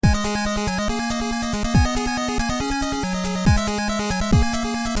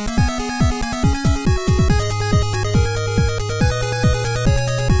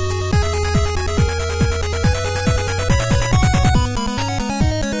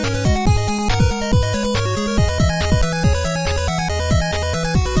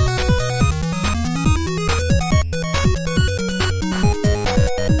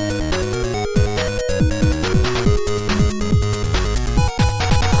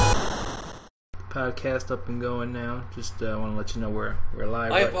podcast up and going now. Just want to let you know we're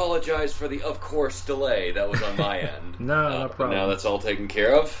live. I apologize for the, of course, delay that was on my end. No problem. Now that's all taken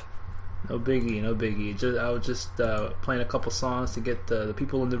care of. No biggie. I was just playing a couple songs to get the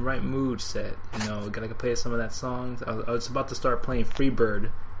people in the right mood set. You know, gotta play some of that songs. I was about to start playing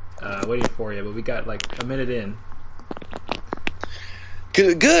Freebird, waiting for you, but we got like a minute in.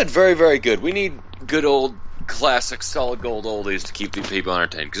 Good, very, very good. We need good old classic solid gold oldies to keep these people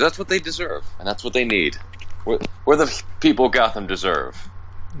entertained, because that's what they deserve, and that's what they need. We're the people Gotham deserve.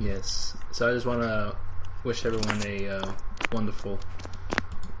 Yes. So I just want to wish everyone a wonderful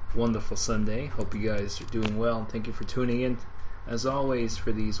Sunday. Hope you guys are doing well. Thank you for tuning in, as always,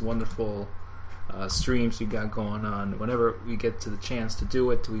 for these wonderful streams you got going on. Whenever we get to the chance to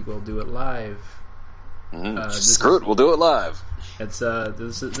do it, we will do it live. Screw it, we'll do it live. It's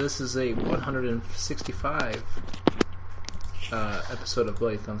this is a 165 episode of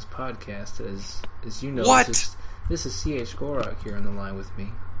Bloody Thumbs podcast. As you know, what? This is CH Gorak here on the line with me.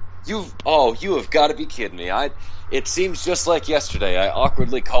 You have got to be kidding me. It seems just like yesterday. I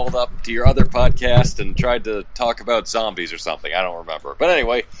awkwardly called up to your other podcast and tried to talk about zombies or something. I don't remember. But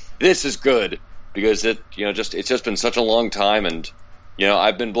anyway, this is good because it's just been such a long time, and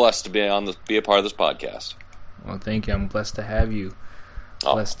I've been blessed to be a part of this podcast. Well, thank you. I'm blessed to have you.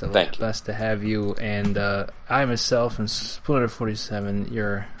 Blessed to have you, and I myself and Splinter47,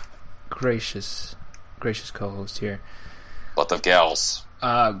 your gracious co-host here. What of gals?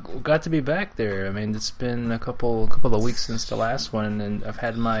 Got to be back there. I mean, it's been a couple of weeks since the last one, and I've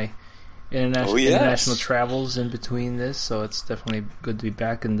had my international travels in between this, so it's definitely good to be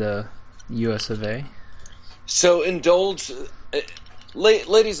back in the U.S. of A. So indulge,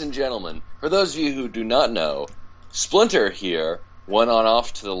 ladies and gentlemen. For those of you who do not know, Splinter here went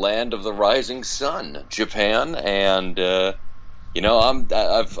off to the land of the rising sun, Japan, and I've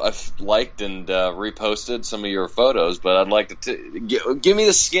liked and reposted some of your photos, but I'd like to give me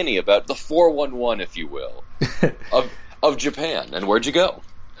the skinny about the 411, if you will, of Japan. And where'd you go?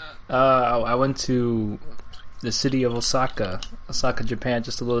 I went to the city of Osaka, Japan,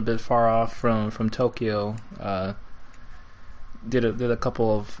 just a little bit far off from Tokyo. Did a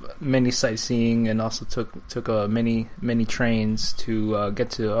couple of mini sightseeing, and also took many trains to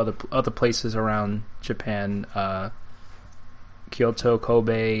get to other places around Japan. Kyoto,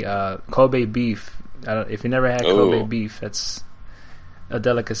 Kobe beef. If you never had Kobe beef, that's a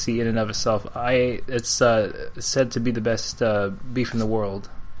delicacy in and of itself. It's said to be the best beef in the world,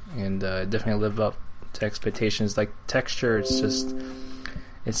 and definitely live up to expectations. Like texture, it's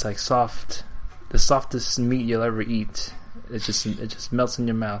like soft, the softest meat you'll ever eat. It just melts in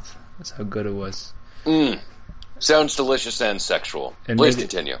your mouth. That's how good it was. Sounds delicious and sexual. Please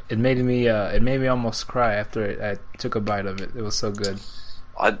continue. It made me almost cry after I took a bite of it. It was so good.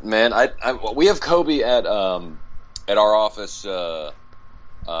 We have Kobe at our office at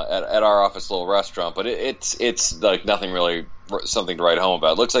our office little restaurant, but it's like nothing really something to write home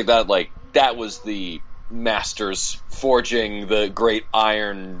about. It looks like that was the masters forging the great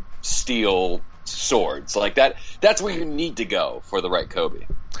iron steel swords like that. That's where you need to go for the right Kobe.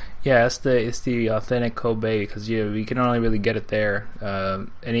 Yeah, it's the authentic Kobe, because you can only really get it there.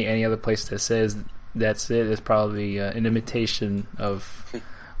 Any other place that says that's it is probably an imitation of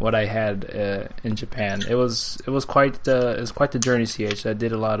what I had in Japan. It was quite the journey. CH. I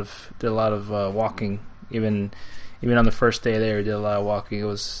did a lot of walking. Even on the first day there, I did a lot of walking. It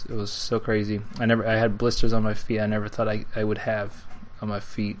was so crazy. I had blisters on my feet. I never thought I would have on my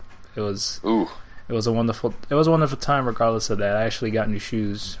feet. It was a wonderful time. Regardless of that, I actually got new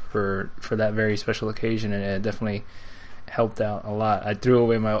shoes for that very special occasion, and it definitely helped out a lot. I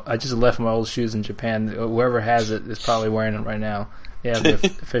just left my old shoes in Japan. Whoever has it is probably wearing it right now. They have the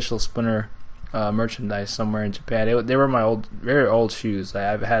official Splinter merchandise somewhere in Japan. They were my very old shoes.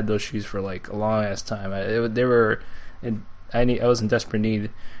 I've had those shoes for like a long ass time. I was in desperate need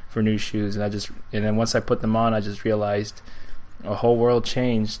for new shoes, and then once I put them on, I just realized a whole world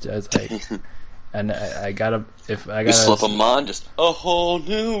changed. I was like, and I gotta slip them on, just a whole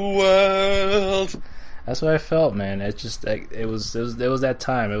new world. That's what I felt, man. It was that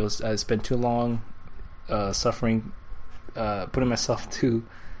time. I spent too long suffering, putting myself to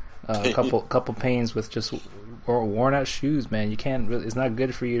a couple pains with just worn out shoes, man. You can't really, it's not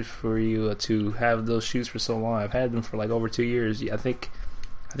good for you to have those shoes for so long. I've had them for like over 2 years. I think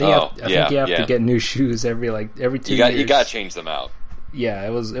you have to get new shoes every 2 years. You gotta change them out. Yeah, it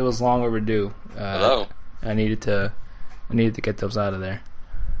was long overdue. Hello. I needed to get those out of there.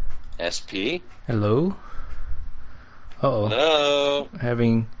 SP. Hello. Uh-oh. Hello.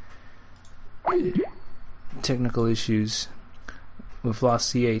 Having technical issues. We've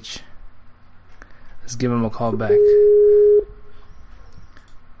lost CH. Let's give him a call back.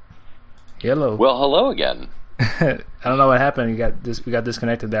 Hello. Well, hello again. I don't know what happened. We got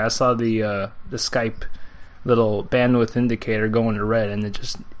disconnected there. I saw the Skype little bandwidth indicator going to red, and it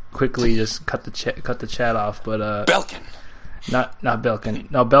just quickly just cut the chat off. But Belkin. Not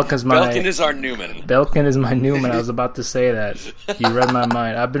Belkin. No, Belkin is our Newman. Belkin is my Newman. I was about to say that. You read my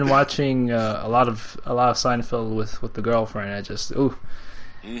mind. I've been watching a lot of Seinfeld with the girlfriend.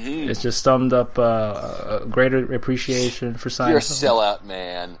 It's just summed up a greater appreciation for Seinfeld. You're a sellout,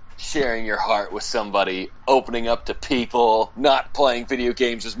 man. Sharing your heart with somebody, opening up to people, not playing video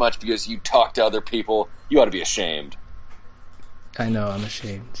games as much because you talk to other people. You ought to be ashamed. I know, I'm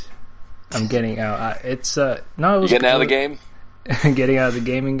ashamed. I'm getting out. You getting out of the game? Getting out of the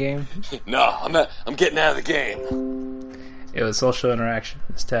gaming game? No, I'm getting out of the game. It was social interaction,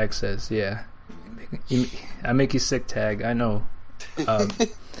 as Tag says. Yeah, I make you sick, Tag. I know.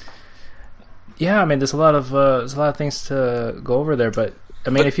 Yeah, I mean, there's a lot of things to go over there, but I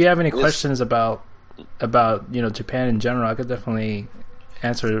mean, if you have any questions about Japan in general, I could definitely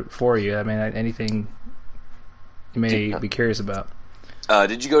answer it for you. I mean, anything you may be curious about.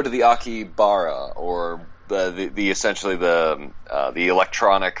 Did you go to the Akibara or the essentially the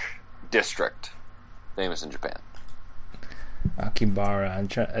electronic district, famous in Japan?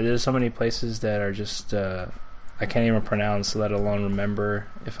 Akibara. There's so many places that are just I can't even pronounce, let alone remember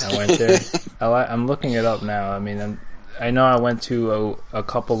if I went there. I'm looking it up now. I mean, I know I went to a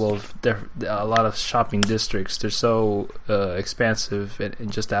couple of a lot of shopping districts. They're so expansive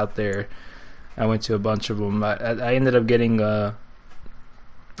and just out there. I went to a bunch of them. I ended up getting. I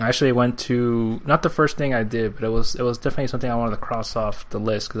actually went to, not the first thing I did, but it was definitely something I wanted to cross off the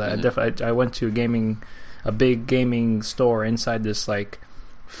list because I went to a big gaming store inside this like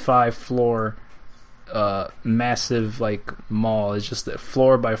 5-floor massive like mall. It's just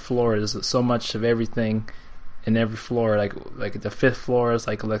floor by floor. There's so much of everything in every floor. Like the 5th floor is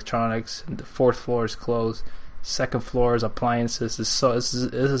like electronics, and the 4th floor is clothes. 2nd floor is appliances. This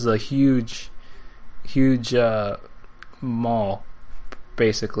is a huge mall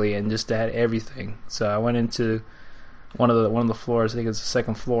basically, and just had everything. So I went into one of the floors. I think it's the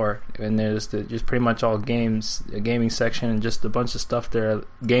 2nd floor, and there's just pretty much all games, a gaming section, and just a bunch of stuff there.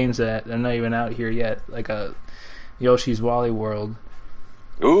 Games that are not even out here yet, like a Yoshi's Woolly World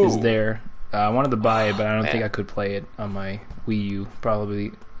is there. I wanted to buy it, but I don't think I could play it on my Wii U.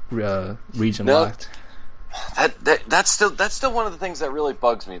 Probably region locked. That's still one of the things that really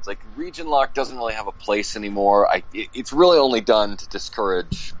bugs me. It's like region lock doesn't really have a place anymore. It's really only done to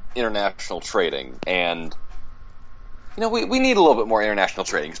discourage international trading, and we need a little bit more international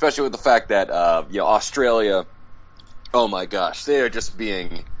trading, especially with the fact that Australia, oh my gosh, they are just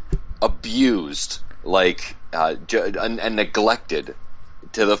being abused and neglected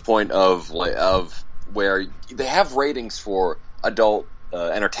to the point of where they have ratings for adult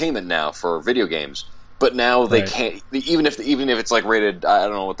entertainment now for video games. But now they can't, even if it's like rated, I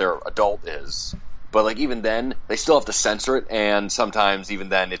don't know what their adult is, but like even then they still have to censor it, and sometimes even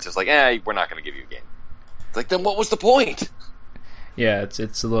then it's just like, we're not going to give you a game. It's like, then what was the point? Yeah, it's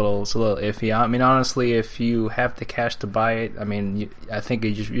a little iffy. I mean, honestly, if you have the cash to buy it, I mean, I think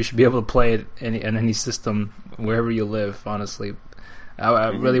you should be able to play it in any system wherever you live. Honestly, I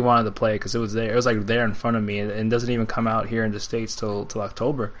really wanted to play it because it was there. It was like there in front of me, and it doesn't even come out here in the States till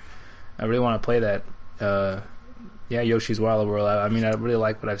October. I really want to play that. Yoshi's Woolly World. I mean, I really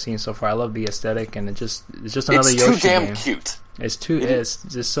like what I've seen so far. I love the aesthetic, and it's just another Yoshi game. It's too damn cute. It's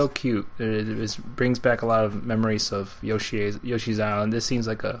just so cute. It brings back a lot of memories of Yoshi's Island. This seems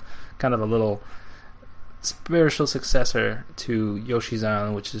like a kind of a little spiritual successor to Yoshi's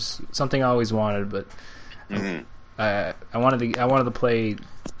Island, which is something I always wanted. But I wanted to play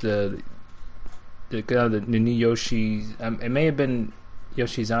the new Yoshi. It may have been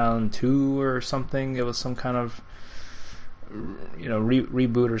Yoshi's Island 2 or something. It was some kind of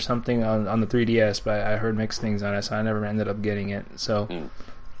reboot or something on the 3DS, but I heard mixed things on it, so I never ended up getting it. So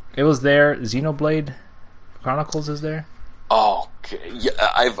it was there. Xenoblade Chronicles is there. Oh, yeah,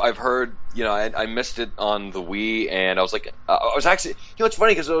 I've heard. I missed it on the Wii, and I was like, I was actually, it's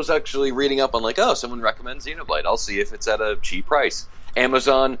funny because I was actually reading up on someone recommends Xenoblade. I'll see if it's at a cheap price.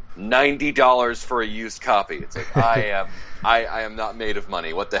 Amazon, $90 for a used copy. It's like I am not made of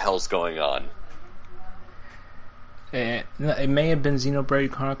money. What the hell's going on? It may have been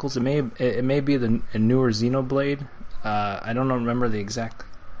Xenoblade Chronicles. It may be a newer Xenoblade. I don't remember the exact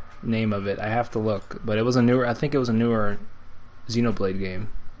name of it. I have to look, but it was a newer. I think it was a newer Xenoblade game,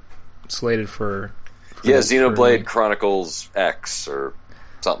 slated for Xenoblade Chronicles X or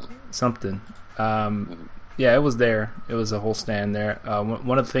something. Something. Yeah, it was there. It was a whole stand there.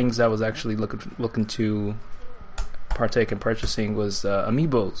 One of the things I was actually looking to partake in purchasing was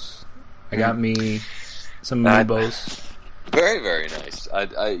amiibos. I got me some amiibos. Very, very nice.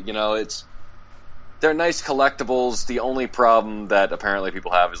 They're nice collectibles. The only problem that apparently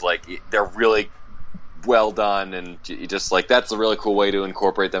people have is like they're really well done, and you just like that's a really cool way to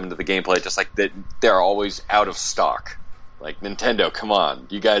incorporate them into the gameplay. Just like that, they're always out of stock. Like Nintendo, come on,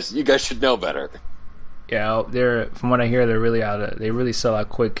 you guys should know better. Yeah, from what I hear, they're really they really sell out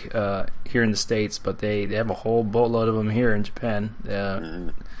quick here in the States, but they have a whole boatload of them here in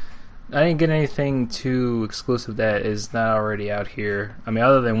Japan. I didn't get anything too exclusive that is not already out here. I mean,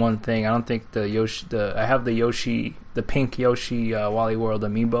 other than one thing, I don't think I have the pink Yoshi Wally World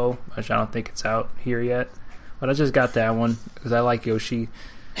amiibo, which I don't think it's out here yet. But I just got that one because I like Yoshi.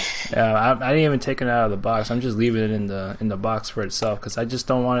 I didn't even take it out of the box. I'm just leaving it in the box for itself because I just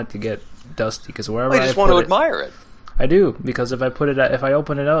don't want it to get dusty. Because wherever I just want to admire it. I do, because if I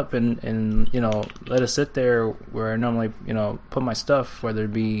open it up and let it sit there where I normally put my stuff, whether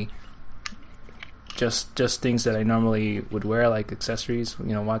it be just things that I normally would wear, like accessories,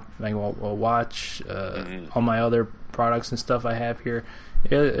 like a watch, all my other products and stuff I have here,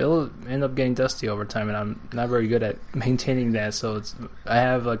 it'll end up getting dusty over time, and I'm not very good at maintaining that. So I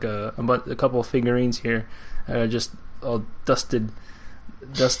have like a couple of figurines here that are just all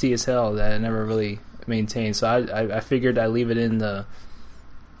dusty as hell that I never really maintain. So I figured I'd leave it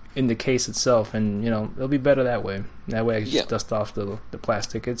in the case itself, and it'll be better that way. That way I can just dust off the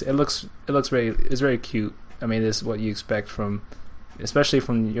plastic. It's very cute. I mean, this is what you expect especially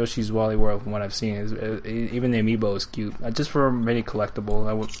from Yoshi's Wally World. From what I've seen, even the amiibo is cute. Just for a mini collectible.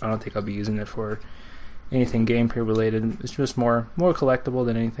 I don't think I'll be using it for anything gameplay related. It's just more collectible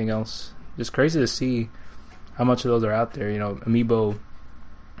than anything else. Just crazy to see how much of those are out there. Amiibo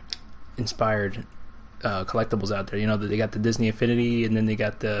inspired collectibles out there. They got the Disney Infinity, and then they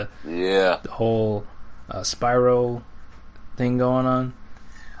got the whole Spyro thing going on.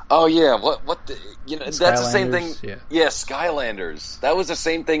 Oh yeah, that's the same thing. Yeah, Skylanders. That was the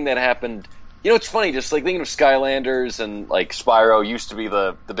same thing that happened. It's funny, just like thinking of Skylanders and like Spyro used to be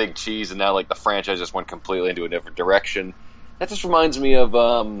the big cheese, and now like the franchise just went completely into a different direction. That just reminds me of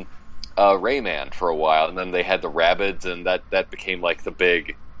Rayman for a while, and then they had the Rabbids, and that became like the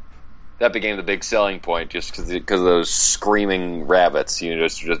big. That became the big selling point, just because of those screaming rabbits.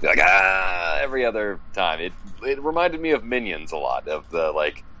 Just like every other time. It reminded me of Minions a lot. Of the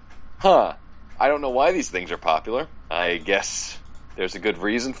like, I don't know why these things are popular. I guess there's a good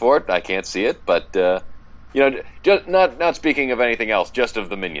reason for it. I can't see it, but just not speaking of anything else, just of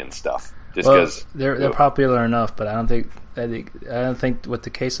the Minion stuff. Just because they're popular enough, but I don't think with the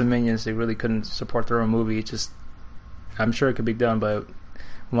case of Minions, they really couldn't support their own movie. I'm sure it could be done, but.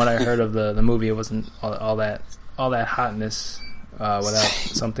 From what I heard of the movie, it wasn't all that hotness without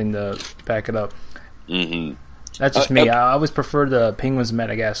something to back it up. Mm-hmm. That's just me. I always prefer the Penguins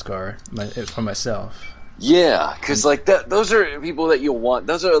Madagascar for myself. Yeah, because like those are people that you want.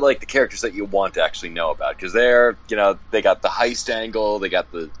 Those are like the characters that you want to actually know about, because they're they got the heist angle, they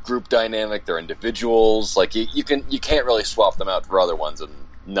got the group dynamic, they're individuals. Like you can't really swap them out for other ones and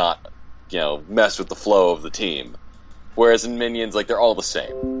not mess with the flow of the team. Whereas in Minions, like, they're all the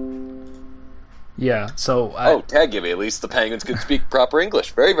same. Yeah, so... tag give me. At least the Penguins could speak proper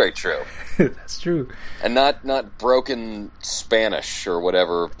English. Very, very true. That's true. And not broken Spanish or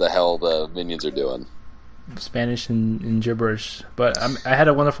whatever the hell the Minions are doing. Spanish and gibberish. But I had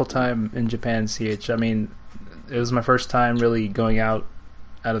a wonderful time in Japan, CH. I mean, it was my first time really going out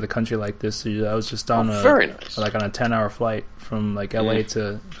of the country like this. I was just on very nice. Like on a 10-hour flight from like LA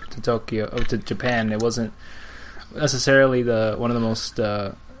to Tokyo, to Japan. It wasn't necessarily one of the most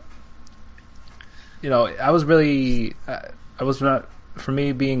I was not, for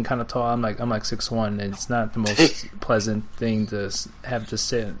me being kind of tall, I'm like 6'1", and it's not the most pleasant thing to have to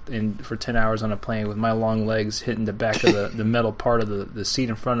sit in for 10 hours on a plane with my long legs hitting the back of the metal part of the seat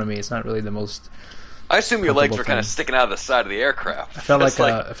in front of me. It's not really the most. I assume your legs were kind of sticking out of the side of the aircraft. I felt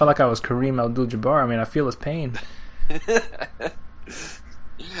like I was Kareem Abdul-Jabbar. I mean, I feel his pain.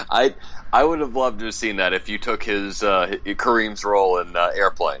 I would have loved to have seen that if you took Kareem's role in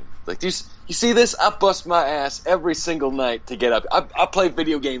Airplane. Like, you see this? I bust my ass every single night to get up. I play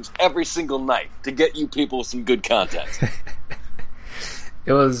video games every single night to get you people some good content.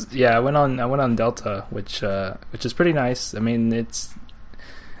 It was I went on Delta, which is pretty nice. I mean,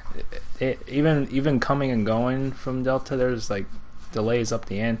 even coming and going from Delta, there's like delays up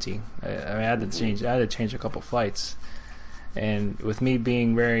the ante. I had to change a couple flights. And with me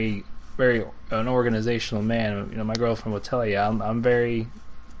being very, very an organizational man, my girlfriend will tell you, I'm very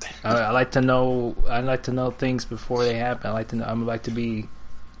I like to know. I like to know things before they happen. I like to be.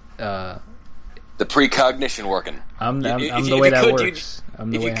 The precognition working. I'm the way that works.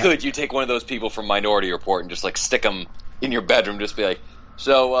 If you could, you take one of those people from Minority Report and just like stick them in your bedroom. Just be like,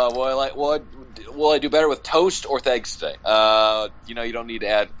 so will I do better with toast or eggs today? You don't need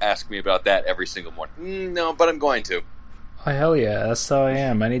to ask me about that every single morning. No, but I'm going to. Oh hell yeah, that's how I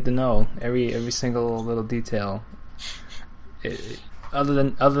am. I need to know every single little detail. Other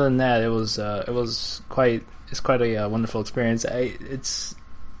than that, it's quite a wonderful experience.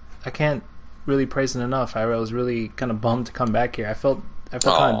 I can't really praise it enough. I was really kind of bummed to come back here. It felt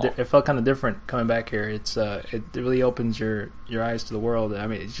kind of different coming back here. It really opens your eyes to the world. I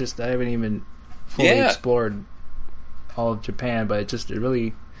mean, it's just I haven't even fully explored all of Japan, but it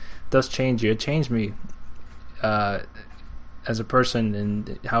really does change you. It changed me as a person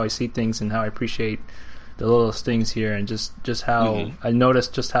and how I see things and how I appreciate the littlest things here, and just how I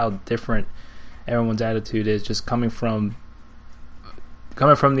noticed just how different everyone's attitude is. Just coming from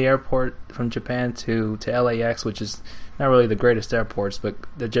the airport from Japan to LAX, which is not really the greatest airports, but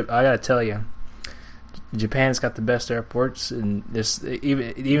I gotta tell you, Japan's got the best airports, and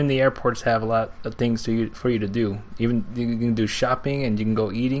even the airports have a lot of things for you to do. Even you can do shopping and you can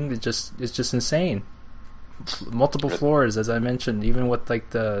go eating. It's just insane. Multiple floors, as I mentioned, even with like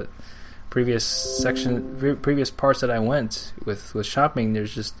the previous parts that I went with shopping.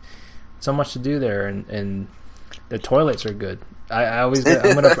 There's just so much to do there, and the toilets are good. I'm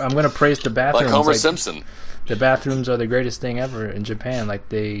gonna praise the bathrooms. Like Homer Simpson. The bathrooms are the greatest thing ever in Japan. Like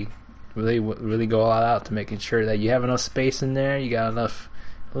they really go all out to making sure that you have enough space in there. You got enough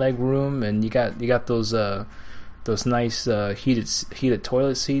leg room, and you got those nice heated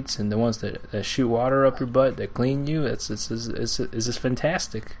toilet seats, and the ones that shoot water up your butt that clean you. It's just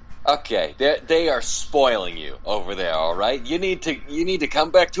fantastic. Okay, they are spoiling you over there. All right, you need to come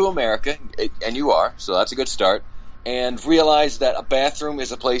back to America, and you are. So that's a good start. And realize that a bathroom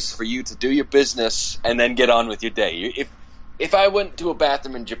is a place for you to do your business and then get on with your day. If I went to a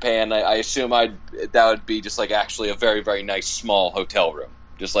bathroom in Japan, I assume that would be just like actually a very, very nice small hotel room,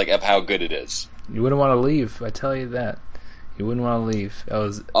 just like of how good it is. You wouldn't want to leave. I tell you that. You wouldn't want to leave.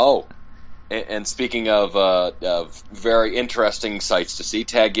 And speaking of very interesting sights to see,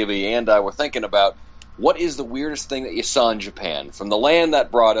 Tag Gibby and I were thinking about what is the weirdest thing that you saw in Japan? From the land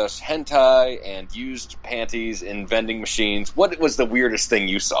that brought us hentai and used panties in vending machines, what was the weirdest thing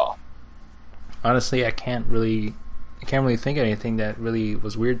you saw? Honestly, I can't really think of anything that really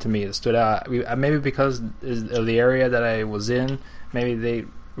was weird to me that stood out. Maybe because of the area that I was in, maybe they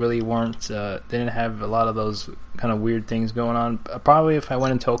really weren't. They didn't have a lot of those kind of weird things going on. Probably if I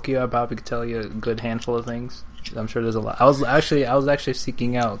went in Tokyo, I probably could tell you a good handful of things. I'm sure there's a lot. I was actually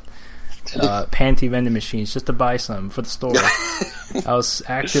seeking out panty vending machines just to buy some for the store. I was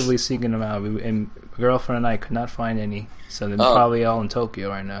actively seeking them out, and my girlfriend and I could not find any. So they're probably all in Tokyo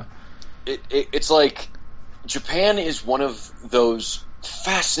right now. It's like Japan is one of those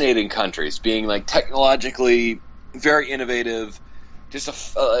fascinating countries, being like technologically very innovative.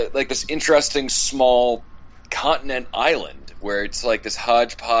 Just like this interesting small continent island where it's like this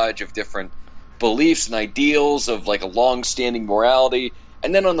hodgepodge of different beliefs and ideals of like a long-standing morality.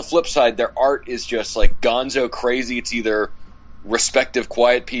 And then on the flip side, their art is just like gonzo crazy. It's either respective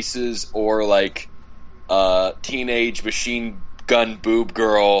quiet pieces or like teenage machine gun boob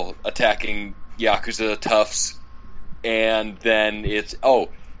girl attacking Yakuza toughs. And then it's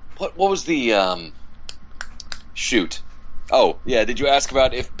what was the shoot? Oh, yeah, did you ask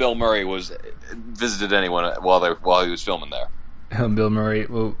about if Bill Murray visited anyone while he was filming there? Bill Murray,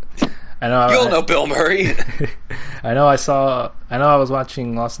 well, I know you'll know Bill Murray. I know I was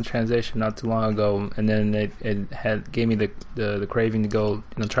watching Lost in Translation not too long ago, and then it gave me the craving to go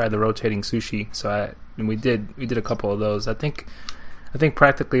try the rotating sushi. So we did a couple of those. I think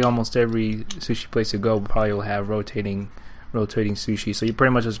practically almost every sushi place you go probably will have rotating sushi. So you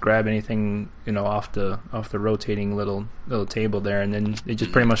pretty much just grab anything off the rotating little table there, and then they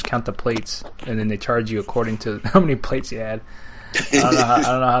just pretty much count the plates, and then they charge you according to how many plates you had. I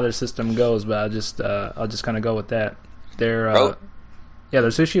don't know how their system goes, but I'll just kind of go with that. Their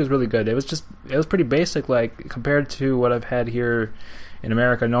sushi was really good. It was pretty basic, like compared to what I've had here in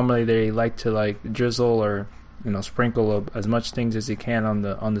America. Normally they like to like drizzle or sprinkle as much things as you can on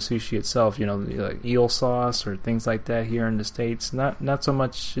the sushi itself. Like eel sauce or things like that here in the States. Not so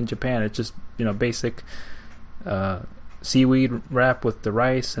much in Japan. It's just basic seaweed wrap with the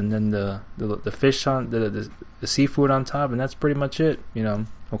rice, and then the fish on the seafood on top, and that's pretty much it.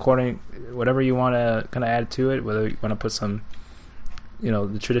 According whatever you want to kind of add to it, whether you want to put some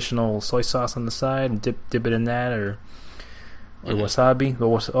the traditional soy sauce on the side and dip it in that, or or wasabi.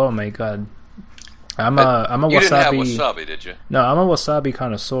 Oh my god, I'm a You wasabi. didn't have wasabi, did you? No, I'm a wasabi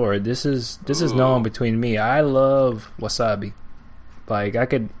connoisseur. This is known between me. I love wasabi. Like I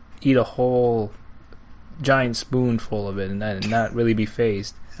could eat a whole giant spoonful of it and not really be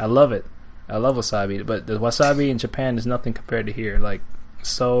phased. I love it. I love wasabi, but the wasabi in Japan is nothing compared to here. Like it's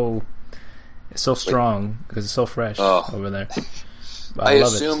so strong because it's so fresh over there. I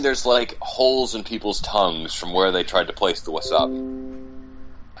assume there's like holes in people's tongues from where they tried to place the wasabi.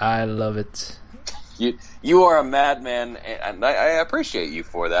 I love it. You are a madman, and I appreciate you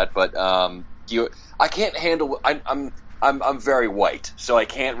for that. But I can't handle. I'm very white, so I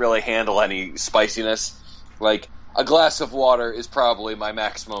can't really handle any spiciness. Like a glass of water is probably my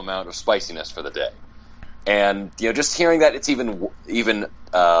maximum amount of spiciness for the day. And just hearing that it's even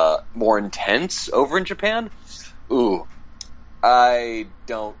more intense over in Japan, ooh, I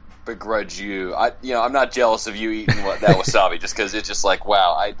don't begrudge you. I'm not jealous of you eating that wasabi just because it's just like,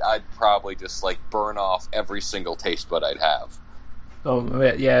 wow, I'd probably just like burn off every single taste bud I'd have. Oh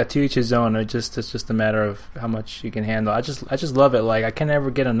yeah, to each his own. It's just a matter of how much you can handle. I just love it. Like I can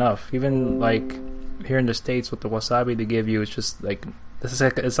never get enough. Even like here in the States with the wasabi they give you, it's just like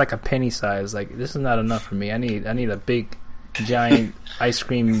it's like a penny size. Like this is not enough for me. I need a big, giant ice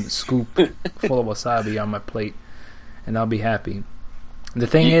cream scoop full of wasabi on my plate, and I'll be happy. The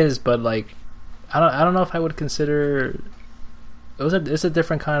thing is, but like, I don't know if I would consider. It's a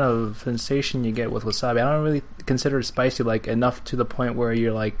different kind of sensation you get with wasabi. I don't really consider it spicy, like enough to the point where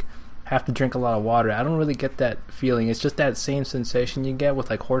you're like have to drink a lot of water. I don't really get that feeling. It's just that same sensation you get with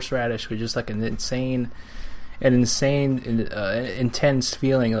like horseradish, which is like an insane, intense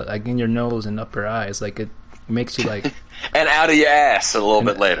feeling like in your nose and upper eyes. Like it makes you like and out of your ass a little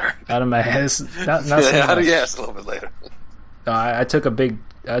bit later. Out of my ass, not so out of your ass a little bit later. No, I took a big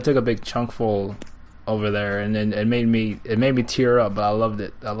chunk full over there, and then it made me tear up. But I loved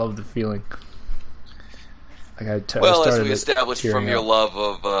it. I loved the feeling. Like as we established from your love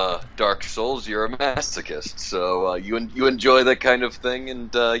of Dark Souls, you're a masochist. So you enjoy that kind of thing,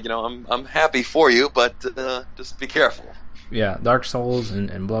 and I'm happy for you, but just be careful. Yeah, Dark Souls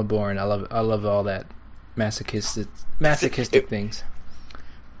and Bloodborne. I love all that masochistic things.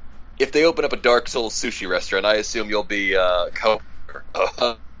 If they open up a Dark Souls sushi restaurant, I assume you'll be oh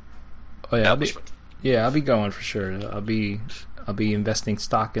yeah, I'll be going for sure. I'll be investing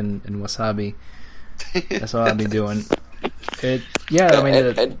stock in wasabi. That's what I'll be doing.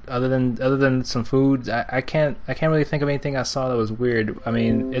 Other than some foods, I can't really think of anything I saw that was weird. I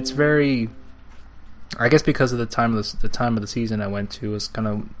mean, it's very. I guess because of the time of the season I went to it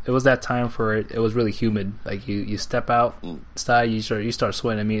was that time for it. It was really humid. Like you step outside, you start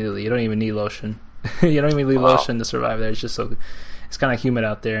sweating immediately. You don't even need lotion. You don't even need lotion to survive there. It's just it's kind of humid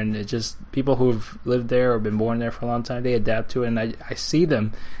out there, and it just people who've lived there or been born there for a long time, they adapt to it. And I see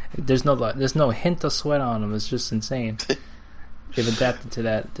them. There's no hint of sweat on them. It's just insane. They've adapted to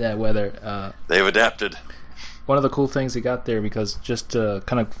that weather. They've adapted. One of the cool things they got there because because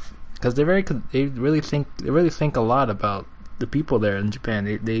they really think a lot about the people there in Japan.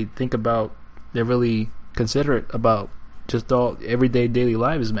 They're really considerate about just all everyday daily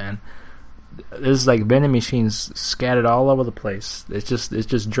lives, man. There's like vending machines scattered all over the place. It's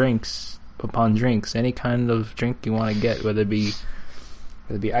just drinks upon drinks, any kind of drink you want to get, whether it be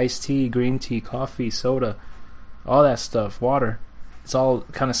iced tea, green tea, coffee, soda, all that stuff, water. It's all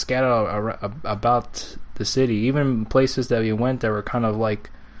kind of scattered about the city. Even places that we went that were kind of like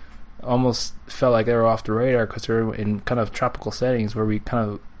almost felt like they were off the radar because they were in kind of tropical settings where we kind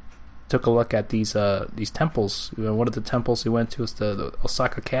of took a look at these temples. One of the temples we went to was the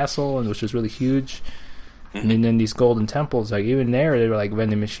Osaka Castle, and which was really huge. Mm-hmm. And then these golden temples, like even there, they were like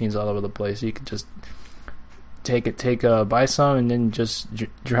vending machines all over the place. You could just buy some and then just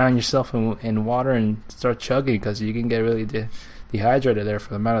drown yourself in water and start chugging because you can get really dehydrated there for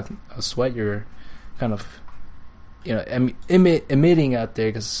the amount of sweat you're kind of emitting out there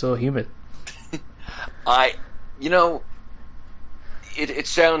because it's so humid. It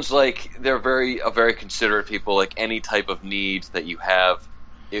sounds like they're very considerate people. Like any type of need that you have,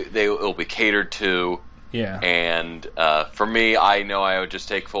 it'll be catered to. Yeah. And for me, I know I would just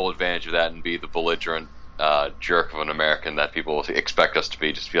take full advantage of that and be the belligerent jerk of an American that people expect us to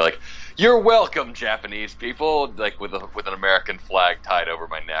be. Just be like, "You're welcome, Japanese people," like with an American flag tied over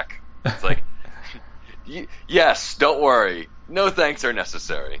my neck. It's like, yes, don't worry, no thanks are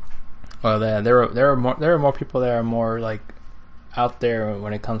necessary. Well, there are more people that are more like out there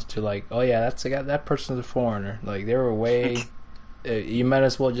when it comes to like, oh yeah, that person's a foreigner. Like they were way. You might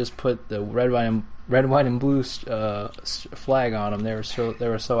as well just put the red, white, and blue flag on them. They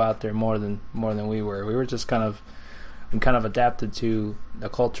were so out there more than we were. We were just kind of we kind of adapted to the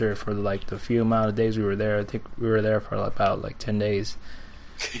culture for like the few amount of days we were there. I think we were there for about like 10 days.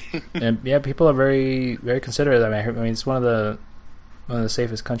 And yeah, people are very, very considerate. I mean, it's one of the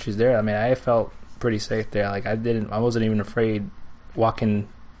safest countries there. I mean, I felt pretty safe there. Like I wasn't even afraid walking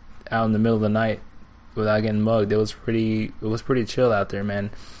out in the middle of the night without getting mugged. It was pretty chill out there,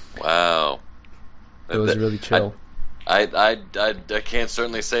 man. Wow. It was really chill. I can't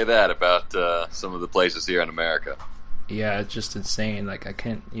certainly say that about some of the places here in America. Yeah, it's just insane. Like I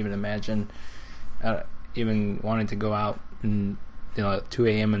can't even imagine even wanting to go out and at 2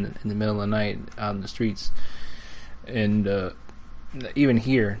 a.m. in the middle of the night out in the streets, and even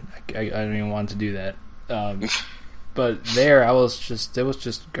here, I don't even want to do that. But there, it was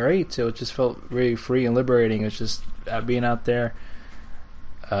just great. It just felt really free and liberating. It's just being out there.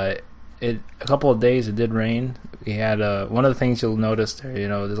 A couple of days it did rain. We had one of the things you'll notice there.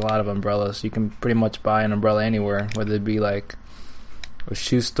 There's a lot of umbrellas. You can pretty much buy an umbrella anywhere, whether it be like a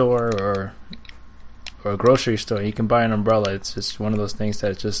shoe store or a grocery store. You can buy an umbrella. It's just one of those things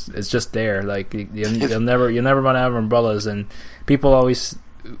that it's just there. Like you'll never run out of umbrellas, and people always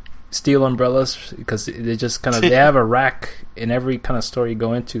steal umbrellas because they just they have a rack in every kind of store you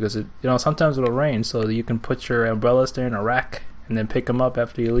go into, because sometimes it'll rain, so you can put your umbrellas there in a rack and then pick them up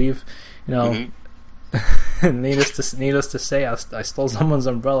after you leave. Needless to say, I stole someone's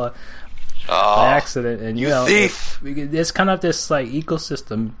umbrella by accident, and thief. It's kind of this like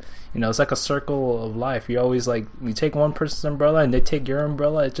ecosystem. It's like a circle of life. You always you take one person's umbrella and they take your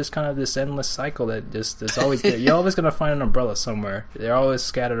umbrella. It's just kind of this endless cycle that it's always you're always gonna find an umbrella somewhere. They're always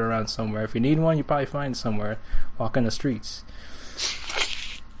scattered around somewhere. If you need one, you probably find it somewhere walking the streets.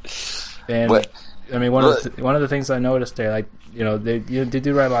 And I mean, one of the things I noticed there, they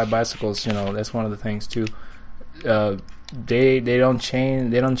do ride a lot of bicycles. That's one of the things too. They don't chain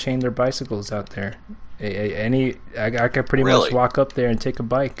their bicycles out there. I could pretty much walk up there and take a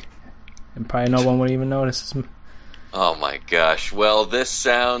bike, and probably no one would even notice. Oh my gosh! Well, this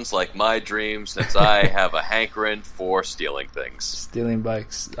sounds like my dream, since I have a hankering for stealing things. Stealing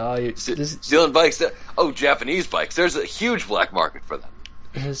bikes. Stealing bikes. Japanese bikes. There's a huge black market for them.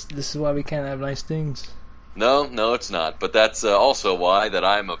 This is why we can't have nice things. No, it's not. But that's also why that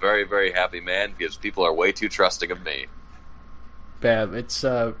I'm a very, very happy man, because people are way too trusting of me. Bad. It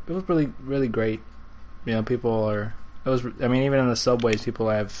was really, really great. People are. Even in the subways, people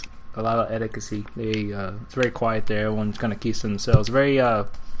have a lot of etiquette. It's very quiet there. Everyone kind of keeps to themselves. Very,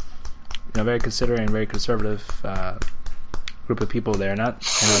 very considerate and very conservative group of people there. Not,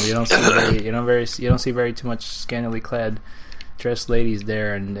 you don't see very too much scantily clad dressed ladies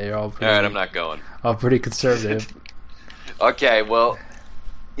there, and they're all pretty, all right. I'm not going. All pretty conservative. Okay, well,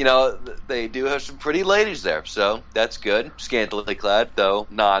 they do have some pretty ladies there, so that's good. Scantily clad, though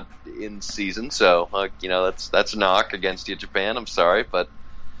not in season, so that's a knock against you, Japan. I'm sorry, but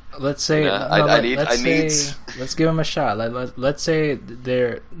let's say let's give them a shot. Let's say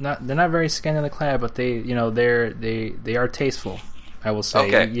they're not very scantily clad, but they are tasteful. I will say.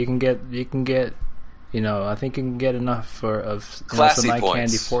 Okay. You can get. I think you can get enough of classy some eye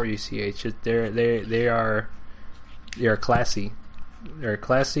points. candy for you, CH. They are classy. They're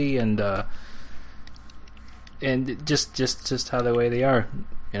classy and just how the way they are.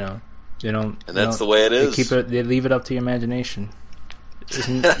 They don't. And that's the way it is. They leave it up to your imagination.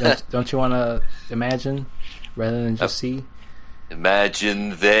 Don't you want to imagine rather than just see?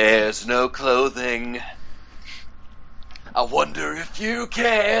 Imagine there's no clothing. I wonder if you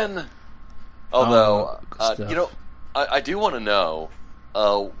can. Although, I do want to know.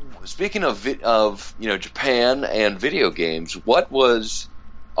 Speaking of Japan and video games,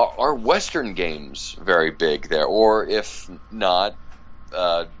 are Western games very big there, or if not,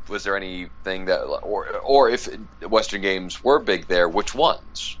 was there anything that, or if Western games were big there, which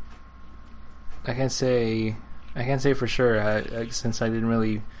ones? I can't say for sure. Since I didn't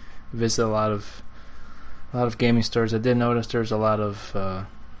really visit a lot of gaming stores, I did notice there's a lot of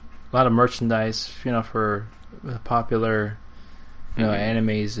merchandise, for popular,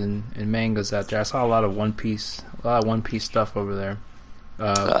 animes and mangas out there. I saw a lot of One Piece stuff over there.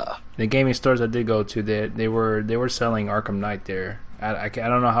 The gaming stores I did go to, they were selling Arkham Knight there. I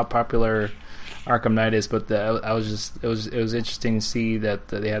don't know how popular Arkham Knight is, but it was interesting to see that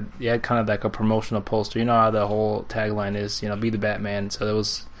they had kind of like a promotional poster. You know how the whole tagline is, be the Batman. So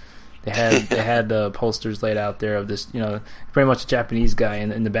they had posters laid out there of this, pretty much a Japanese guy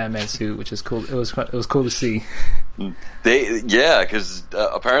in the Batman suit, which is cool. It was cool to see. Because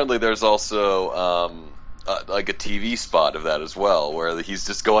apparently there's also like a TV spot of that as well, where he's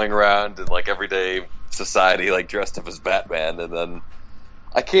just going around in like everyday society, like dressed up as Batman, and then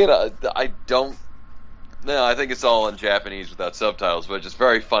I No, I think it's all in Japanese without subtitles, but it's just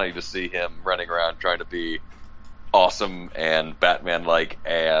very funny to see him running around trying to be awesome and Batman-like,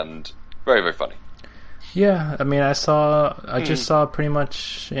 and very, very funny. Yeah, I mean, I just saw pretty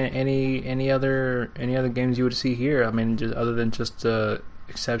much any other games you would see here. I mean, just other than just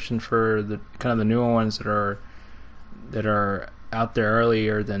exception for the kind of the newer ones that are out there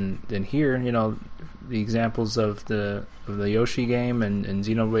earlier than here. You know, the examples of the Yoshi game and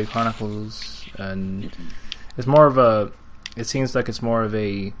Xenoblade Chronicles, and it's more of a. It seems like it's more of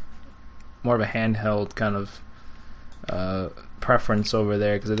a handheld kind of preference over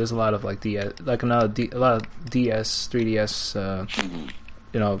there, because there's a lot of like a lot of DS, 3DS,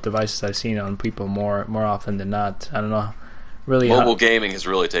 devices I've seen on people more often than not. I don't know. Really, mobile gaming has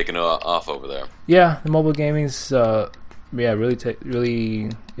really taken off over there. Yeah, the mobile gaming's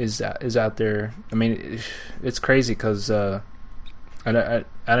really is out there. I mean, it's crazy because I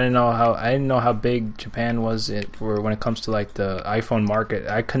didn't know how big Japan was when it comes to like the iPhone market.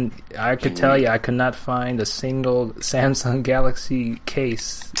 I could tell you I could not find a single Samsung Galaxy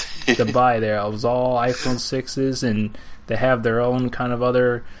case to buy there. It was all iPhone 6s, and they have their own kind of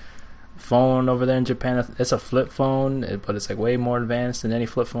other phone over there in Japan. It's a flip phone, but it's like way more advanced than any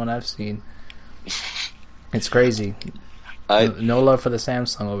flip phone I've seen. It's crazy. No love for the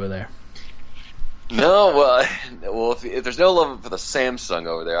Samsung over there. No, well, if there's no love for the Samsung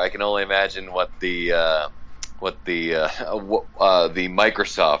over there, I can only imagine what the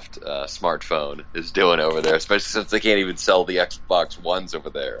Microsoft smartphone is doing over there, especially since they can't even sell the Xbox Ones over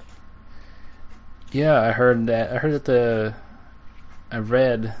there. Yeah, I read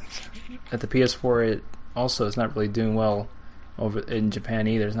that the PS4 is not really doing well over in Japan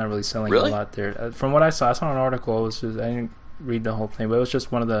either. It's not really selling a lot there. From what I saw an article. I didn't read the whole thing, but it was just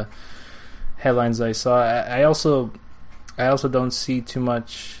one of the headlines I saw. I also don't see too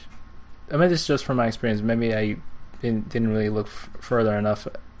much. I mean, it's just from my experience. Maybe I didn't really look further enough.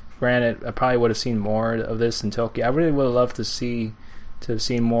 Granted, I probably would have seen more of this in Tokyo. I really would have loved to have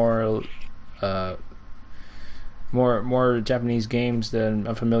seen more Japanese games than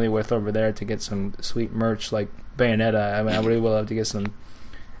I'm familiar with over there, to get some sweet merch like Bayonetta. I mean, I really would love to get some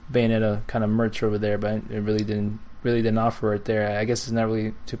Bayonetta kind of merch over there, but it really didn't offer it there. I guess it's not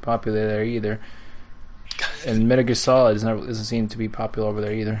really too popular there either. And Metal Gear Solid doesn't seem to be popular over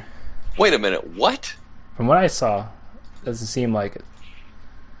there either. Wait a minute, what? From what I saw, it doesn't seem like it.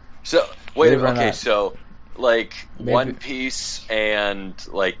 So so like One Piece and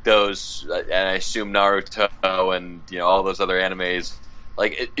like those, and I assume Naruto and all those other animes,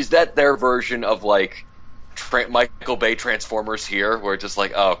 like is that their version of like Michael Bay Transformers here, where it's just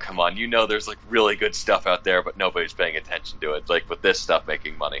like, oh come on, there's like really good stuff out there, but nobody's paying attention to it, like with this stuff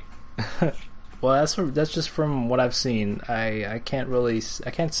making money. Well, that's just from what I've seen. I can't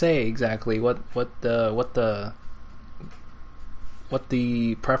say exactly what the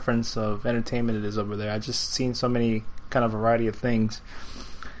preference of entertainment it is over there. I've just seen so many kind of variety of things.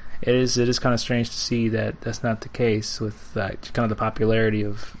 It is kind of strange to see that that's not the case with kind of the popularity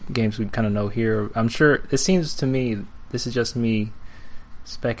of games we kind of know here. I'm sure it seems to me, this is just me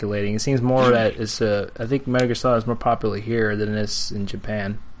speculating, it seems more that I think Metal Gear Solid is more popular here than it is in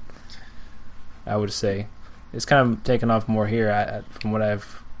Japan. I would say it's kind of taken off more here from what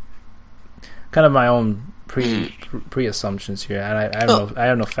I've kind of my own pre assumptions here. I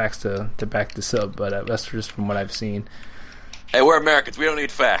have no facts to back this up, but that's just from what I've seen. Hey, we're Americans. We don't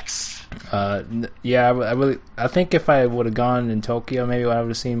need facts. Yeah, I think if I would have gone in Tokyo, maybe I would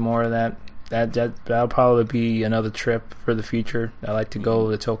have seen more of that. That'll probably be another trip for the future. I like to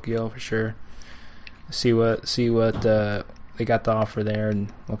go to Tokyo for sure. See what they got to offer there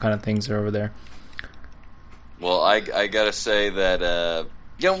and what kind of things are over there. Well, I gotta say that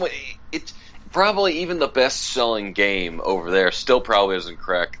it's probably even the best-selling game over there still probably doesn't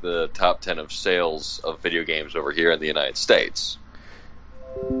crack the top 10 of sales of video games over here in the United States.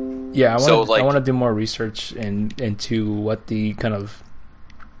 Yeah, I want to do more research into what the kind of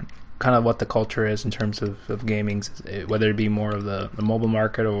what the culture is in terms of gaming, whether it be more of the mobile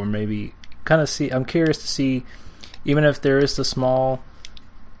market or maybe kind of see. I'm curious to see, even if there is the small,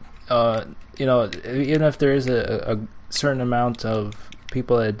 even if there is a certain amount of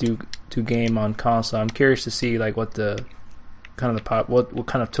people that do game on console, I'm curious to see like what the kind of what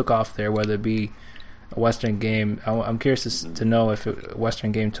kind of took off there, whether it be a Western game. I'm curious to know if a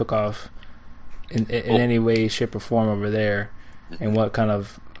Western game took off in any way, shape, or form over there, and what kind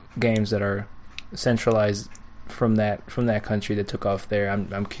of games that are centralized from that country that took off there.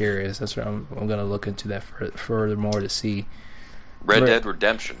 I'm curious. That's what I'm going to look into that furthermore to see. Red Dead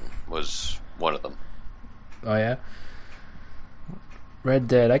Redemption was one of them. Oh yeah, Red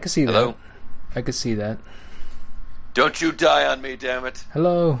Dead. I can see Hello? I could see that. Don't you die on me, damn it.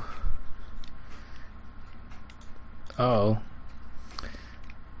 Hello. Oh.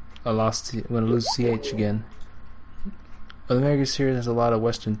 I'm going to lose CH again. Well, the American series has a lot of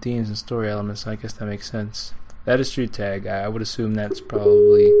Western themes and story elements, so I guess that makes sense. That is true, Tag. I would assume that's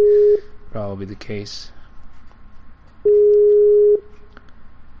probably the case.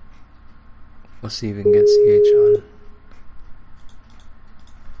 Let's see if we can get CH on.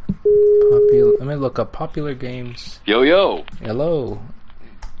 Let me look up popular games. Yo. Hello.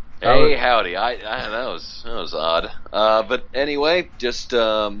 Hey, howdy. That was odd. But anyway, just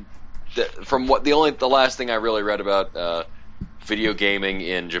from the last thing I really read about video gaming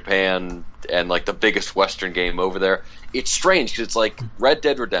in Japan and like the biggest Western game over there, it's strange because it's like Red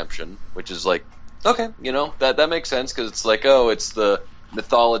Dead Redemption, which is like okay, that makes sense because it's like it's the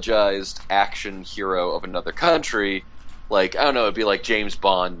mythologized action hero of another country. Like I don't know, it'd be like James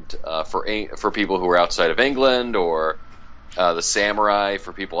Bond for people who are outside of England, or the Samurai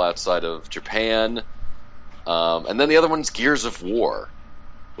for people outside of Japan, and then the other one's Gears of War,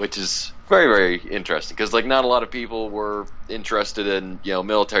 which is very, very interesting because like not a lot of people were interested in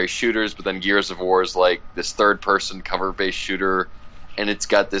military shooters, but then Gears of War is like this third-person cover-based shooter, and it's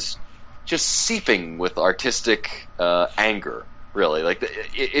got this just seeping with artistic anger. Really, like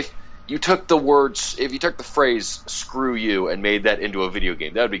if you took the phrase "screw you" and made that into a video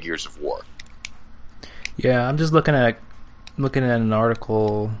game, that would be Gears of War. Yeah, I'm just looking at an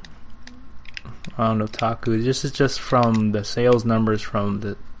article on Otaku. This is just from the sales numbers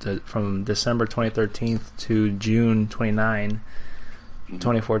from from December 2013 to June 29,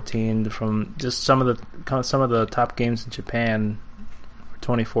 2014. From just some of the top games in Japan for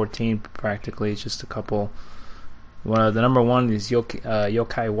 2014. Practically, it's just a couple. The number one is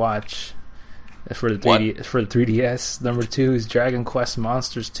Yokai Watch for the 3D, for the 3DS. Number 2 is Dragon Quest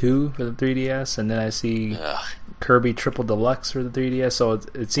Monsters 2 for the 3DS, and then I see Kirby Triple Deluxe for the 3DS. So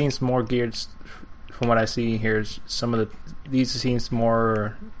it seems more geared, from what I see here. These seems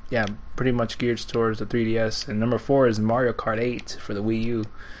more, pretty much geared towards the 3DS. And number 4 is Mario Kart 8 for the Wii U.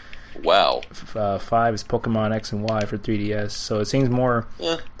 Wow. 5 is Pokemon X and Y for 3DS. So it seems more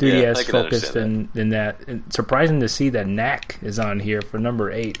 3DS focused than that. And surprising to see that Knack is on here for number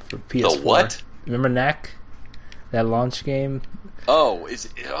 8 for PS4. The what? Remember Knack? That launch game? Is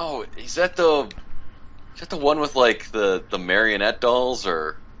that the one with like the marionette dolls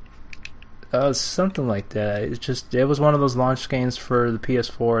or? Something like that. It was one of those launch games for the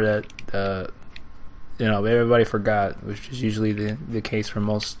PS4 that everybody forgot, which is usually the case for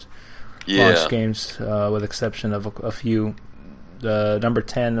most launch games, with exception of a few. Number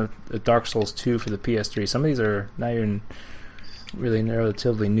 10 of Dark Souls 2 for the PS3. Some of these are not even really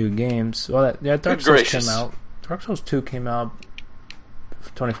relatively new games. Well, Dark Souls came out. Dark Souls 2 came out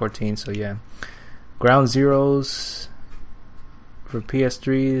 2014, so yeah. Ground Zeroes for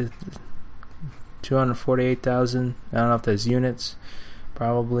PS3, 248,000. I don't know if that's units,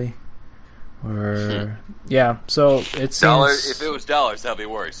 probably. Or so it seems dollars. If it was dollars, that'd be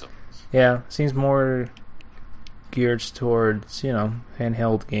worrisome. Yeah, seems more geared towards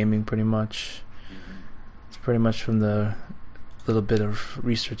handheld gaming, pretty much. It's pretty much from the little bit of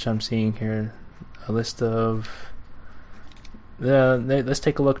research I'm seeing here. A list of let's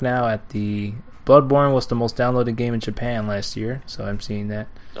take a look now at the Bloodborne was the most downloaded game in Japan last year, so I'm seeing that.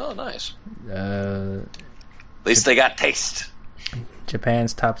 Oh, nice. At least they got taste.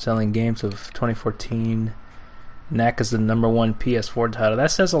 Japan's top-selling games of 2014. Knack is the number 1 PS4 title.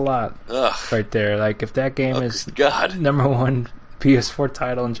 That says a lot right there. Like, if that game is number 1 PS4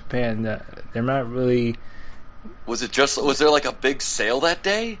 title in Japan, they're not really... Was there like a big sale that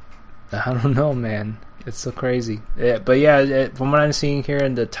day? I don't know, man. It's so crazy. But from what I'm seeing here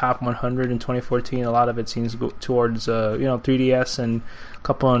in the top 100 in 2014, a lot of it seems to go towards 3DS and a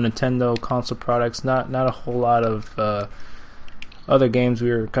couple of Nintendo console products. Not a whole lot of other games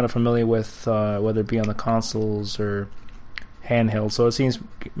we were kind of familiar with, whether it be on the consoles or handheld. So it seems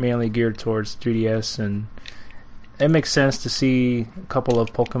mainly geared towards 3DS, and it makes sense to see a couple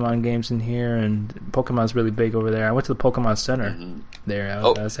of Pokemon games in here, and Pokemon's really big over there. I went to the Pokemon Center there.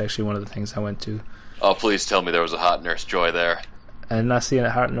 That's actually one of the things I went to. Oh, please tell me there was a Hot Nurse Joy there. I did not see a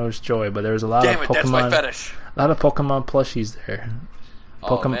Hot Nurse Joy, but there was a lot of Pokemon. That's my fetish. A lot of Pokemon plushies there.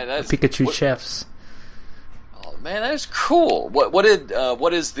 Pikachu chefs. Oh man, that is cool. What is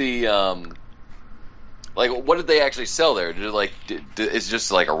the what did they actually sell there? Is it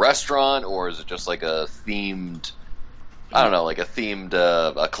just like a restaurant, or is it just like a themed I don't know, like a themed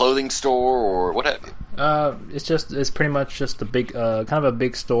a clothing store or what have you? It's pretty much just a big, kind of a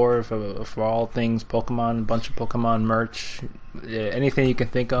big store for all things Pokemon. A bunch of Pokemon merch. Anything you can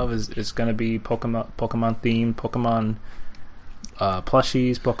think of is going to be Pokemon themed. Pokemon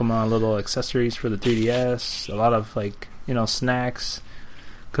plushies, Pokemon little accessories for the 3DS. A lot of snacks,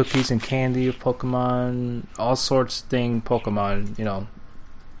 cookies and candy of Pokemon, all sorts of thing Pokemon.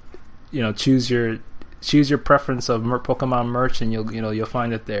 Choose your preference of Pokemon merch, and you'll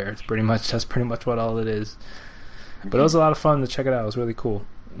find it there. That's pretty much what all it is. But it was a lot of fun to check it out. It was really cool.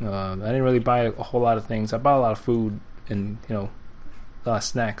 I didn't really buy a whole lot of things. I bought a lot of food and a lot of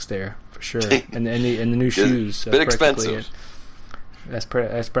snacks there for sure. and the new shoes. Bit expensive. That's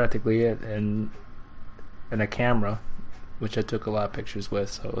practically it, and a camera, which I took a lot of pictures with.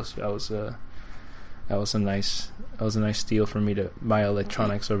 So that was a nice steal for me to buy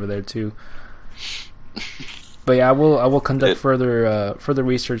electronics over there too. But yeah, I will conduct further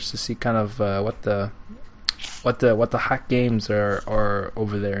research to see kind of what the hot games are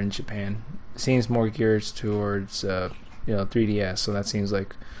over there in Japan. It seems more geared towards 3DS, so that seems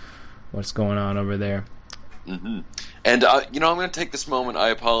like what's going on over there. Mm-hmm. And I'm going to take this moment. I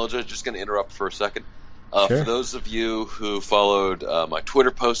apologize. Just going to interrupt for a second. Sure. For those of you who followed my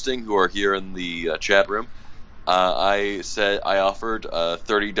Twitter posting, who are here in the chat room, I offered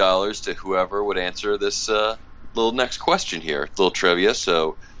 $30 to whoever would answer this little next question here, little trivia.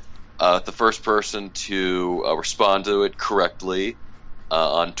 So the first person to respond to it correctly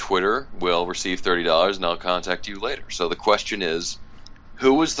on Twitter will receive $30, and I'll contact you later. So the question is,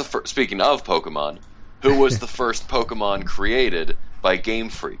 who was the first? Speaking of Pokemon, who was the first Pokemon created by Game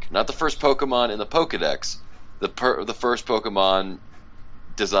Freak? Not the first Pokemon in the Pokedex, the first Pokemon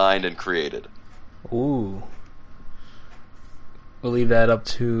designed and created. Ooh. We'll leave that up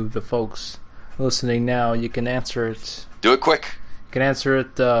to the folks listening now. You can answer it. Do it quick. You can answer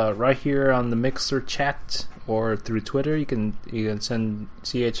it right here on the Mixer chat or through Twitter. You can send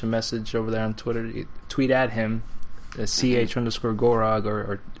CH a message over there on Twitter. You tweet at him, CH_Gorog,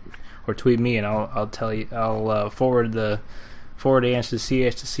 or tweet me, and I'll tell you. I'll forward the answer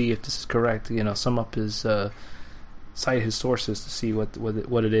to CH to see if this is correct. Sum up his cite his sources to see what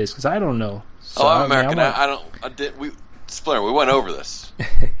it is, because I don't know. So, I'm American. Splinter, we went over this.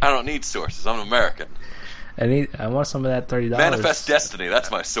 I don't need sources. I'm an American. I want some of that $30. Manifest Destiny.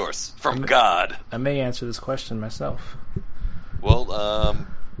 That's my source from God. I may answer this question myself. Well,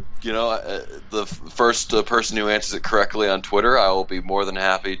 the first person who answers it correctly on Twitter, I will be more than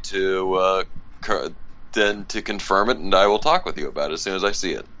happy to confirm it, and I will talk with you about it as soon as I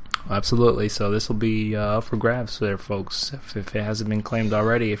see it. Absolutely. So this will be up for grabs there, folks. If it hasn't been claimed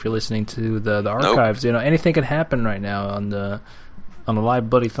already, if you're listening to the archives, nope. Anything can happen right now on the live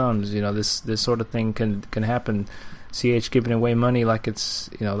Buddy Thumbs. This sort of thing can happen. CH giving away money like it's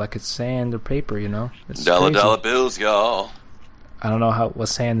sand or paper. It's dollar bills, y'all. I don't know what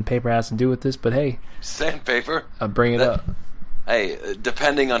sand and paper has to do with this, but hey, sandpaper. I'll bring it up. Hey,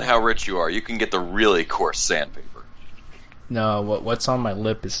 depending on how rich you are, you can get the really coarse sandpaper. No, what's on my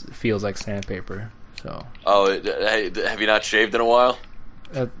lip feels like sandpaper. So. Oh, hey, have you not shaved in a while?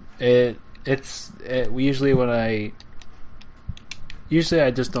 Usually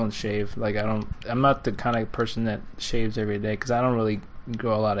I just don't shave. I'm not the kind of person that shaves every day because I don't really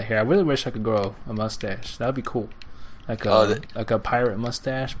grow a lot of hair. I really wish I could grow a mustache. That'd be cool, like a pirate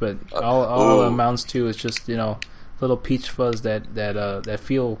mustache. But all it amounts to is just little peach fuzz that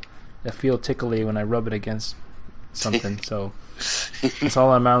feel tickly when I rub it against something. So that's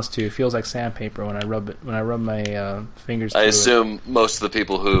all it amounts to. It feels like sandpaper when I rub my fingers. I assume most of the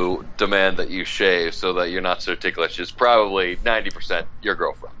people who demand that you shave so that you're not so ticklish is probably 90% your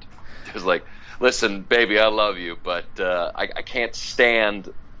girlfriend. Who's like, listen, baby, I love you, but I can't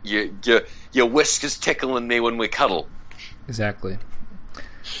stand your whiskers tickling me when we cuddle. Exactly.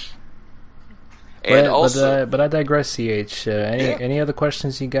 And but I digress. CH. Any other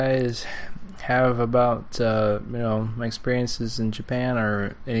questions you guys have about my experiences in Japan,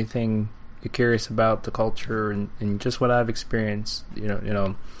 or anything you're curious about the culture and just what I've experienced?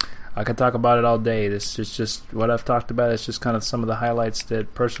 I could talk about it all day. This is just what I've talked about. It's just kind of some of the highlights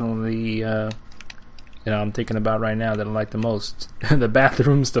that personally I'm thinking about right now that I like the most: the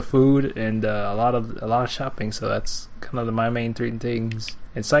bathrooms, the food, and a lot of shopping. So that's kind of my main three things.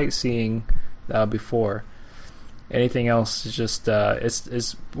 And sightseeing before. Anything else is just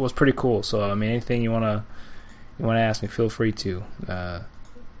was pretty cool. So anything you wanna ask me, feel free to.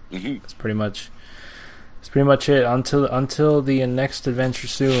 That's pretty much it. Until the next adventure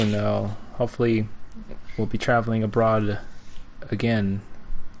soon. Hopefully, we'll be traveling abroad again.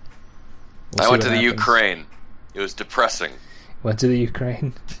 I went to the Ukraine. It was depressing. Went to the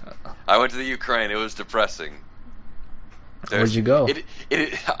Ukraine. I went to the Ukraine. It was depressing. Where'd you go?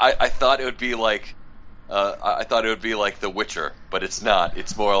 I thought it would be like, The Witcher, but it's not.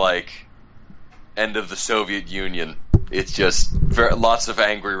 It's more like end of the Soviet Union. It's just lots of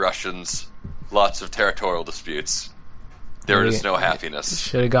angry Russians, lots of territorial disputes. There is no happiness.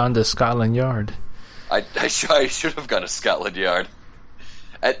 Should have gone to Scotland Yard. I should have gone to Scotland Yard.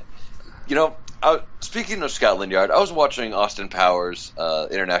 Speaking of Scotland Yard, I was watching Austin Powers,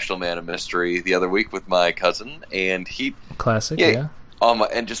 International Man of Mystery, the other week with my cousin, and classic, yeah.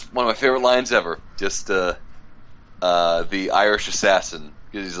 And just one of my favorite lines ever, just the Irish assassin,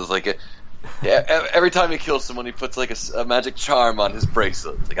 because he's just like every time he kills someone, he puts like a magic charm on his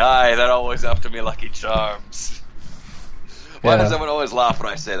bracelet. It's like, aye, that always after me lucky charms. Why does everyone always laugh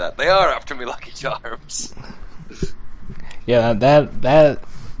when I say that? They are after me lucky charms. Yeah,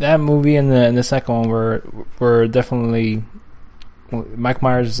 that movie and the second one were definitely. Mike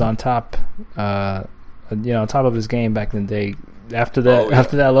Myers is on top, on top of his game back in the day. After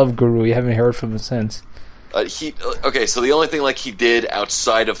that Love Guru, you haven't heard from him since. So the only thing like he did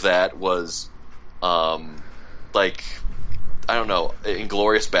outside of that was, Inglourious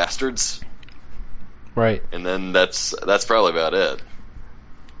Bastards, right? And then that's probably about it.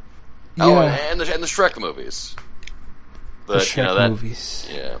 Yeah. Oh, and the Shrek movies. The Shrek movies.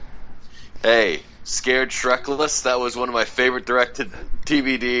 Yeah. Hey, Scared Shrekless. That was one of my favorite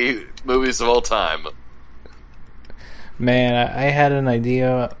direct-to-DVD movies of all time. Man, I had an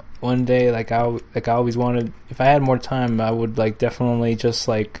idea one day. I always wanted. If I had more time, I would definitely just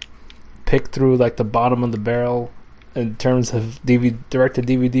pick through the bottom of the barrel in terms of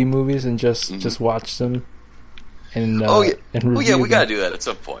direct-to-DVD movies and just watch them. And and we gotta do that at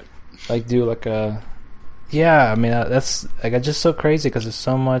some point. Do a. Yeah, I mean that's it's just so crazy because there's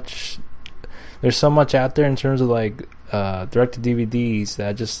so much out there in terms of direct to DVDs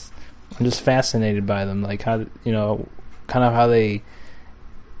that I'm just fascinated by them. How kind of how they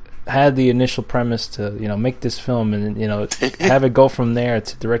had the initial premise to make this film and have it go from there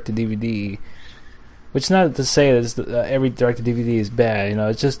to direct to DVD. Which is not to say that every direct to DVD is bad.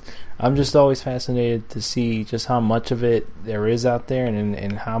 It's just I'm just always fascinated to see just how much of it there is out there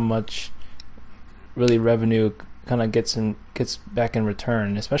and how much really revenue kind of gets back in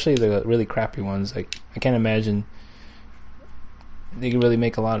return, especially the really crappy ones. I can't imagine they can really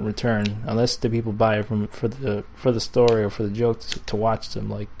make a lot in return unless the people buy it for the story or for the joke to watch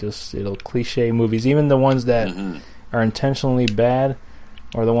them. Cliche movies, even the ones that are intentionally bad,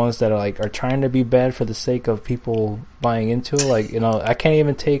 or the ones that are trying to be bad for the sake of people buying into it. I can't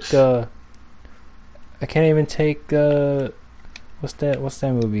even take what's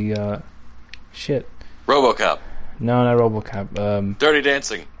that movie? Shit. RoboCop. No, not RoboCop. Dirty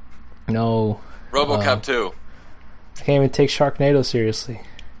Dancing. No. RoboCop 2. I can't even take Sharknado seriously.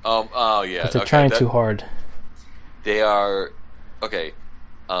 Oh yeah. They're trying too hard. They are okay.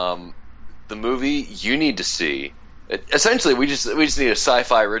 The movie you need to see. Essentially, we just need a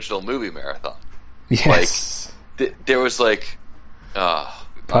sci-fi original movie marathon. Yes. There was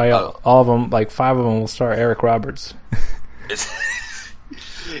probably all of them. 5 of them will star Eric Roberts.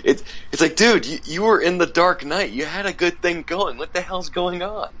 It's like, dude, you were in The Dark Knight. You had a good thing going. What the hell's going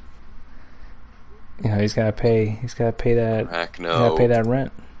on? He's gotta pay. He's gotta pay that. Heck no. He's gotta pay that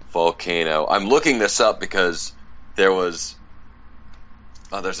rent. Volcano. I'm looking this up because there's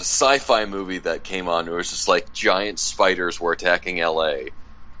a sci-fi movie that came on. It was just giant spiders were attacking LA,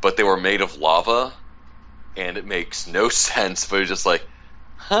 but they were made of lava, and it makes no sense. But it's just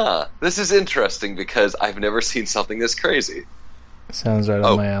this is interesting because I've never seen something this crazy. Sounds right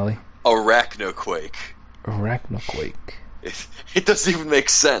on my alley. Arachnoquake. It doesn't even make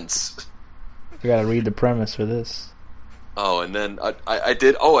sense. I gotta read the premise for this. Oh, and then I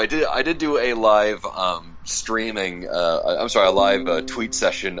did do a live streaming. A live tweet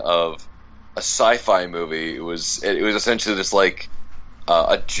session of a sci-fi movie. It was essentially just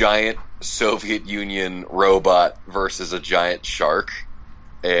a giant Soviet Union robot versus a giant shark,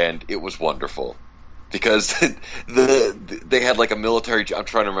 and it was wonderful. Because they had a military. I'm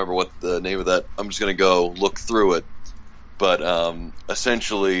trying to remember what the name of that. I'm just gonna go look through it. But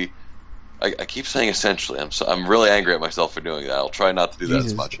essentially, I keep saying essentially. I'm really angry at myself for doing that. I'll try not to do that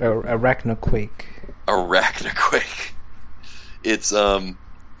as much. Arachnoquake. It's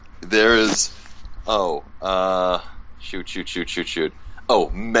there is shoot. Oh,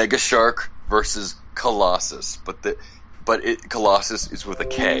 Mega Shark versus Colossus, but Colossus is with a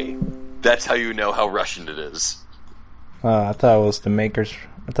K. That's how you know how Russian it is. I thought it was the makers.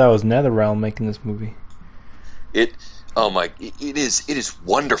 I thought it was NetherRealm making this movie. It is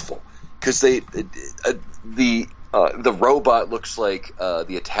wonderful. because the robot looks like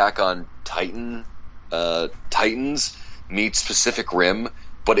the Attack on Titans meets Pacific Rim,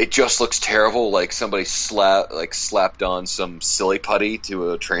 but it just looks terrible. Like somebody slapped on some silly putty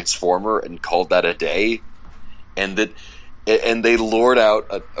to a transformer and called that a day, and they lured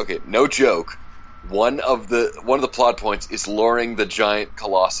out. Okay, no joke. One of the plot points is luring the giant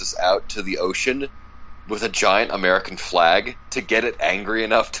Colossus out to the ocean with a giant American flag to get it angry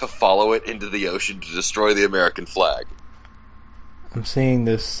enough to follow it into the ocean to destroy the American flag. I'm seeing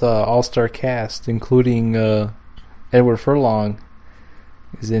this all-star cast, including Edward Furlong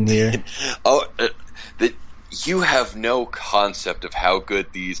is in here. You have no concept of how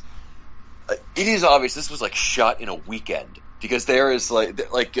good these... it is obvious this was like shot in a weekend, because there is like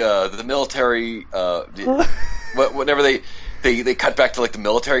the military... whenever they cut back to like the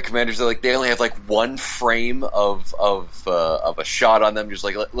military commanders, they only have like one frame of a shot on them. Just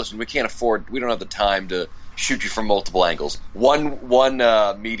like, listen, we don't have the time to shoot you from multiple angles.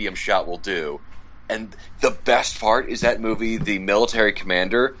 One medium shot will do. And the best part is that movie, the military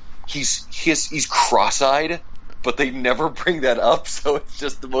commander, he's cross-eyed, but they never bring that up. So it's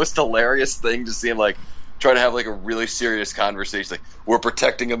just the most hilarious thing to see him like try to have like a really serious conversation. Like, we're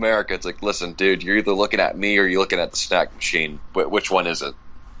protecting America. It's like, listen, dude, you're either looking at me or you're looking at the snack machine. Which one is it?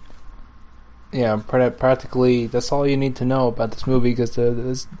 Yeah, practically that's all you need to know about this movie, because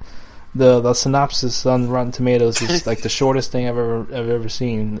the synopsis on Rotten Tomatoes is like the shortest thing I've ever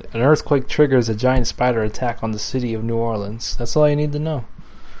seen. An earthquake triggers a giant spider attack on the city of New Orleans. That's all you need to know.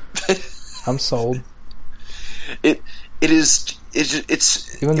 I'm sold. It's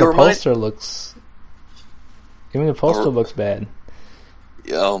even the poster looks. Even the poster looks bad.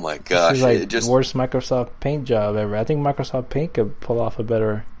 Oh my gosh! This is like the worst Microsoft Paint job ever. I think Microsoft Paint could pull off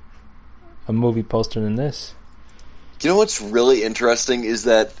a movie poster than this. You know what's really interesting is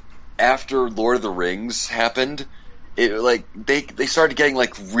that after Lord of the Rings happened, they started getting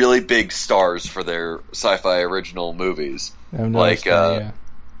like really big stars for their sci-fi original movies. Like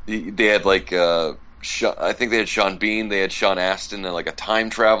they had like I think they had Sean Bean, they had Sean Astin in like a time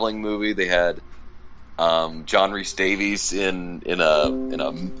traveling movie. They had John Rhys Davies in a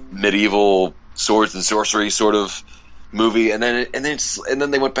medieval swords and sorcery sort of movie, and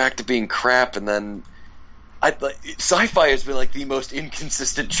then they went back to being crap. And then sci-fi has been like the most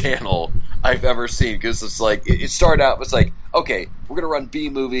inconsistent channel I've ever seen, because it's like it started out was like, okay, we're gonna run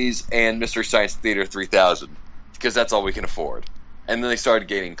B movies and Mystery Science Theater 3000 because that's all we can afford. And then they started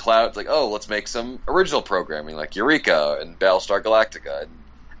gaining clout. It's like, oh, let's make some original programming like Eureka and Battlestar Galactica, and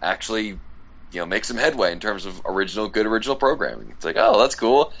actually, make some headway in terms of good original programming. It's like, oh, that's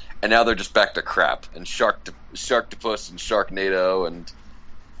cool. And now they're just back to crap and Sharktopus and Sharknado and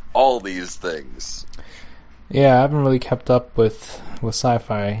all these things. Yeah, I haven't really kept up with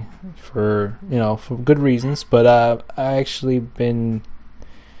sci-fi for good reasons, but I actually been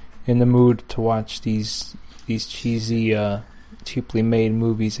in the mood to watch these cheesy, cheaply made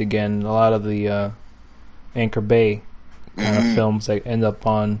movies again. A lot of the Anchor Bay kind of films that end up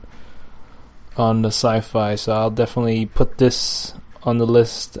on the sci-fi, so I'll definitely put this on the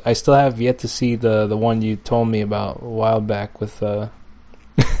list. I still have yet to see the one you told me about a while back with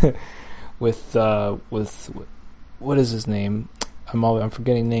with what is his name? I'm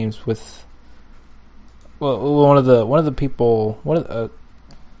forgetting names. With one of the people.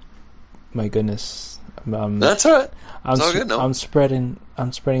 My goodness. That's all right. It's all good. No. I'm spreading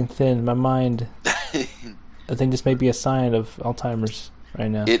thin. My mind. I think this may be a sign of Alzheimer's right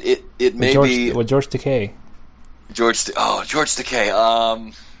now. It may be with George Takei. George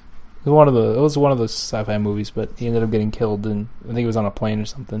Takei. It was one of those sci-fi movies, but he ended up getting killed, and I think he was on a plane or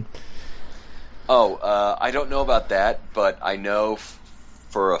something. I don't know about that, but I know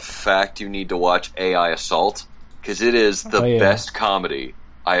for a fact you need to watch AI Assault, because it is the best comedy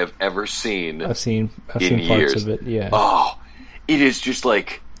I have ever seen. I've seen parts years. of it. Yeah. Oh, it is just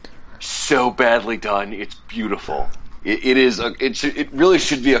like so badly done. It's beautiful. It really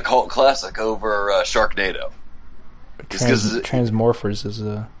should be a cult classic over Sharknado. Transmorphers is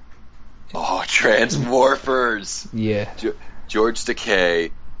a... Oh, Transmorphers! Yeah. George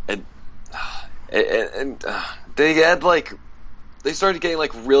Takei. And they had they started getting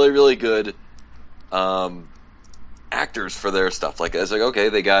really, really good actors for their stuff. Like, it's like, okay,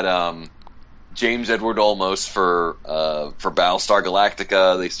 they got James Edward Olmos for Battlestar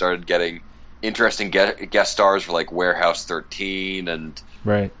Galactica. They started getting interesting guest stars for like Warehouse 13 and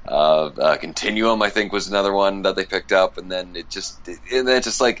right. Continuum, I think, was another one that they picked up, and then it's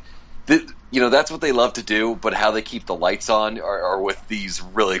just like, that's what they love to do. But how they keep the lights on are with these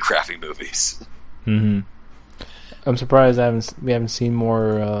really crappy movies. Mm-hmm. I'm surprised we haven't seen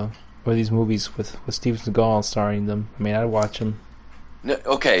more or these movies with Steven Seagal starring them. I mean, I'd watch them. No,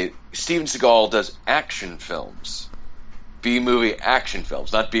 okay, Steven Seagal does action films, B-movie action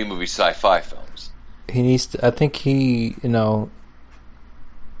films, not B-movie sci-fi films. He needs to. I think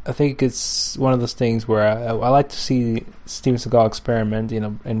I think it's one of those things where I like to see Steven Seagal experiment,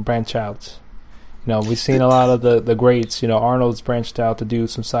 and branch out. We've seen a lot of the greats. Arnold's branched out to do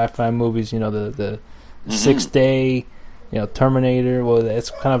some sci-fi movies. The 6th Day, Terminator. Well, that's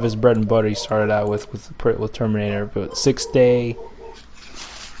kind of his bread and butter. He started out with Terminator, but 6th Day,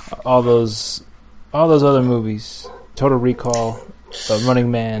 all those other movies, Total Recall,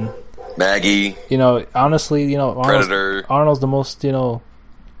 Running Man, Maggie. Honestly, Predator. Arnold's the most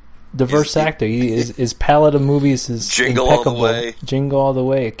diverse actor. His palette of movies is Jingle impeccable. All the Way. Jingle All the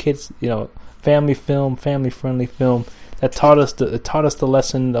Way. A kid's family film, family friendly film that taught us the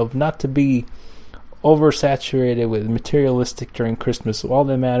lesson of not to be oversaturated with materialistic during Christmas. So all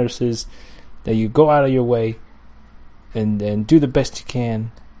that matters is that you go out of your way and do the best you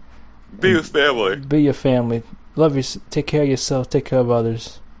can. Be with family. Be your family. Love your. Take care of yourself. Take care of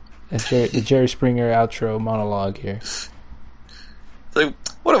others. That's the Jerry Springer outro monologue here. So,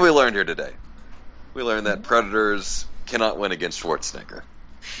 what have we learned here today? We learned that predators cannot win against Schwarzenegger.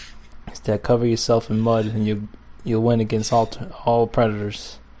 It's that cover yourself in mud and you'll win against all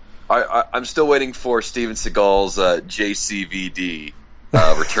predators. I'm still waiting for Steven Seagal's JCVD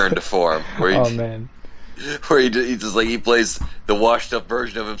return to form. Where he plays the washed up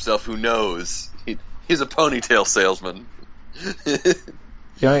version of himself who knows. He's a ponytail salesman.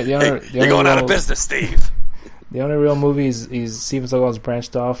 You're going out of business, Steve. The only real movie Steven Seagal's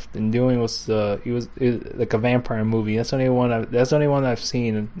branched off and doing was he was like a vampire movie. That's the only one I've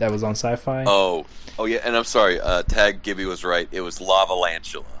seen that was on Sci-Fi. Oh yeah, and I'm sorry. Tag Gibby was right. It was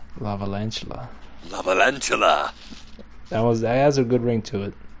Lavalantula. Lavalantula. That has a good ring to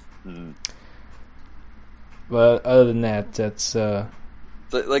it. Mm. But other than that, that's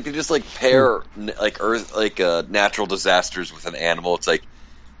like they just pair natural disasters with an animal. It's like,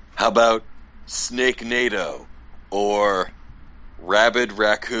 how about Snake NATO or Rabid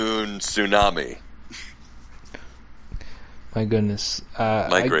Raccoon Tsunami? My goodness.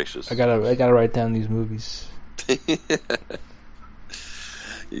 My gracious. I gotta write down these movies.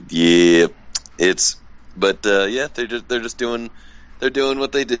 Yeah, they're just doing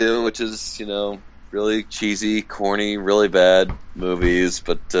what they do, which is really cheesy, corny, really bad movies.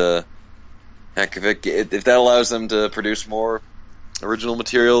 But heck, if that allows them to produce more original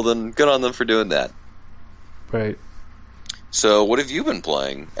material, then good on them for doing that. Right. So, what have you been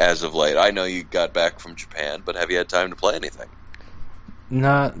playing as of late? I know you got back from Japan, but have you had time to play anything?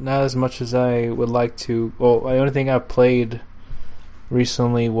 Not as much as I would like to. Well, the only thing I've played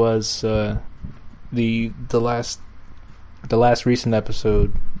recently was the last recent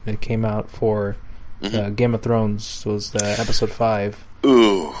episode that came out for Game of Thrones was episode 5.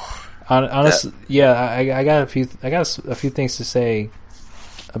 Ooh. Honestly, I got a few things to say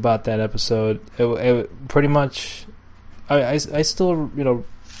about that episode. It pretty much, I still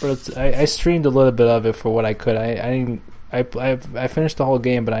I streamed a little bit of it for what I could. I finished the whole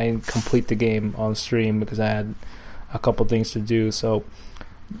game, but I didn't complete the game on stream because I had a couple things to do. So,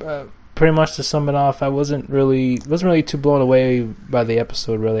 pretty much to sum it off, I wasn't really too blown away by the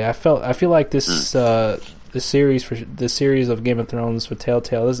episode. Really, I feel like this the series of Game of Thrones for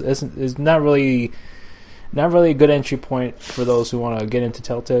Telltale is not really a good entry point for those who want to get into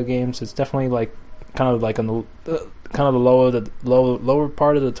Telltale games. It's definitely kind of on the lower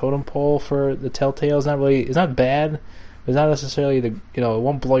part of the totem pole for the Telltale. It's not bad. It's not necessarily it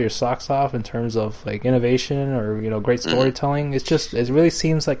won't blow your socks off in terms of innovation or great storytelling. It's just it really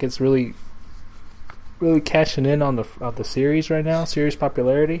seems like it's really cashing in on the series right now, series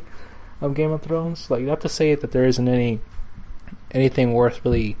popularity of Game of Thrones. Not to say that there isn't anything worth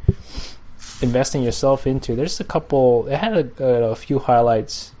really investing yourself into. There's a couple. It had a few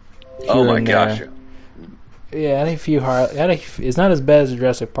highlights. Oh my gosh! Yeah, I think a few highlights. It's not as bad as the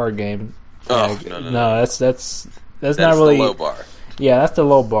Jurassic Park game. Oh no! That's not really the low bar. Yeah, that's the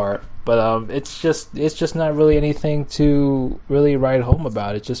low bar. But it's just not really anything to really write home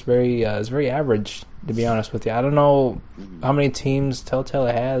about. It's just it's very average, to be honest with you. I don't know how many teams Telltale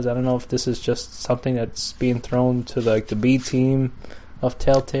has. I don't know if this is just something that's being thrown to the B team of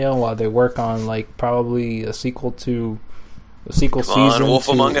Telltale while they work on probably a sequel season. Wolf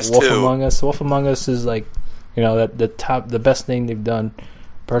to Among Us Wolf 2. Among Us. Wolf Among Us is the best thing they've done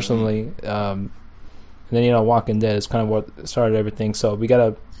personally. And then Walking Dead is kind of what started everything. So we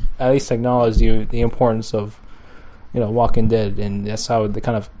gotta at least acknowledge the importance of Walking Dead, and that's how they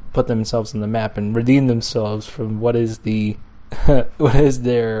kind of put themselves on the map and redeem themselves from what is the what is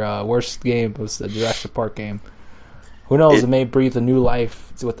their worst game was the Jurassic Park game. Who knows? It may breathe a new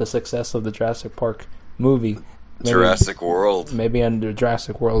life with the success of the Jurassic Park movie. Maybe, Jurassic World. Maybe under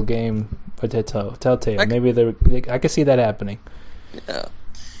Jurassic World game, Telltale. Maybe I could see that happening. Yeah,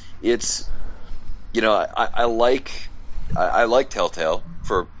 it's I like Telltale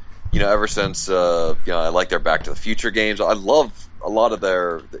for ever since I like their Back to the Future games. I love a lot of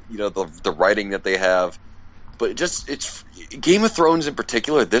their the writing that they have, but it's Game of Thrones in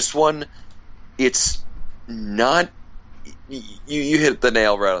particular. This one, it's not. You hit the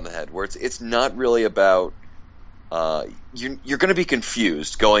nail right on the head. Where it's not really about. You're going to be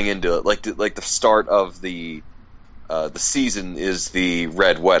confused going into it. Like the start of the season is the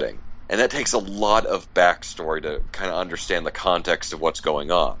Red Wedding, and that takes a lot of backstory to kind of understand the context of what's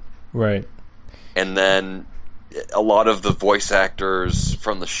going on. Right. And then a lot of the voice actors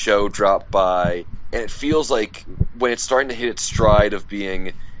from the show drop by, and it feels like when it's starting to hit its stride of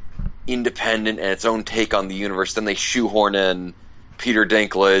being independent and its own take on the universe, then they shoehorn in Peter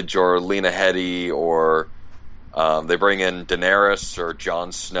Dinklage or Lena Headey, or they bring in Daenerys or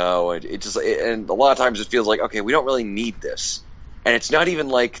Jon Snow, and and a lot of times it feels like, okay, we don't really need this. And it's not even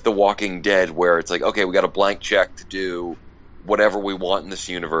like The Walking Dead, where it's like, okay, we got a blank check to do whatever we want in this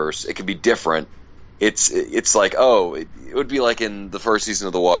universe. It could be different. It's like, it would be like in the first season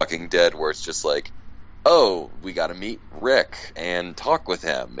of The Walking Dead, where it's just like, we got to meet Rick and talk with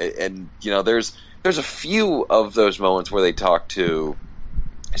him. And there's a few of those moments where they talk to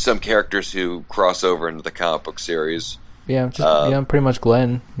some characters who cross over into the comic book series. Yeah, pretty much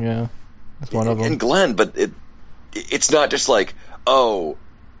Glenn. Yeah, that's one of them. And Glenn, but it's not just like, it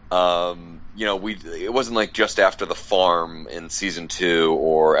wasn't like just after the farm in season 2,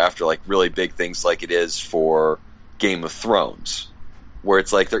 or after like really big things like it is for Game of Thrones, where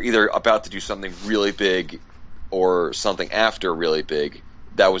it's like they're either about to do something really big or something after really big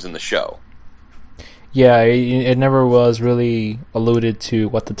that was in the show. Yeah, it never was really alluded to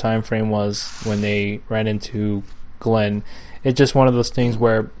what the time frame was when they ran into Glenn. It's just one of those things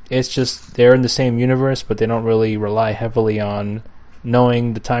where it's just they're in the same universe, but they don't really rely heavily on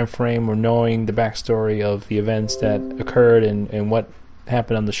knowing the time frame or knowing the backstory of the events that occurred and what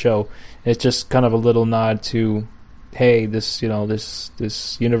happened on the show. It's just kind of a little nod to, hey, this universe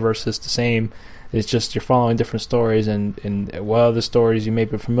is the same. It's just you're following different stories, and while the stories you may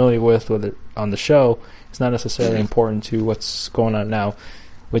be familiar with it on the show, it's not necessarily important to what's going on now,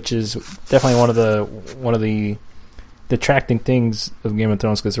 which is definitely one of the detracting things of Game of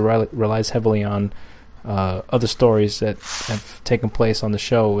Thrones, because it relies heavily on other stories that have taken place on the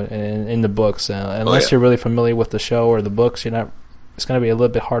show and in the books. Unless you're really familiar with the show or the books, you're not. It's going to be a little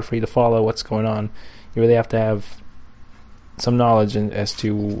bit hard for you to follow what's going on. You really have to have some knowledge as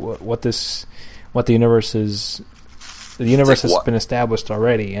to what the universe is. The universe has been established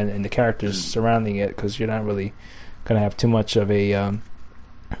already, and the characters surrounding it, because you're not really going to have too much of a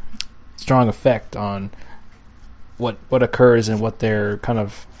strong effect on what occurs and what they're kind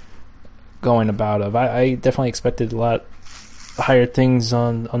of going about of. I definitely expected a lot higher things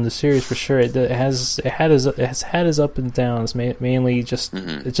on the series for sure. It has had its up and downs. Mainly just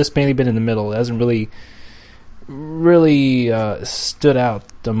it's just mainly been in the middle. It hasn't really stood out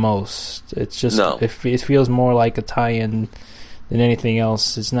the most. It's just it feels more like a tie-in than anything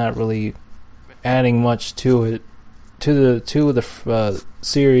else. It's not really adding much to it to the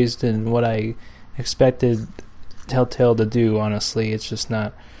series than what I expected Telltale to do. Honestly, it's just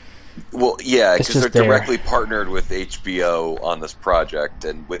not. Well, yeah, because they're directly partnered with HBO on this project,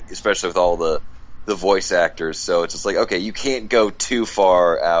 and especially with all the voice actors. So it's just like, okay, you can't go too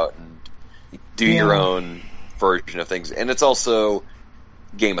far out and do your own version of things. And it's also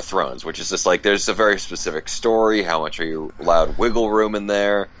Game of Thrones, which is just like there's a very specific story. How much are you allowed wiggle room in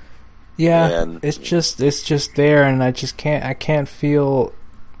there? Yeah, and it's just there, and I can't feel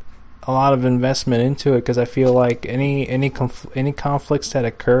a lot of investment into it, because I feel like any conflicts that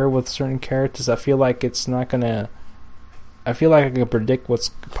occur with certain characters, I feel like it's not gonna. I feel like I can predict what's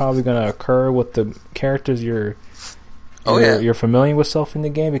probably gonna occur with the characters you're familiar with self in the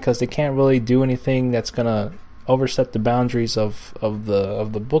game, because they can't really do anything that's gonna overstep the boundaries of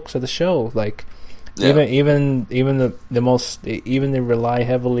the books of the show. Like even they rely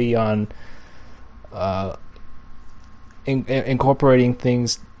heavily on incorporating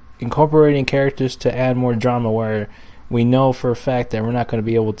characters to add more drama, where we know for a fact that we're not going to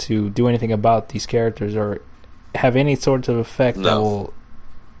be able to do anything about these characters or have any sort of effect that will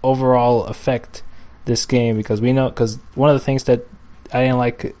overall affect this game. Because one of the things that I didn't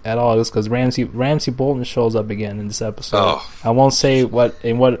like at all is because Ramsay Bolton shows up again in this episode. I won't say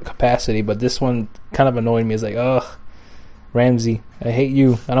in what capacity, but this one kind of annoyed me. It's like, Ramsey, I hate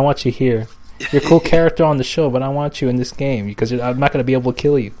you. I don't want you here. You're a cool character on the show, but I want you in this game because I'm not going to be able to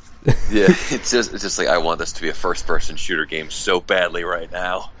kill you. Yeah, it's just like I want this to be a first-person shooter game so badly right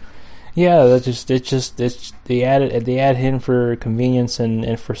now. Yeah, they add him for convenience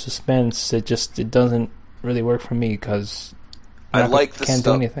and for suspense. It doesn't really work for me because I like the can't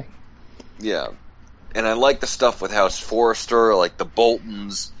stuff. do anything. Yeah, and I like the stuff with House Forrester, like the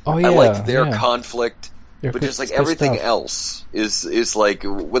Boltons. Oh yeah, I like their conflict. They're but good, just like everything stuff. else is like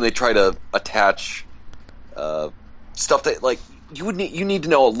when they try to attach stuff that like you need to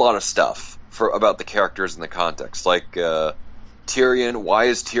know a lot of stuff about the characters and the context. Like Tyrion, why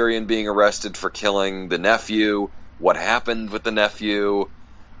is Tyrion being arrested for killing the nephew? What happened with the nephew?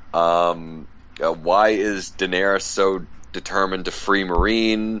 Why is Daenerys so determined to free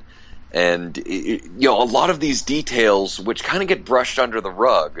Meereen? And a lot of these details, which kind of get brushed under the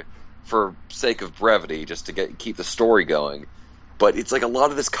rug for sake of brevity, just to keep the story going. But it's like a lot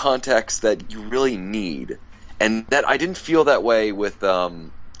of this context that you really need, and that I didn't feel that way with The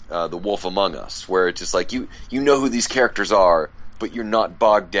Wolf Among Us, where it's just like you know who these characters are, but you're not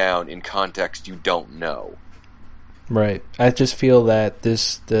bogged down in context you don't know. Right. I just feel that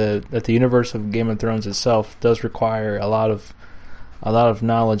that the universe of Game of Thrones itself does require a lot of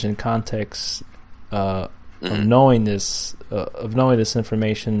knowledge and context of knowing this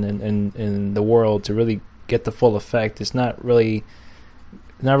information in the world to really get the full effect. It's not really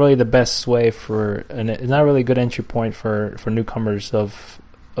the best way it's not really a good entry point for newcomers of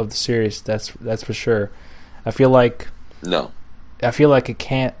the series. That's for sure. I feel like it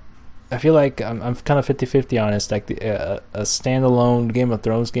can't. I feel like I'm kind of 50-50 on it. It's like a standalone Game of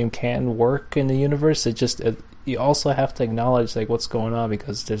Thrones game can work in the universe. You also have to acknowledge like what's going on,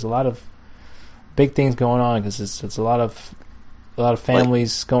 because there's a lot of big things going on, because it's a lot of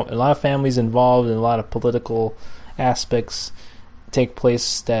families a lot of families involved, and a lot of political aspects take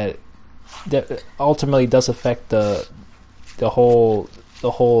place that ultimately does affect the whole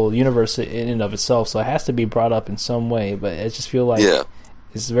universe in and of itself. So it has to be brought up in some way. But I just feel like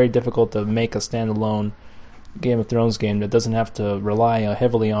it's very difficult to make a standalone Game of Thrones game that doesn't have to rely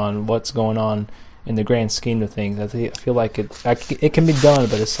heavily on what's going on in the grand scheme of things. I feel like it can be done,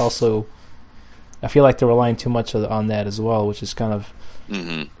 but it's also, I feel like they're relying too much on that as well, which is kind of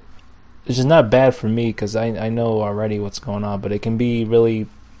it's just not bad for me, because I know already what's going on, but it can be really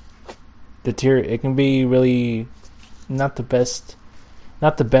it can be really not the best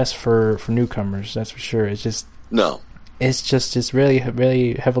for newcomers, that's for sure. It's really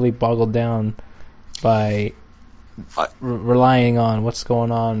really heavily boggled down by relying on what's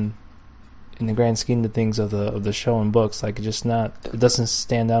going on in the grand scheme of things of the show and books. Like it doesn't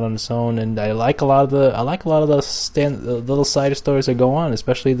stand out on its own. And I like a lot of the little side stories that go on,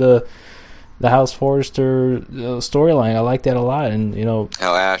 especially the House Forrester storyline. I like that a lot. And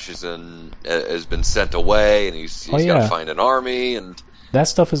how Ash has been sent away, and he's got to find an army, and that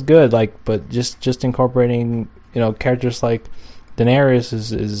stuff is good. Like, but just incorporating characters like Daenerys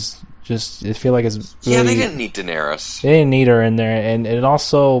is just, I feel like it's really, they didn't need Daenerys. They didn't need her in there, and it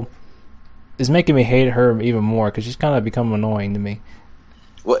also is making me hate her even more, because she's kind of become annoying to me.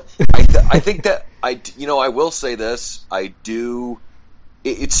 Well, I think that I will say this. I do.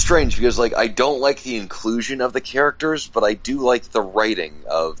 It's strange because I don't like the inclusion of the characters, but I do like the writing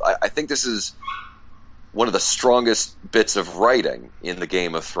of. I think this is one of the strongest bits of writing in the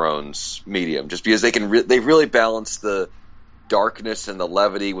Game of Thrones medium, just because they really balance the darkness and the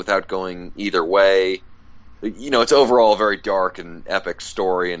levity without going either way. It's overall a very dark and epic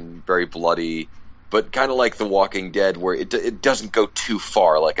story and very bloody, but kind of like The Walking Dead, where it doesn't go too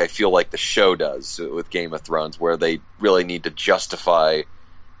far, like I feel like the show does with Game of Thrones, where they really need to justify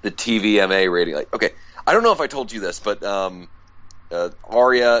the TVMA rating. Like, okay, I don't know if I told you this, but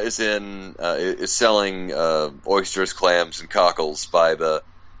Arya is selling oysters, clams, and cockles by the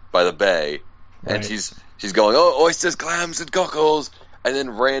bay, and right. she's going, oh, oysters, clams, and cockles. And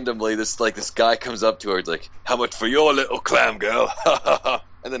then randomly, this guy comes up to her. He's like, "How much for your little clam, girl?"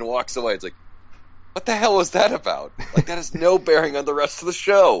 And then walks away. It's like, what the hell was that about? Like, that has no bearing on the rest of the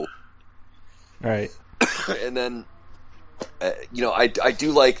show. Right. And then, I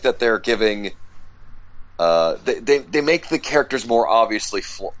do like that they're giving. They make the characters more obviously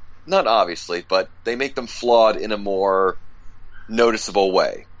not obviously, but they make them flawed in a more noticeable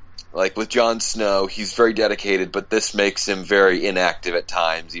way. Like with Jon Snow, he's very dedicated, but this makes him very inactive at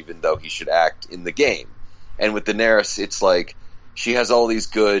times, even though he should act in the game. And with Daenerys, it's like she has all these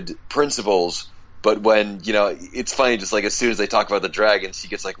good principles, but when, it's funny, just like as soon as they talk about the dragons, she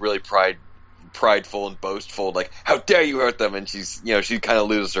gets like really prideful and boastful, like, how dare you hurt them, and she's, she kind of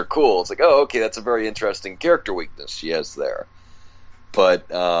loses her cool. It's like, oh, okay, that's a very interesting character weakness she has there. But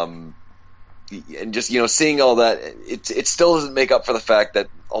and just seeing all that, it still doesn't make up for the fact that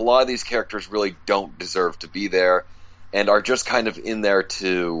a lot of these characters really don't deserve to be there, and are just kind of in there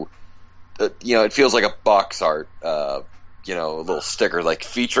to, it feels like a box art, a little sticker like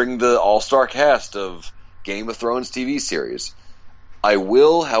featuring the all-star cast of Game of Thrones TV series. I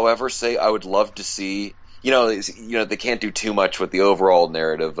will, however, say I would love to see, they can't do too much with the overall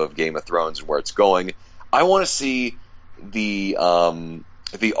narrative of Game of Thrones and where it's going. I want to see the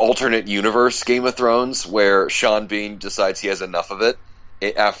alternate universe Game of Thrones, where Sean Bean decides he has enough of it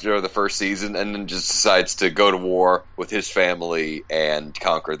after the first season, and then just decides to go to war with his family and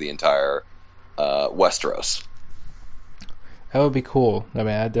conquer the entire Westeros. That would be cool. I mean,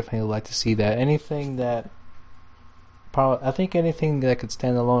 I'd definitely like to see that. Anything that could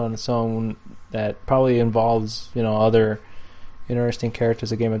stand alone on its own that probably involves, other interesting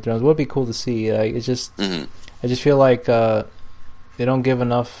characters of Game of Thrones would be cool to see. I just feel like they don't give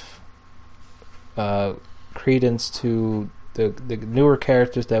enough credence to the newer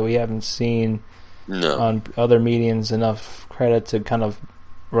characters that we haven't seen on other mediums, enough credit to kind of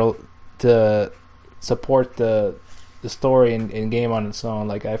to support the story in game on its own.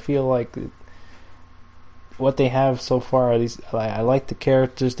 Like, I feel like what they have so far, I like the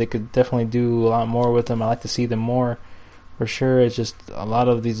characters. They could definitely do a lot more with them. I like to see them more, for sure. It's just a lot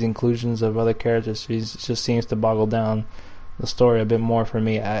of these inclusions of other characters just seems to boggle down the story a bit more for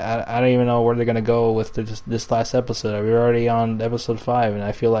me. I don't even know where they're gonna go with this last episode. We're already on episode 5, and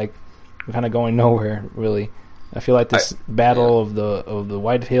I feel like we're kind of going nowhere, really. I feel like this battle of the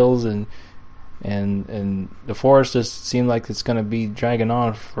White Hills and the forest just seemed like it's gonna be dragging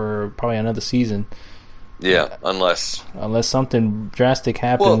on for probably another season. Yeah, unless something drastic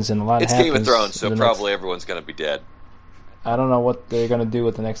happens, and a lot it's happens. Game of Thrones, so probably everyone's going to be dead. I don't know what they're going to do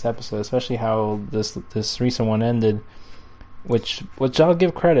with the next episode, especially how this recent one ended. Which I'll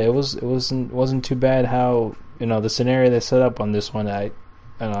give credit. It wasn't too bad how the scenario they set up on this one. I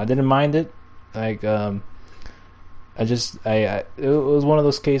don't know, I didn't mind it. Like it was one of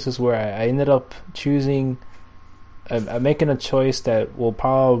those cases where I ended up choosing, making a choice that will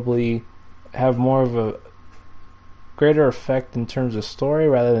probably have more of a greater effect in terms of story,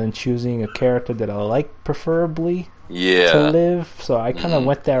 rather than choosing a character that I like preferably to live. So I kind of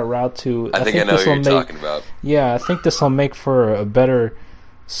went that route too. I think I know what you're talking about. Yeah, I think this will make for a better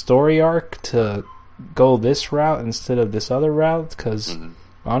story arc to go this route instead of this other route, because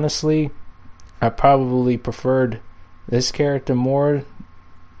honestly, I probably preferred this character more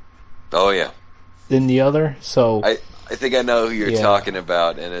than the other. So I think I know who you're talking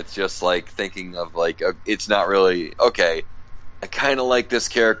about, and it's just like thinking of like it's not really okay. I kind of like this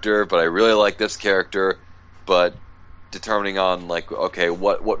character, but I really like this character, but determining on like, okay,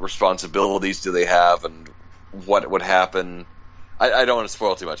 what responsibilities do they have, and what would happen. I don't want to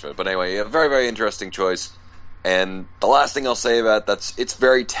spoil too much of it, but anyway, a very, very interesting choice. And the last thing I'll say about it's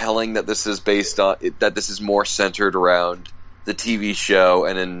very telling that this is based on that this is more centered around the TV show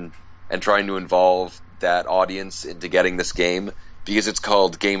and trying to involve that audience into getting this game, because it's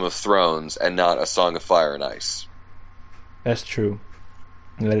called Game of Thrones and not A Song of Fire and Ice. That's true.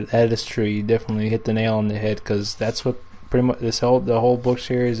 That is true. You definitely hit the nail on the head, because that's what pretty much the whole book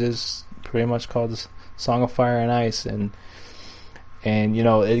series is pretty much called Song of Fire and Ice, and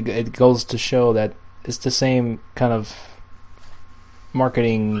it goes to show that it's the same kind of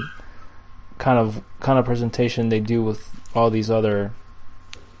marketing kind of presentation they do with all these other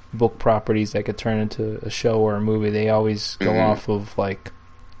book properties that could turn into a show or a movie. They always go off of like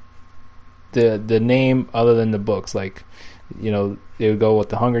the name other than the books. Like, they would go with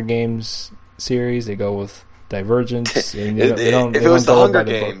the Hunger Games series, they go with Divergence. And if it was the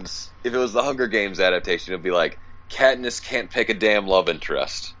Hunger Games adaptation, it'd be like Katniss can't pick a damn love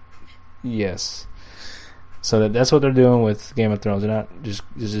interest. Yes. So that's what they're doing with Game of Thrones. They're not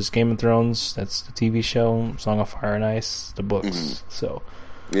just Game of Thrones. That's the TV show. Song of Fire and Ice, the books. So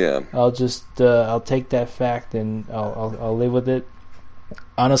yeah, I'll just I'll take that fact and I'll live with it.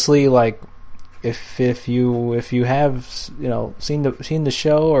 Honestly, like if you have seen the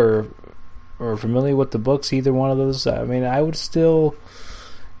show or familiar with the books, either one of those, I mean, I would still,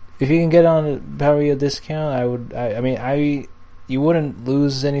 if you can get on probably a discount, I would. You wouldn't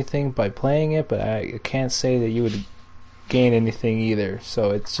lose anything by playing it, but I can't say that you would gain anything either.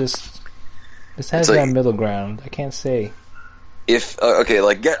 So it has that middle ground. I can't say.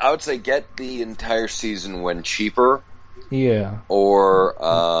 I would say get the entire season when cheaper. Yeah. Or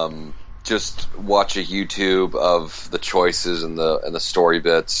just watch a YouTube of the choices and the story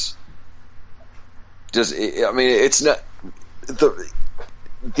bits. I mean, it's not the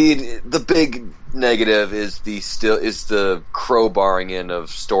big negative is the crowbarring in of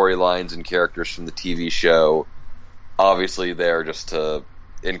storylines and characters from the TV show. Obviously, there just to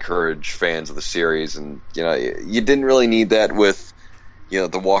encourage fans of the series, and you didn't really need that with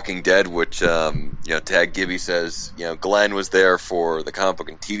The Walking Dead, which Tad Gibby says Glenn was there for the comic book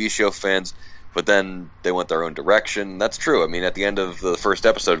and TV show fans, but then they went their own direction. That's true. I mean, at the end of the first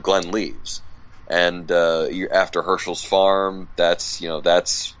episode, Glenn leaves. And after Herschel's farm, that's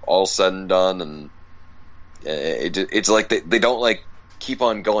all said and done, and it's like they don't keep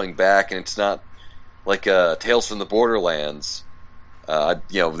on going back, and it's not like Tales from the Borderlands,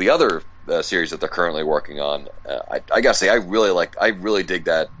 the other series that they're currently working on. I gotta say, I really dig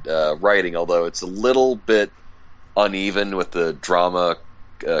that writing, although it's a little bit uneven with the drama,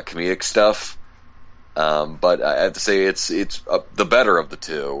 comedic stuff. But I have to say it's the better of the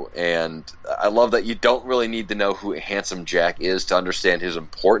two, and I love that you don't really need to know who Handsome Jack is to understand his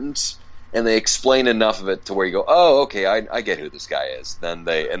importance, and they explain enough of it to where you go, oh, okay, I get who this guy is. Then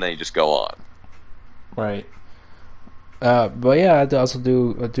you just go on. Right. But yeah, I also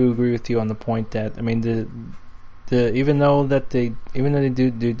do agree with you on the point that, I mean, the even though they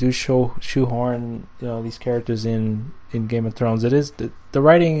do shoehorn these characters in Game of Thrones, it is the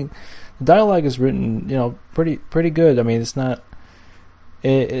writing. Dialogue is written, pretty good. I mean, it's not.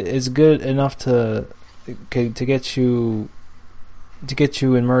 It's good enough to get you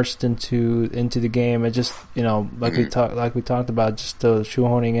immersed into the game. It just we talked about, just the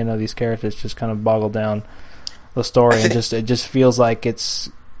shoehorning in of these characters just kind of boggled down the story, and it just feels like it's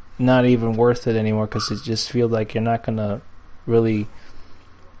not even worth it anymore, because it just feels like you're not gonna really.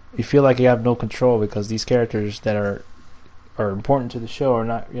 You feel like you have no control, because these characters that are important to the show you're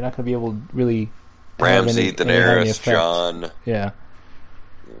not going to be able to really Ramsay, Daenerys, Jon. Yeah,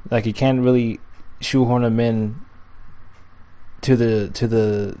 like you can't really shoehorn them in to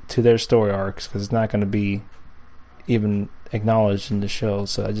their story arcs, because it's not going to be even acknowledged in the show.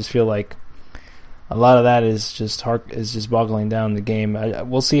 So I just feel like a lot of that is just boggling down the game.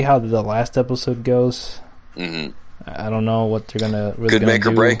 We'll see how the last episode goes. Mm-hmm. I don't know what they're gonna really could make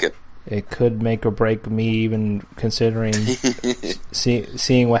or break it. It could make or break me, even considering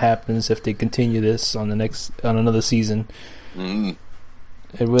seeing what happens if they continue this on another season. Mm.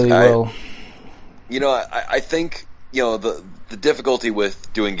 It really will. I think the difficulty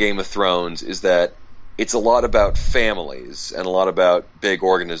with doing Game of Thrones is that it's a lot about families and a lot about big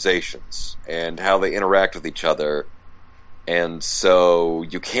organizations and how they interact with each other. And so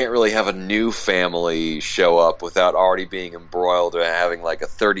you can't really have a new family show up without already being embroiled or having a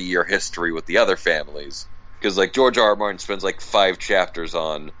 30-year history with the other families. Because George R. R. Martin spends 5 chapters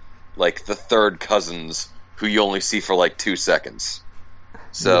on the third cousins who you only see for 2 seconds.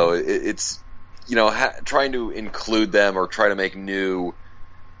 So it's trying to include them or try to make new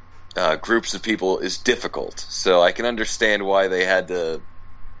groups of people is difficult. So I can understand why they had to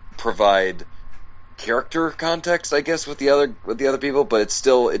provide character context, I guess, with the other people, but it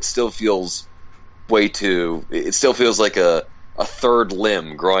still feels way too. It still feels like a third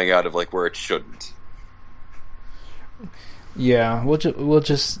limb growing out of where it shouldn't. Yeah, we'll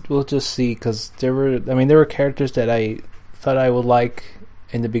just see, because there were characters that I thought I would like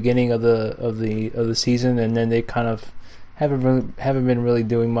in the beginning of the season, and then they kind of haven't been really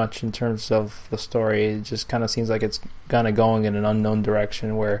doing much in terms of the story. It just kind of seems like it's kind of going in an unknown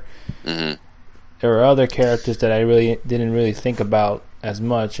direction, where. Mm-hmm. There were other characters that I really didn't really think about as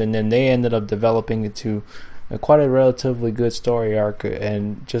much, and then they ended up developing into quite a relatively good story arc.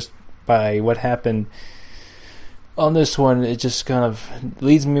 And just by what happened on this one, it just kind of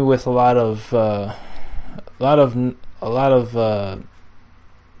leaves me with a lot of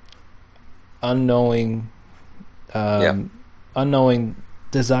unknowing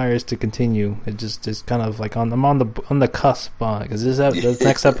desires to continue. It just kind of I'm on the cusp, because this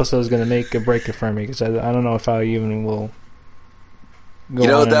next episode is going to make or break it for me, because I don't know if I even will go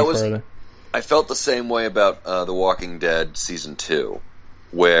on any further. I felt the same way about The Walking Dead season 2,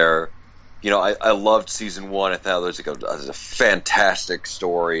 where I loved season 1. I thought it was a fantastic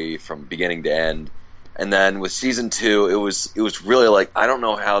story from beginning to end, and then with season 2, it was really I don't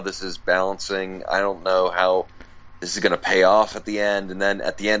know how this is balancing. I don't know how this is going to pay off at the end, and then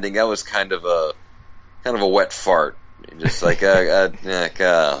at the ending, that was kind of a wet fart. Just okay,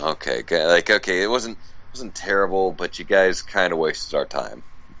 it wasn't terrible, but you guys kind of wasted our time.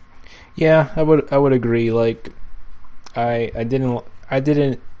 Yeah, I would agree. I didn't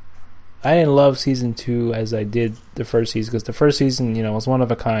love season 2 as I did the first season, because the first season, was one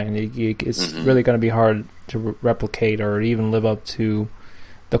of a kind. It's really going to be hard to replicate or even live up to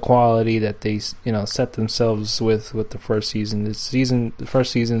the quality that they set themselves with the first season. The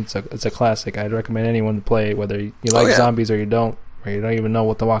first season, it's a classic. I'd recommend anyone to play it, whether you like zombies or you don't even know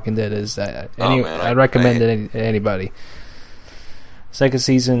what The Walking Dead is. I'd recommend it to anybody. Second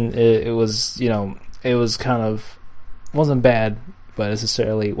season, it was kind of, wasn't bad, but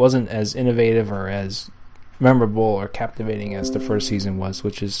necessarily wasn't as innovative or as memorable or captivating as the first season was,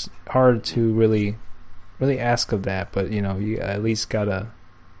 which is hard to really ask of that. But you at least gotta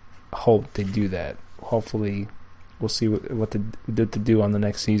hope they do that. Hopefully, we'll see what to do on the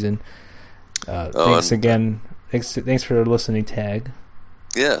next season. Thanks again. Thanks for listening, Tag.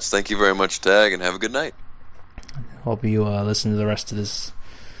 Yes, thank you very much, Tag, and have a good night. Hope you listen to the rest of this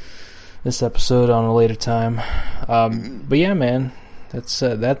episode on a later time. But yeah, man, that's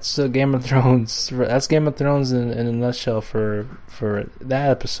Game of Thrones. That's Game of Thrones in a nutshell for that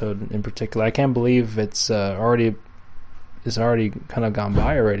episode in particular. I can't believe it's already kind of gone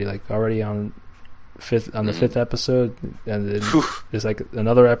by already. Like already on the fifth episode, and then there's like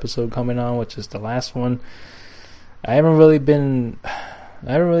another episode coming on, which is the last one. I haven't really been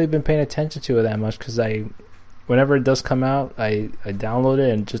paying attention to it that much because whenever it does come out, I download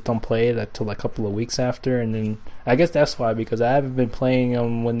it and just don't play it until like a couple of weeks after, and then I guess that's why, because I haven't been playing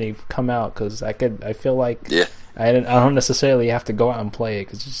them when they've come out, because I feel like I don't necessarily have to go out and play it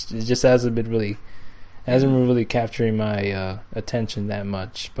because it just hasn't been really capturing my attention that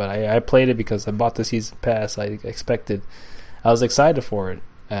much. But I played it because I bought the season pass. I was excited for it.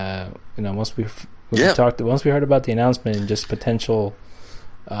 Once we heard about the announcement and just potential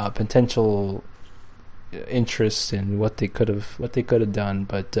interest in what they could have done,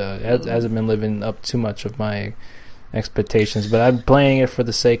 but it hasn't been living up too much of my expectations. But I'm playing it for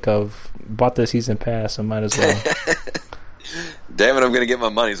the sake of bought the season pass, I might as well. Damn it, I'm gonna get my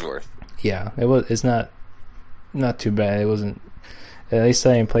money's worth. Yeah, it's not too bad. It wasn't. At least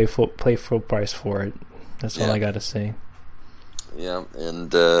I didn't play full price for it. That's all I got to say. Yeah,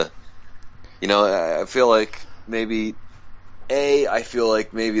 and I feel like maybe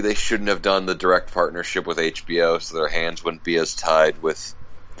they shouldn't have done the direct partnership with HBO, so their hands wouldn't be as tied with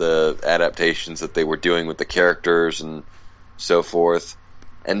the adaptations that they were doing with the characters and so forth.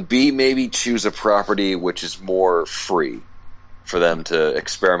 And B, maybe choose a property which is more free for them to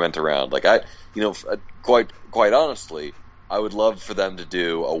experiment around. Like quite honestly, I would love for them to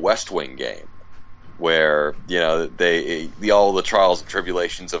do a West Wing game where all the trials and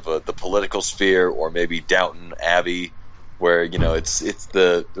tribulations of the political sphere, or maybe Downton Abbey, where it's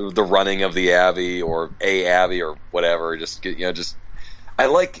the running of the Abbey or a Abbey or whatever. I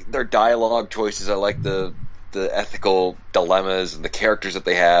like their dialogue choices. I like the ethical dilemmas and the characters that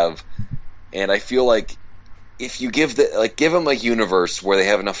they have, and I feel like if you give them a universe where they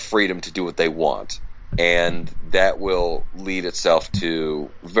have enough freedom to do what they want, and that will lead itself to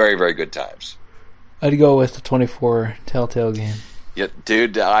very, very good times. I'd go with the 24 Telltale game. Yeah,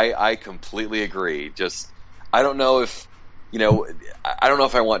 dude, I completely agree. I don't know if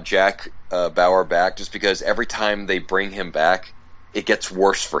I want Jack Bauer back, just because every time they bring him back, it gets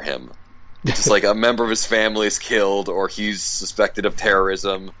worse for him. It's just like a member of his family is killed, or he's suspected of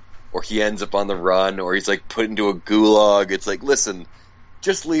terrorism, or he ends up on the run, or he's like put into a gulag. It's like, listen,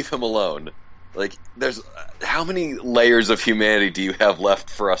 just leave him alone. Like, there's how many layers of humanity do you have left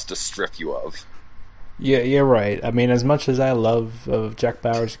for us to strip you of? Yeah, you're right. I mean, as much as I love Jack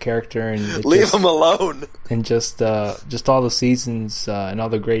Bauer's character, and leave him alone, and just all the seasons and all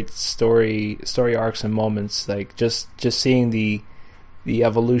the great story arcs and moments, like just seeing the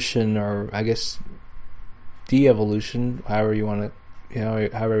evolution, or I guess de-evolution, however you want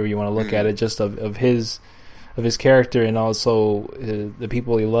to look at it, just of his character, and also the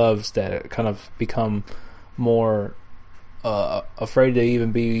people he loves that kind of become more afraid to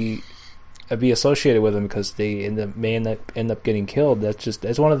even be associated with him because they may end up getting killed.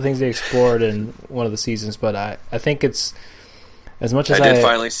 That's one of the things they explored in one of the seasons. But I think it's, as much as I did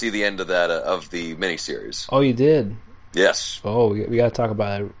finally see the end of that of the miniseries. Oh, you did? Yes. Oh, we got to talk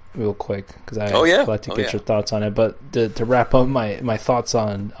about it real quick because I'd like to get your thoughts on it. But to wrap up my thoughts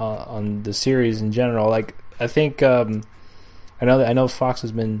on the series in general, like I think I know Fox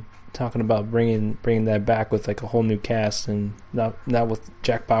has been talking about bringing that back with like a whole new cast, and not with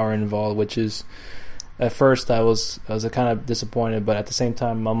Jack Bauer involved, which is, at first I was kind of disappointed, but at the same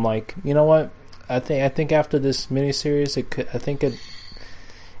time I'm like, you know what, I think after this miniseries it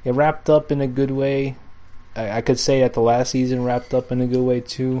wrapped up in a good way. I could say that the last season wrapped up in a good way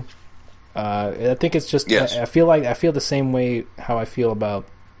too. I think it's just, yes. I feel the same way how I feel about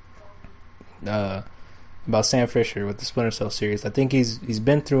Sam Fisher with the Splinter Cell series. I think he's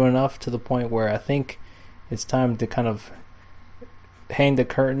been through enough to the point where I think it's time to kind of hang the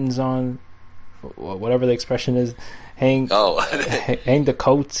curtains on, whatever the expression is, hang the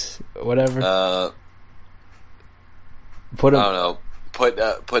coats, whatever. Put him. I don't know.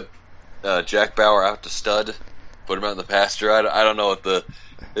 Put Jack Bauer out to stud. Put him out in the pasture. I don't know what the.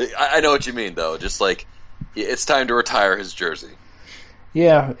 I know what you mean though. Just like it's time to retire his jersey.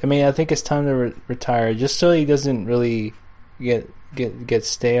 Yeah, I mean, I think it's time to retire, just so he doesn't really get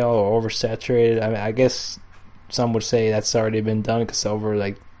stale or oversaturated. I mean, I guess some would say that's already been done because over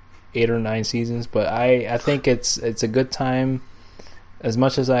like 8 or 9 seasons. But I think it's a good time. As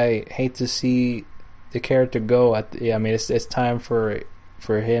much as I hate to see the character go, I mean, it's time for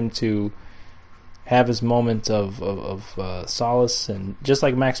him to have his moment of solace, and just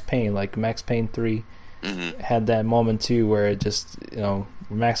like Max Payne 3. Mm-hmm. Had that moment too where it just,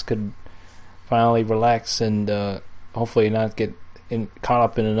 Max could finally relax and hopefully not get caught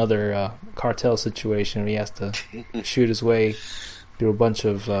up in another cartel situation where he has to shoot his way through a bunch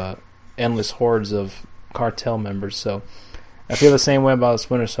of endless hordes of cartel members. So I feel the same way about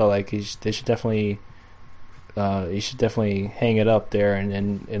Splinter Cell. Like he should definitely hang it up there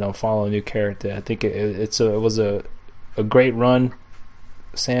and follow a new character. I think it was a great run.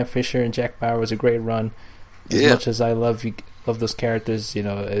 Sam Fisher and Jack Bauer was a great run. As much as I love those characters, it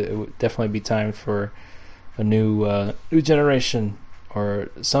would definitely be time for a new generation, or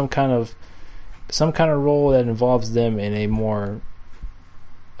some kind of role that involves them in a more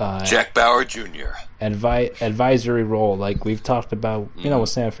Jack Bauer Jr. Advisory role, like we've talked about. With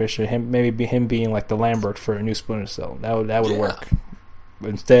Sam Fisher, him being like the Lambert for a new Splinter Cell. That would work.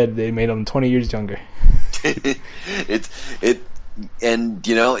 But instead, they made him 20 years younger. And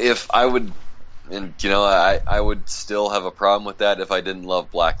if I would, I would still have a problem with that if I didn't love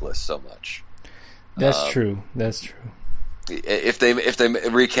Blacklist so much. That's true. If they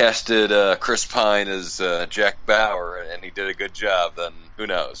recasted Chris Pine as Jack Bauer and he did a good job, then who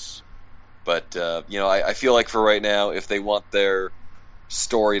knows? But I feel like for right now, if they want their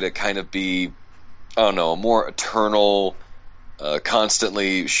story to kind of be, I don't know, a more eternal,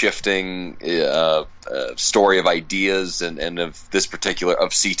 constantly shifting story of ideas and of this particular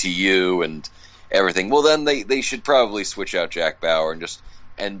of CTU and everything, well then they should probably switch out Jack Bauer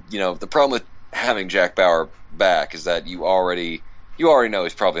and the problem with having Jack Bauer back is that you already know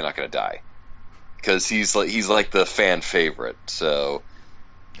he's probably not going to die because he's like the fan favorite. So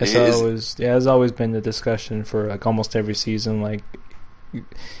has always been the discussion for like almost every season. Like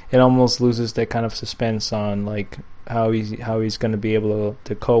it almost loses that kind of suspense on like how he's going to be able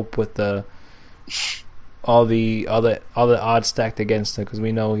to cope with all the odds stacked against him, because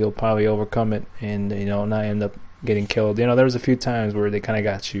we know he'll probably overcome it and not end up getting killed. There was a few times where they kind of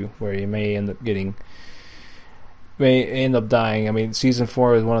got you, where he may end up dying. I mean, season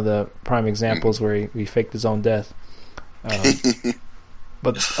 4 is one of the prime examples where he faked his own death.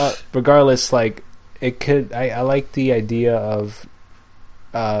 But regardless, like it could. I like the idea of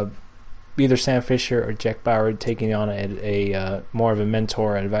either Sam Fisher or Jack Bauer taking on a more of a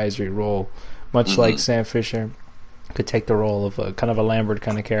mentor advisory role, much like Sam Fisher could take the role of a kind of a Lambert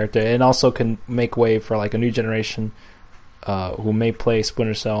kind of character, and also can make way for like a new generation who may play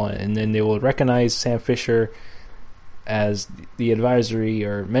Splinter Cell, and then they will recognize Sam Fisher as the advisory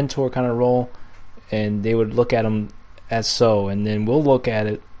or mentor kind of role, and they would look at him as so, and then we'll look at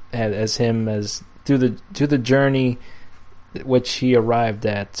it as him as through the journey which he arrived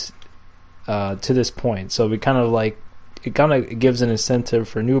at to this point. So we kind of like, it kind of gives an incentive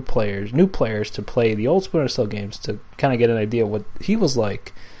for new players to play the old Splinter Cell games to kind of get an idea what he was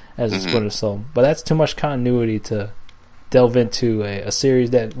like as a Splinter Cell. But that's too much continuity to delve into a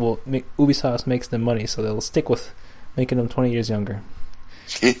series that will Ubisoft makes them money, so they'll stick with making them 20 years younger.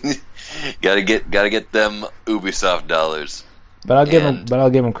 gotta get them Ubisoft dollars. But I'll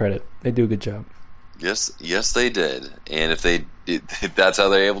give them credit. They do a good job. Yes, they did. And if that's how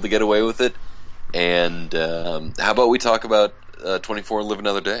they're able to get away with it. And how about we talk about 24 and Live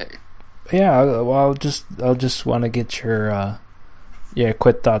Another Day? Yeah, well, I'll just want to get your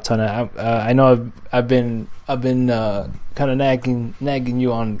quick thoughts on it. I know I've been kind of nagging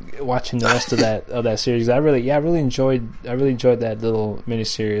you on watching the rest of that series. I really enjoyed that little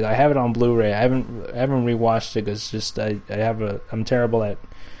miniseries. I have it on Blu-ray. I haven't rewatched it because I'm terrible at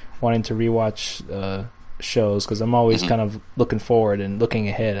wanting to rewatch shows, because I'm always kind of looking forward and looking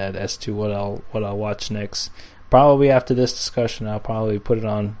ahead as to what I'll watch next. Probably after this discussion, I'll probably put it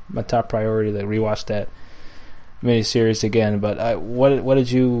on my top priority to rewatch that miniseries again. But what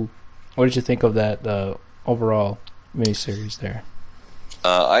did you think of that overall miniseries there?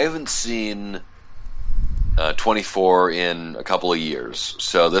 I haven't seen 24 in a couple of years,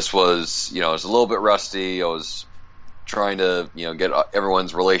 so this was I was a little bit rusty. I was trying to get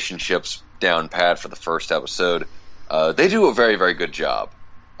everyone's relationships down pat for the first episode. They do a very, very good job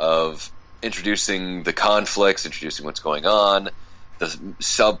of introducing the conflicts, introducing what's going on, the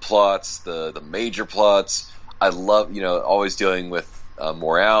subplots, the major plots. I love always dealing with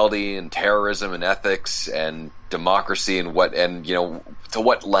morality and terrorism and ethics and democracy and to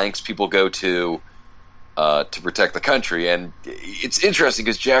what lengths people go to protect the country. And it's interesting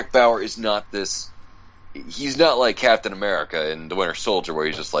because Jack Bauer is not this. He's not like Captain America in The Winter Soldier, where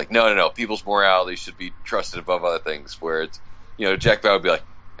he's just like, no, people's morality should be trusted above other things. Where it's, Jack Bauer would be like,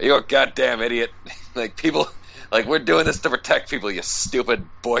 "You're a goddamn idiot!" Like people, like we're doing this to protect people, you stupid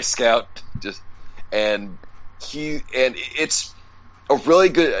Boy Scout. And it's a really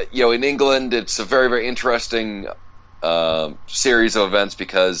good, in England, it's a very, very interesting series of events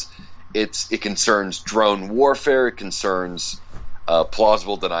because it concerns drone warfare, it concerns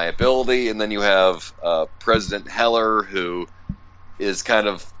plausible deniability, and then you have President Heller, who is kind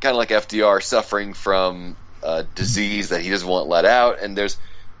of like FDR, suffering from disease that he doesn't want let out. And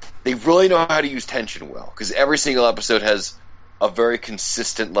they really know how to use tension well, because every single episode has a very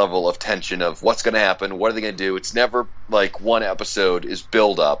consistent level of tension of what's going to happen, what are they going to do. It's never like one episode is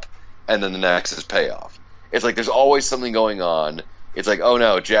build up and then the next is payoff. It's like there's always something going on. It's like, oh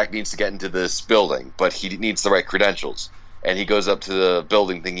no, Jack needs to get into this building, but he needs the right credentials. And he goes up to the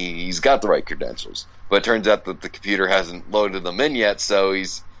building thinking he's got the right credentials, but it turns out that the computer hasn't loaded them in yet. So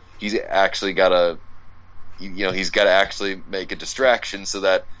he's actually got to, he's got to actually make a distraction so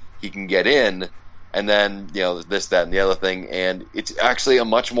that he can get in. And then this, that, and the other thing. And it's actually a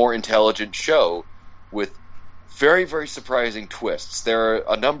much more intelligent show with very, very surprising twists. There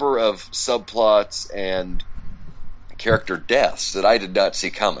are a number of subplots and character deaths that I did not see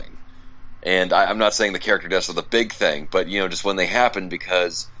coming. And I'm not saying the character deaths are the big thing, but just when they happen,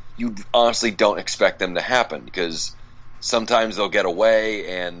 because you honestly don't expect them to happen, because sometimes they'll get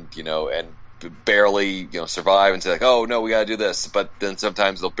away and barely survive and say like, oh no, we got to do this, but then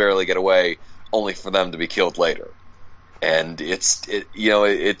sometimes they'll barely get away, only for them to be killed later. And it's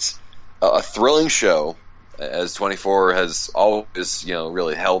a thrilling show, as 24 has always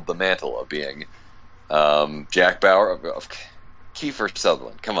really held the mantle of being. Jack Bauer, Kiefer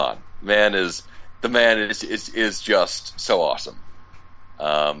Sutherland, come on. The man is just so awesome.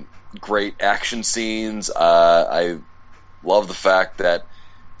 Great action scenes. I love the fact that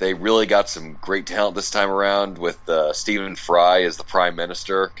they really got some great talent this time around with Stephen Fry as the Prime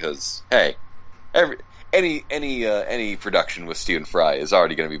Minister. Because hey, any production with Stephen Fry is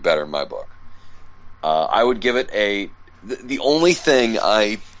already going to be better in my book. I would give it the only thing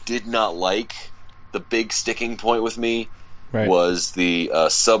I did not like, the big sticking point with me, right, was the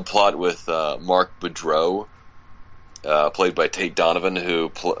subplot with Mark Boudreau, played by Tate Donovan,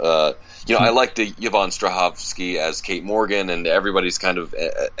 who I liked Yvonne Strahovski as Kate Morgan, and everybody's kind of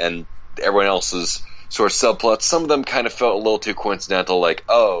and everyone else's sort of subplots. Some of them kind of felt a little too coincidental, like,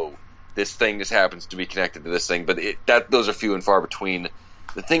 oh, this thing just happens to be connected to this thing, but those are few and far between.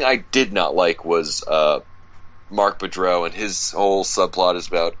 The thing I did not like was Mark Boudreau, and his whole subplot is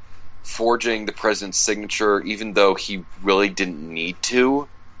about forging the president's signature even though he really didn't need to.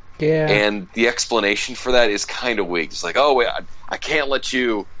 Yeah. And the explanation for that is kind of weak. It's like, oh, wait, I can't let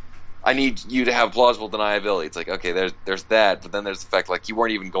you... I need you to have plausible deniability. It's like, okay, there's that, but then there's the fact, like, you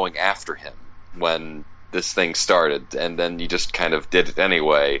weren't even going after him when this thing started, and then you just kind of did it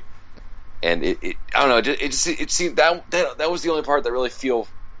anyway. And I don't know, it seemed that was the only part that really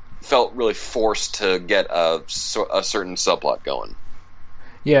felt really forced to get a certain subplot going.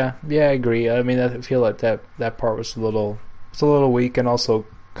 Yeah, I agree. I mean, I feel like that part was a little weak, and also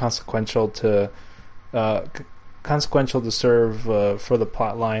consequential to serve for the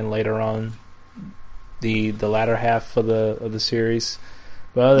plot line later on, the latter half of the series.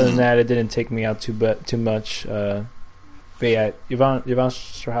 But other than that, it didn't take me out too much. But yeah, Yvonne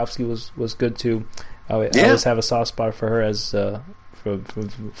Strahovski was good too. I always have a soft spot for her as from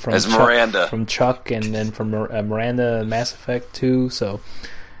as Chuck, Miranda from Chuck, and then from Miranda in Mass Effect 2. So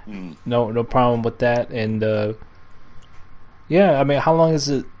no problem with that. And yeah, I mean, how long is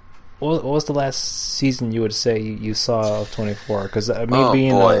it? What was the last season you would say you saw of 24? Because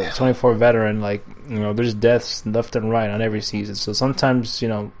being a 24 veteran, like, there's deaths left and right on every season. So sometimes,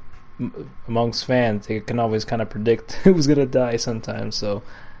 amongst fans, they can always kind of predict who's gonna die sometimes. So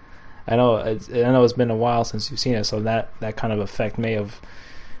I know it's been a while since you've seen it, so that kind of effect may have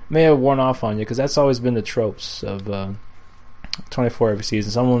worn off on you, because that's always been the tropes of 24 every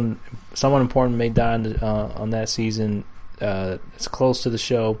season. Someone important may die on that season. It's close to the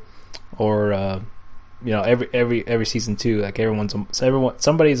show, or every season too. Like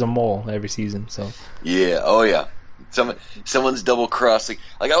somebody's a mole every season. So yeah, oh yeah. Someone's double crossing.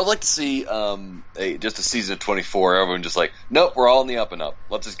 Like I would like to see just a season of 24. Everyone just like, nope, we're all in the up and up.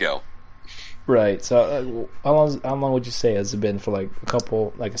 Let's just go. Right. So how long would you say has it been for like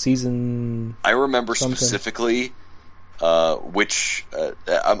a season? I remember specifically which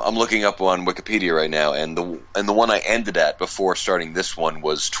I'm looking up on Wikipedia right now, and the one I ended at before starting this one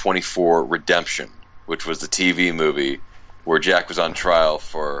was 24 Redemption, which was the TV movie where Jack was on trial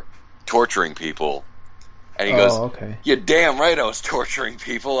for torturing people. And he goes, okay. "You're damn right I was torturing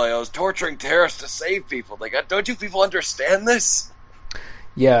people. I was torturing terrorists to save people. Like, don't you people understand this?"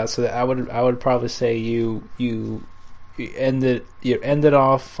 Yeah, so I would probably say you ended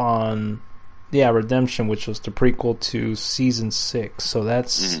off on Redemption, which was the prequel to season 6. So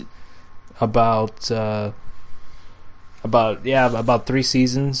that's about 3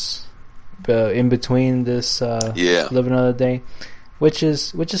 seasons in between this Live Another Day. Which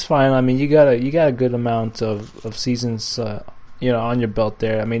is fine. I mean, you got a good amount of seasons, on your belt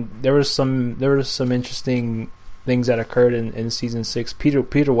there. I mean, there were some interesting things that occurred in season 6.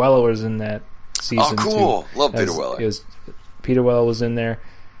 Peter Weller was in that season. Oh, cool! Too, Love Peter Weller. Peter Weller was in there.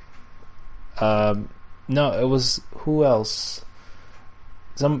 No, it was who else?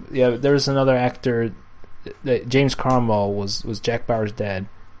 There was another actor. James Cromwell was Jack Bauer's dad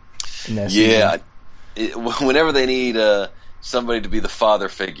in that season. Whenever they need somebody to be the father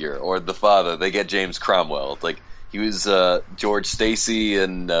figure or the father, they get James Cromwell. Like he was George Stacy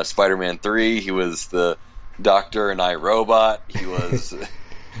in Spider-Man 3. He was the Doctor in iRobot. He was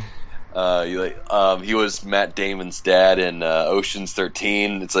he was Matt Damon's dad in Ocean's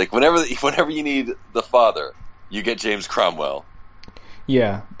 13. It's like whenever you need the father, you get James Cromwell.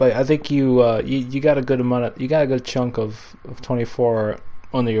 Yeah, but I think you got a good chunk of 24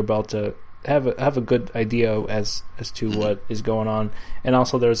 under your belt to have a good idea as to what is going on, and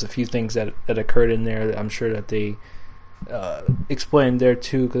also there's a few things that occurred in there that I'm sure that they explained there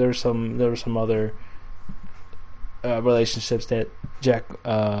too, because there were some other relationships that Jack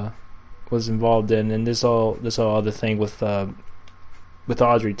was involved in, and this whole other thing with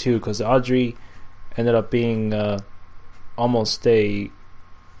Audrey too, because Audrey ended up being almost a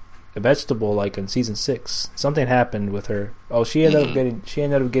vegetable, like in season 6. Something happened with her. Oh, she ended up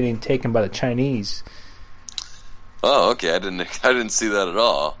getting taken by the Chinese. Oh, okay. I didn't see that at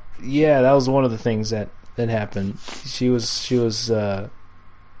all. Yeah, that was one of the things that happened. She was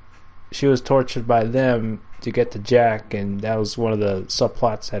tortured by them to get to Jack, and that was one of the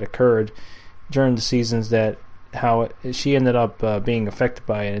subplots that occurred during the seasons, that how she ended up being affected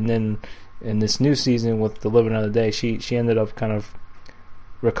by it. And then in this new season with the Live Another Day, she ended up kind of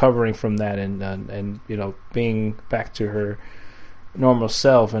recovering from that and being back to her normal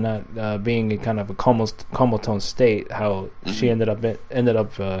self and not being in kind of a comatose state. How she ended up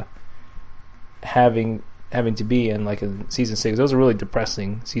having to be in, like, in season 6. It was a really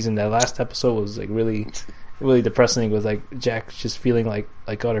depressing season. That last episode was like really really depressing, with like Jack just feeling like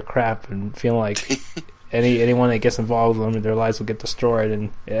utter crap and feeling like anyone that gets involved with them, their lives will get destroyed,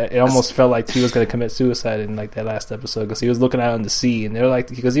 and it almost felt like he was going to commit suicide in like that last episode, because he was looking out on the sea, and they're like,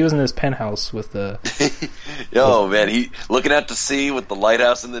 because he was in his penthouse with the man, he looking out to sea with the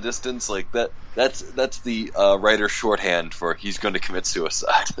lighthouse in the distance, like that's the writer's shorthand for he's going to commit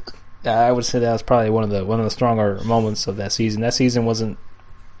suicide. I would say that was probably one of the stronger moments of that season. That season wasn't,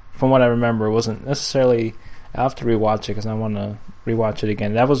 from what I remember, it wasn't necessarily. I'll have to rewatch it because I want to rewatch it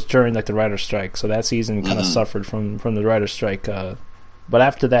again. That was during like the writer's strike, so that season kind of suffered from the writer's strike. But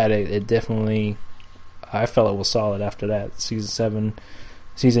after that, it definitely, I felt it was solid. After that, season 7,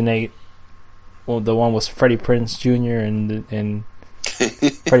 season 8, well, the one was Freddie Prinze Jr. and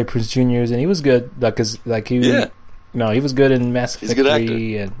Freddie Prinze Jr.'s, and he was good. He was good in Mass Effect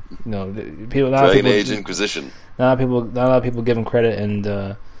 3, and Dragon Age Inquisition. Not a lot of people give him credit,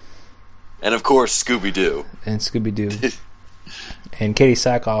 and of course, Scooby-Doo. And Katie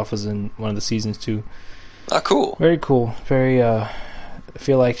Sackhoff was in one of the seasons too. Ah, cool. Very cool. Very. I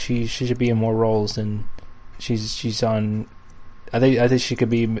feel like she should be in more roles than she's on. I think she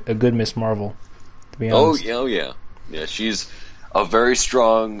could be a good Miss Marvel, to be honest. Oh yeah. She's a very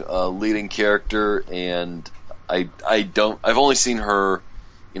strong leading character, and I've only seen her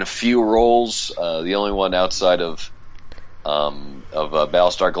in a few roles. The only one outside of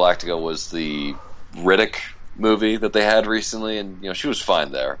Battlestar Galactica was the Riddick movie that they had recently, and she was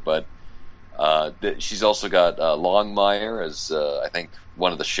fine there. But she's also got Longmire as I think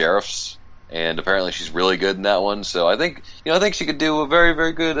one of the sheriffs, and apparently she's really good in that one. So I think she could do a very,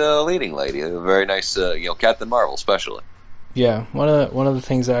 very good leading lady, a very nice Captain Marvel, especially. Yeah, one of the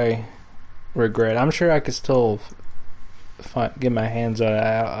things I regret. I'm sure I could still get my hands on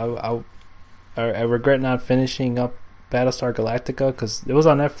it. I regret not finishing up Battlestar Galactica because it was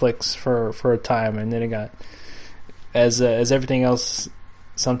on Netflix for a time, and then it got as everything else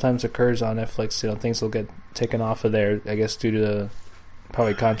sometimes occurs on Netflix. Things will get taken off of there, I guess, due to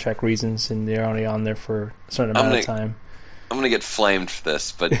probably contract reasons, and they're only on there for a certain amount of time. I'm gonna get flamed for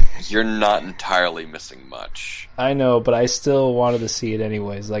this, but you're not entirely missing much. I know, but I still wanted to see it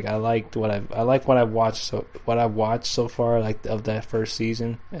anyways. Like I like what I've watched so far, like of that first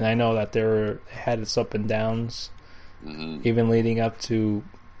season, and I know that it had its up and downs, even leading up to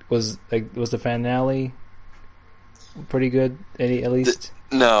was the finale pretty good at least.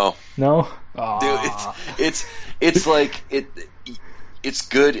 No. Aww. Dude, it's like it's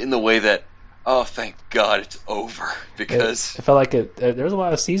good in the way that, oh, thank God it's over, because it felt like there was a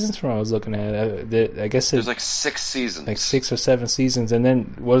lot of seasons from what I was looking at. I guess there's like 6 seasons, like 6 or 7 seasons, and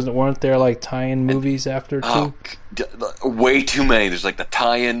then weren't there like tie-in movies after too? Way too many. There's like the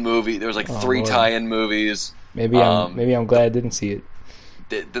tie-in movie. There was like 3 tie-in movies. Maybe I'm glad I didn't see it.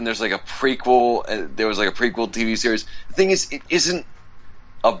 Then there's like a prequel. There was like a prequel TV series. The thing is, it isn't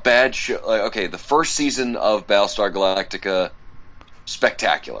a bad show. Like, okay, the first season of Battlestar Galactica,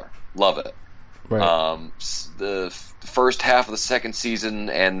 spectacular. Love it. Right. The first half of the second season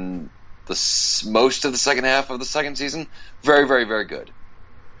and most of the second half of the second season, very, very, very good.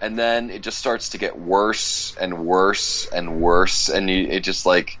 And then it just starts to get worse and worse and worse, and it just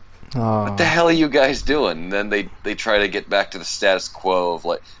like, what the hell are you guys doing? And then they try to get back to the status quo of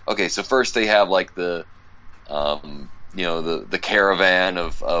like, okay, so first they have like the the caravan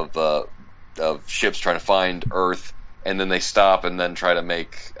of ships trying to find Earth, and then they stop and then try to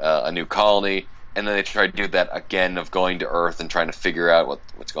make a new colony, and then they try to do that again of going to Earth and trying to figure out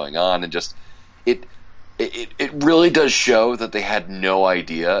what's going on, and just it really does show that they had no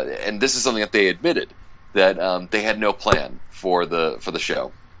idea, and this is something that they admitted, that they had no plan for the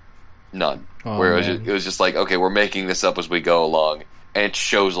show. None. Where it was just like, okay, we're making this up as we go along, and it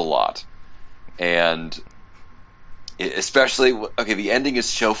shows a lot. And especially, okay, the ending is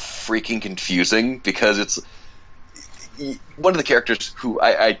so freaking confusing because it's one of the characters who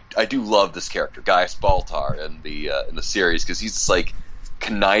I do love this character, Gaius Baltar, in the series, because he's this like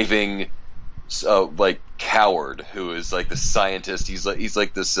conniving, like coward who is like the scientist. He's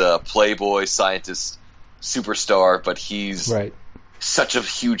like this playboy scientist superstar, but he's right. Such a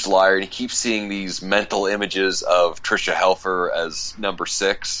huge liar, and he keeps seeing these mental images of Trisha Helfer as number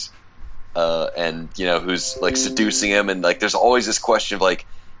 6, and who's like seducing him, and like there's always this question of like,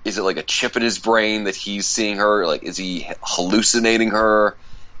 is it like a chip in his brain that he's seeing her? Like, is he hallucinating her?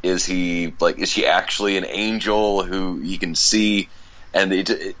 Is she actually an angel who he can see? And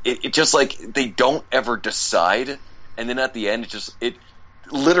it just like they don't ever decide, and then at the end it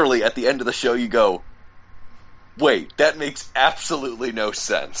literally at the end of the show you go, wait, that makes absolutely no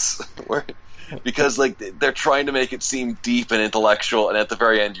sense. Because like they're trying to make it seem deep and intellectual, and at the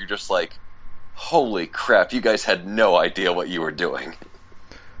very end you're just like, holy crap, you guys had no idea what you were doing.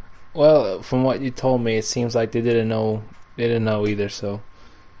 Well, from what you told me, it seems like they didn't know either, so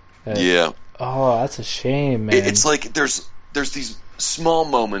yeah. Oh, that's a shame, man. It's like there's these small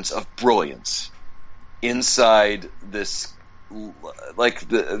moments of brilliance inside this. Like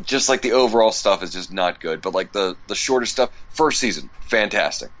the overall stuff is just not good, but like the shorter stuff, first season,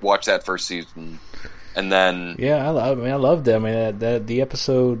 fantastic. Watch that first season, and then I loved it. I mean, the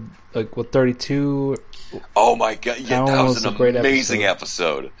episode like 32. Oh my god, yeah, that was an amazing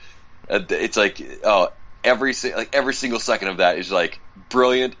episode. It's like every single second of that is like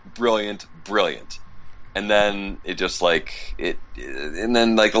brilliant, brilliant, brilliant. And then it just like and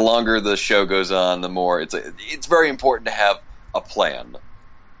then like the longer the show goes on, the more it's very important to have a plan.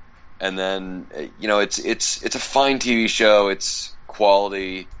 And then it's a fine TV show, it's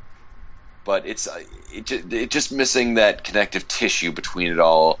quality, but it's just missing that connective tissue between it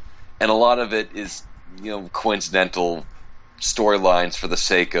all, and a lot of it is coincidental storylines for the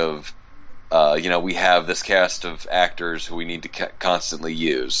sake of we have this cast of actors who we need to constantly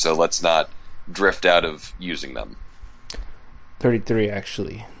use, so let's not drift out of using them. 33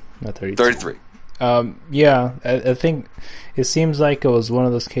 actually, not 32. 33. Yeah, I think it seems like it was one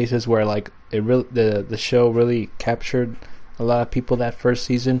of those cases where like the show really captured a lot of people that first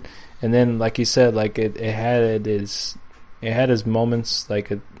season, and then like you said, like it had its moments,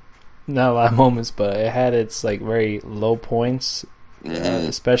 like not a lot of moments, but it had its like very low points,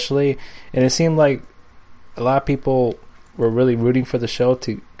 especially, and it seemed like a lot of people were really rooting for the show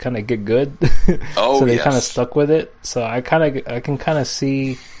to kind of get good, so they kind of stuck with it. So I can kind of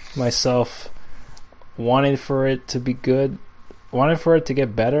see myself wanted for it to be good, wanted for it to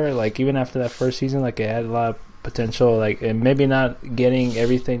get better. Like even after that first season, like it had a lot of potential, like, and maybe not getting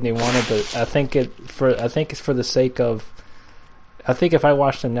everything they wanted, but I think it's for the sake of. I think if I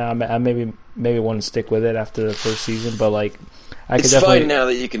watched them now, I maybe wouldn't stick with it after the first season, but like I could definitely. It's fine now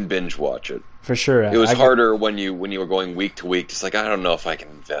that you can binge watch it. For sure, it was harder when you were going week to week. Just like, I don't know if I can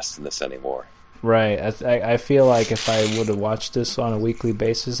invest in this anymore. Right. I feel like if I would have watched this on a weekly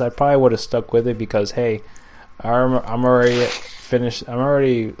basis, I probably would have stuck with it because hey, I'm already finished. I'm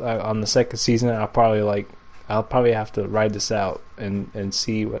already on the second season. I'll probably have to ride this out and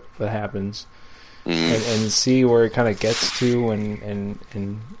see what happens, and see where it kind of gets to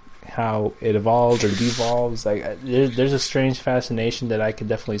and how it evolves or devolves. Like there's a strange fascination that I could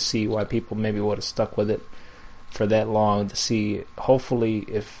definitely see why people maybe would have stuck with it for that long to see. Hopefully,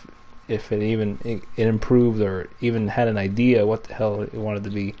 if it improved or even had an idea what the hell it wanted to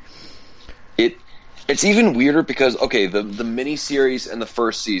be. It's even weirder because okay, the miniseries and the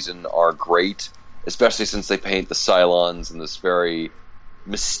first season are great, especially since they paint the Cylons in this very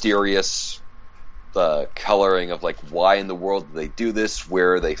mysterious coloring of like why in the world do they do this,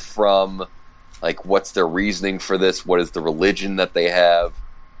 where are they from, like what's their reasoning for this, what is the religion that they have,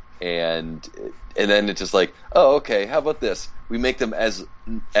 and then it's just like, oh okay, how about this, we make them as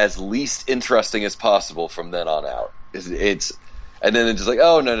least interesting as possible from then on out. It's and then it's just like,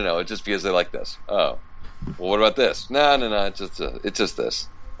 oh no, it's just because they like this. Oh, well, what about this? No, it's just this.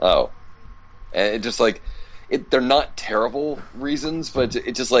 Oh, and it just like they're not terrible reasons, but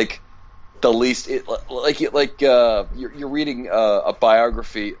it's just like the least. You're reading a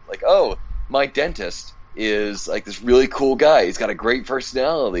biography, like, oh, my dentist is like this really cool guy. He's got a great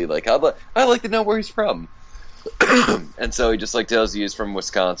personality. Like I'd like to know where he's from. And so he just like tells you he's from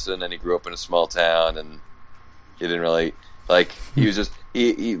Wisconsin and he grew up in a small town and he didn't really like. He was just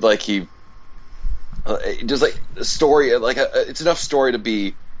just like a story, like it's enough story to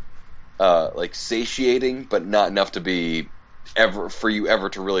be like satiating, but not enough to be ever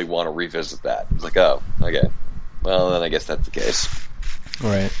to really want to revisit that. It's like, oh, okay, well then I guess that's the case.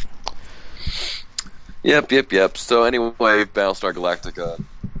 Right. Yep. So anyway, Battlestar Galactica,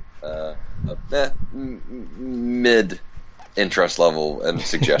 mid interest level and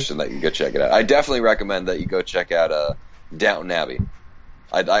suggestion that you go check it out. I definitely recommend that you go check out Downton Abbey.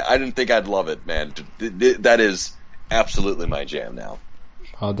 I didn't think I'd love it, man. That is absolutely my jam now.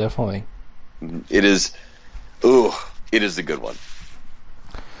 Oh, definitely. It is. Ooh, it is a good one.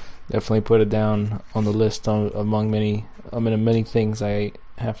 Definitely put it down on the list among many things I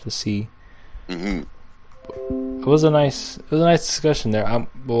have to see. Mm-hmm. It was a nice discussion there.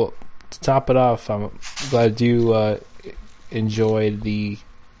 Well, to top it off, I'm glad you enjoyed the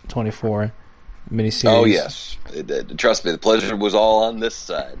 24 miniseries. Oh yes, trust me, the pleasure was all on this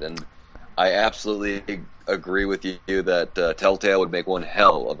side, and I absolutely agree with you that Telltale would make one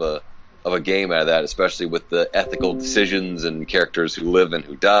hell of a game out of that, especially with the ethical decisions and characters who live and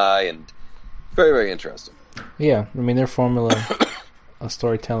who die, and very, very interesting. Yeah, I mean their formula of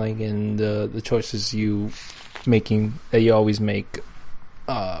storytelling and the choices you always make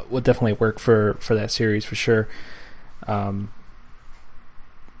would definitely work for that series for sure.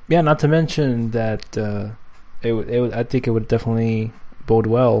 Yeah, not to mention that it would I think it would definitely bode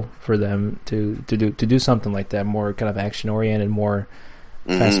well for them to do something like that, more kind of action oriented, more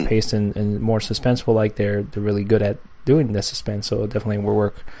fast paced and more suspenseful. Like they're really good at doing the suspense, so it definitely will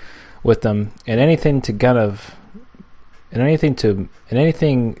work with them. And anything to get a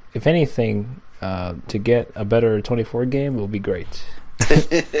better 24 game will be great.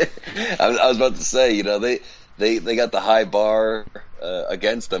 I was about to say, they got the high bar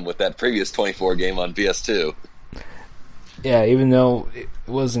against them with that previous 24 game on PS2. Yeah, even though it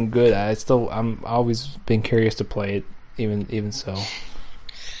wasn't good, I'm always been curious to play it. Even so,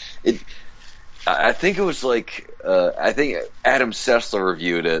 I think it was like I think Adam Sessler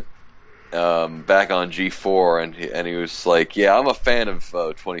reviewed it back on G4, and he was like, "Yeah, I'm a fan of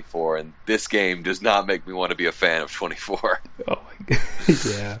 24, and this game does not make me want to be a fan of 24." Oh my god,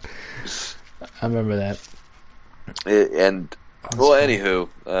 yeah, I remember that. Anywho,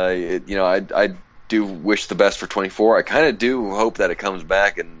 I do wish the best for 24. I kind of do hope that it comes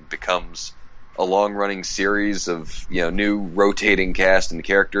back and becomes a long-running series of new rotating cast and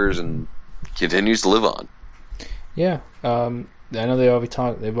characters and continues to live on. Yeah, I know they've always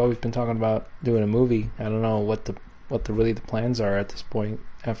been talking about doing a movie. I don't know what the plans are at this point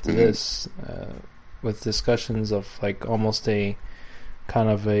after this, with discussions of like almost a kind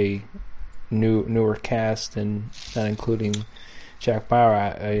of a newer cast and not including Jack Bauer.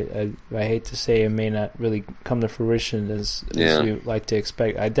 I hate to say it may not really come to fruition as we like to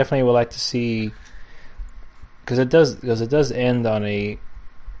expect. I definitely would like to see, because it does end on a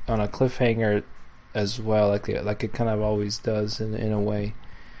cliffhanger as well, like it kind of always does in a way.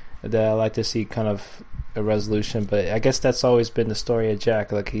 That I like to see kind of a resolution, but I guess that's always been the story of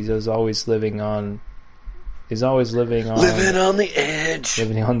Jack. Like he's always living on the edge.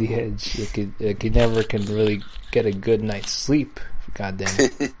 Living on the edge. Like he never can really get a good night's sleep. Goddamn.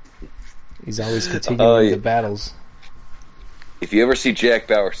 He's always continuing the battles. If you ever see Jack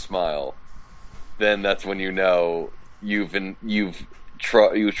Bauer smile, then that's when you know you've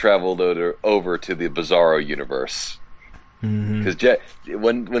traveled over to the Bizarro universe. Because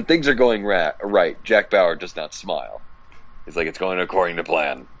when things are going right, Jack Bauer does not smile. He's like, it's going according to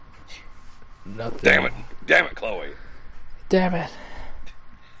plan. Nothing. Damn it, Chloe. Damn it.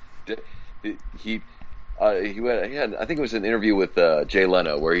 He had, I think it was an interview with Jay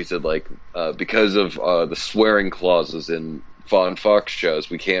Leno where he said, like, because of the swearing clauses in Fox shows,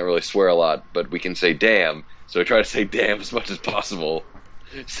 we can't really swear a lot, but we can say damn. So I try to say damn as much as possible,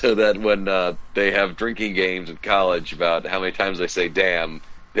 so that when they have drinking games in college about how many times they say damn,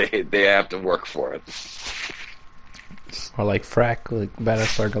 they have to work for it. Or like frack, like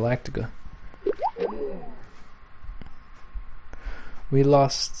Battlestar Galactica. We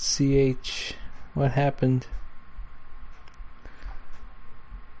lost CH. What happened?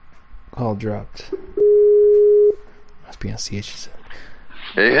 Call dropped. Must be on CH's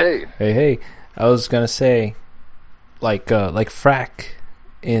end. Hey. I was gonna say, like frack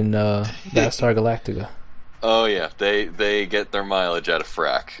in Battlestar Galactica. Oh yeah, they get their mileage out of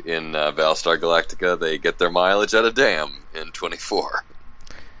frack in Battlestar Galactica. They get their mileage out of damn in 24.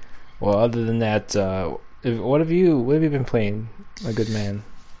 Well, other than that, what have you been playing, my good man?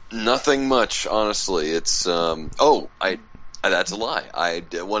 Nothing much, honestly. It's that's a lie.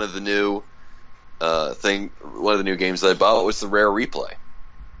 One of the new games that I bought was the Rare Replay.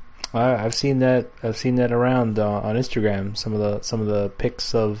 I've seen that around on Instagram. Some of the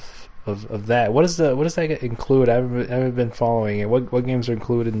pics of that. What does that include? I haven't been following it. What games are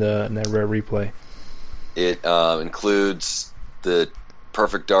included in that Rare Replay? It includes the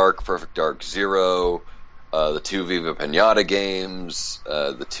Perfect Dark Zero, the two Viva Pinata games,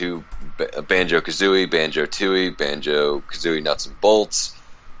 the two Banjo-Kazooie, Banjo-Tooie, Banjo-Kazooie Nuts and Bolts,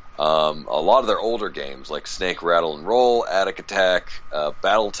 a lot of their older games like Snake Rattle and Roll, Attic Attack,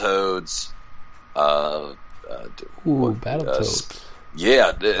 Battletoads. Battletoads.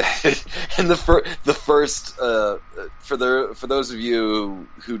 Yeah, and the first for those of you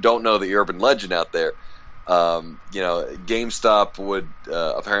who don't know the urban legend out there, GameStop would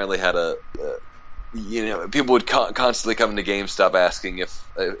apparently had people would constantly come into GameStop asking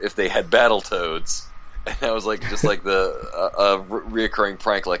if they had Battletoads, and that was like just like the reoccurring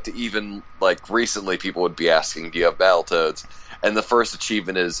prank. Like to even like recently, people would be asking, "Do you have Battletoads?" And the first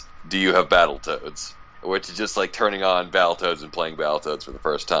achievement is, "Do you have Battletoads?" Which is just like turning on Battletoads and playing Battletoads for the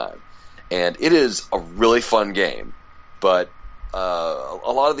first time. And it is a really fun game, but a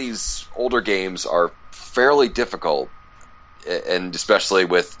lot of these older games are fairly difficult, and especially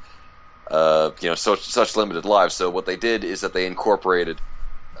with such limited lives. So what they did is that they incorporated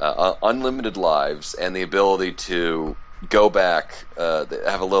unlimited lives and the ability to go back. They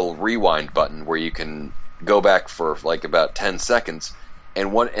have a little rewind button where you can go back for like about 10 seconds.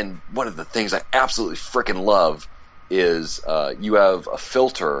 And one of the things I absolutely freaking love is you have a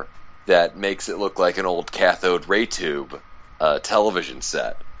filter that makes it look like an old cathode ray tube television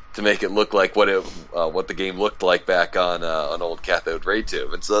set to make it look like what the game looked like back on an old cathode ray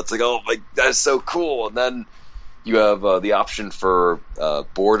tube. And so it's like, oh my, that's so cool. And then you have the option for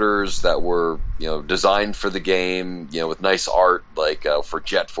borders that were designed for the game, with nice art, like for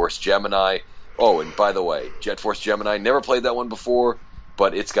Jet Force Gemini. Oh, and by the way, Jet Force Gemini, never played that one before.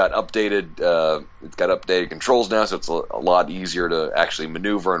 But it's got updated controls now, so it's a lot easier to actually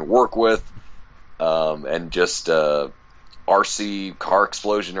maneuver and work with. And just RC Car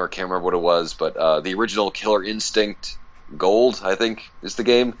Explosion, or I can't remember what it was, but the original Killer Instinct Gold, I think, is the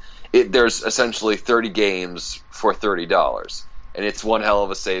game. There's essentially 30 games for $30, and it's one hell of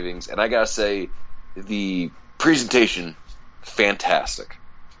a savings. And I gotta say, the presentation, fantastic.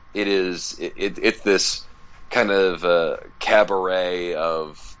 It's this kind of cabaret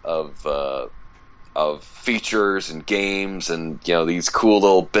of features and games and these cool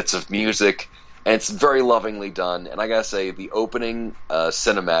little bits of music, and it's very lovingly done. And I gotta say, the opening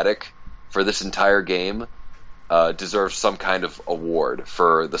cinematic for this entire game deserves some kind of award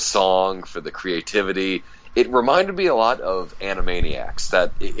for the song, for the creativity. It reminded me a lot of Animaniacs,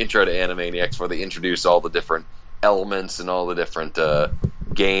 that intro to Animaniacs where they introduce all the different elements and all the different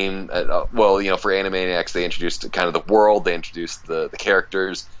game. For Animaniacs, they introduced kind of the world, they introduced the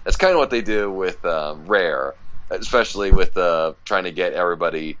characters. That's kind of what they do with Rare, especially with trying to get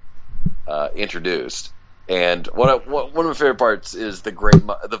everybody introduced. And one of my favorite parts is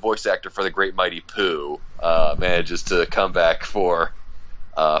the voice actor for the Great Mighty Pooh manages to come back for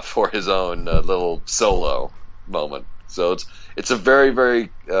his own little solo moment. So it's a very, very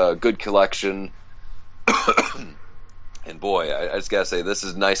good collection. And boy, I just gotta say, this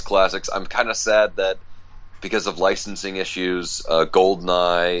is nice classics. I'm kind of sad that because of licensing issues,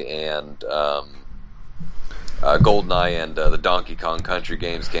 GoldenEye and the Donkey Kong Country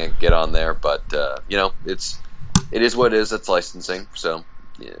games can't get on there. But it is what it is. It's licensing. So,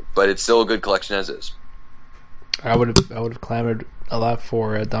 yeah, but it's still a good collection as is. I would have clamored a lot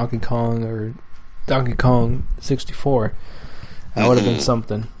for Donkey Kong or Donkey Kong 64. That would have been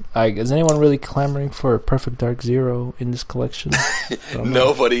something. Is anyone really clamoring for Perfect Dark Zero in this collection?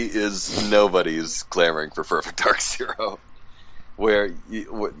 Nobody's clamoring for Perfect Dark Zero. Where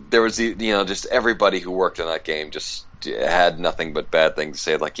there was just everybody who worked on that game just had nothing but bad things to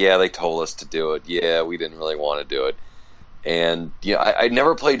say. Like, yeah, they told us to do it. Yeah, we didn't really want to do it. And I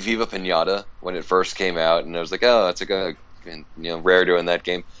never played Viva Pinata when it first came out, and I was like, oh, it's Rare doing that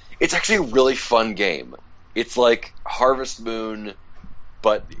game. It's actually a really fun game. It's like Harvest Moon,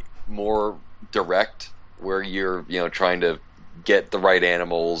 but more direct, where you're trying to get the right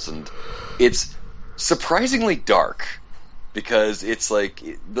animals, and it's surprisingly dark because it's like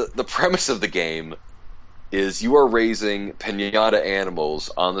the premise of the game is you are raising pinata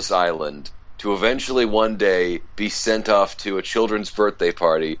animals on this island to eventually one day be sent off to a children's birthday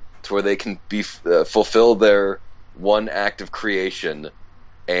party to where they can be fulfill their one act of creation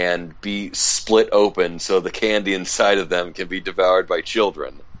and be split open so the candy inside of them can be devoured by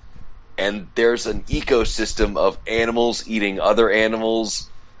children. And there's an ecosystem of animals eating other animals.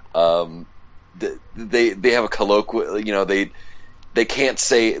 They have a colloquial, they can't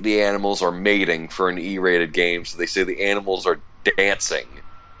say the animals are mating for an E-rated game, so they say the animals are dancing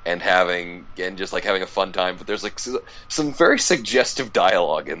and having a fun time. But there's like some very suggestive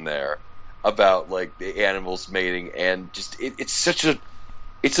dialogue in there about like the animals mating, and just it's such a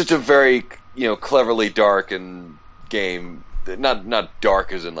very cleverly dark and game. Not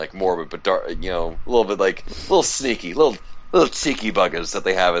dark as in like morbid, but dark, a little bit like little sneaky, little cheeky buggers that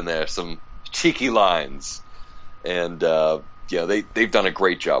they have in there, some cheeky lines, and they've done a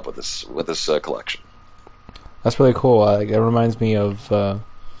great job with this collection. That's really cool. It reminds me of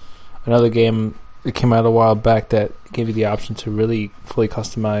another game that came out a while back that gave you the option to really fully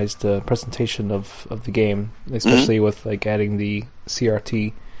customize the presentation of the game, especially with like adding the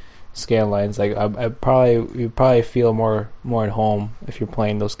CRT scan lines. Like you probably feel more at home if you're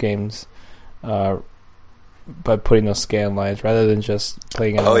playing those games by putting those scan lines rather than just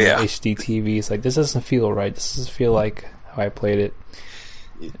playing it on HD TV. It's like, this doesn't feel right. This doesn't feel like how I played it.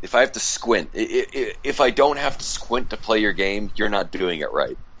 If I have to squint, if I don't have to squint to play your game, you're not doing it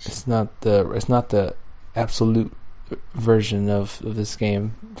right. It's not the absolute version of this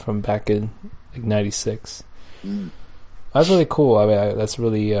game from back in like '96. That's really cool. I mean, that's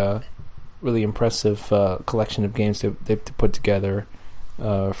really really impressive collection of games that they put together.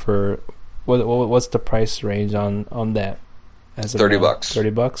 For what's the price range on that? As $30.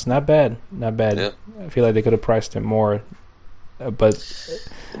 $30, not bad. Yeah. I feel like they could have priced it more, but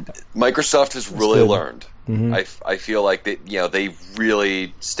Microsoft has really learned. Mm-hmm. I feel like they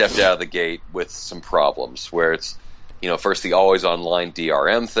really stepped out of the gate with some problems where it's first the always online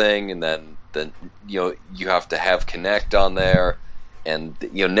DRM thing, and then you have to have Kinect on there, and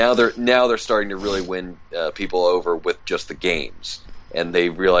now they're starting to really win people over with just the games, and they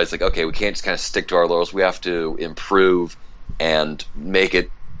realize like, okay, we can't just kind of stick to our laurels. We have to improve and make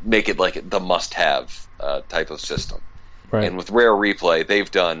it like the must-have type of system. Right. And with Rare Replay, they've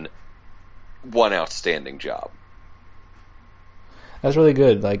done one outstanding job. That's really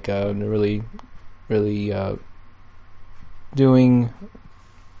good. Like really doing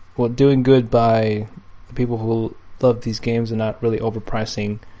good by the people who love these games and not really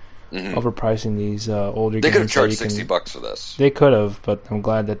overpricing these older games. They could have charged $60 for this. They could have, but I'm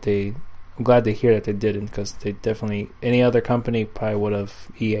glad to hear that they didn't, because they definitely, any other company probably would have,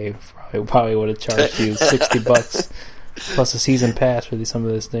 EA probably would have charged you $60 plus a season pass for some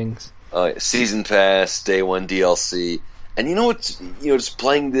of these things. Season pass, day one DLC, and just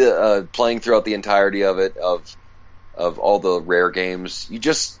playing throughout the entirety of it, of all the Rare games,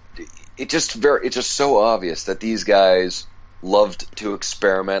 it's just so obvious that these guys loved to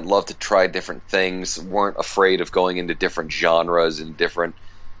experiment, loved to try different things, weren't afraid of going into different genres and different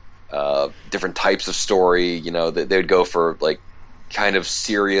types of story. They would go for like kind of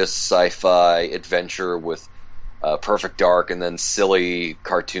serious sci-fi adventure with Perfect Dark, and then silly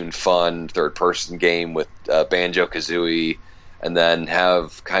cartoon fun third-person game with Banjo-Kazooie. and then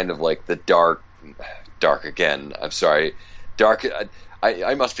have kind of like the dark again. I'm sorry, dark.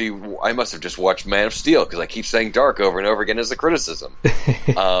 I must have just watched Man of Steel because I keep saying dark over and over again as a criticism.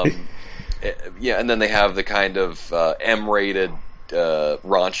 Yeah, and then they have the kind of M-rated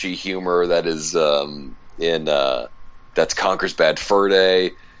raunchy humor that is that's Conker's Bad Fur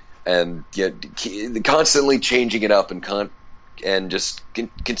Day, and constantly changing it up and just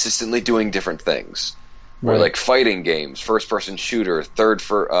consistently doing different things. Right. Or like fighting games, first-person shooter, third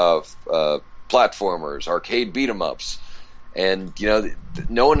for platformers, arcade beat-em-ups. And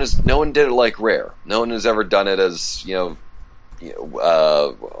no one did it like Rare. No one has ever done it as who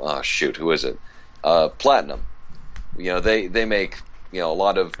is it? Platinum. They make a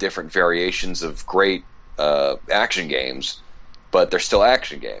lot of different variations of great action games, but they're still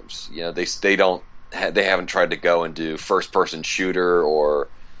action games. They haven't tried to go and do first person shooter or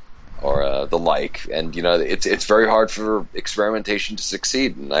the like. And it's very hard for experimentation to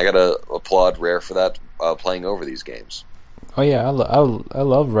succeed. And I gotta applaud Rare for that, playing over these games. Oh yeah, I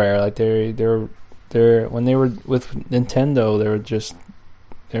love Rare. Like they're when they were with Nintendo,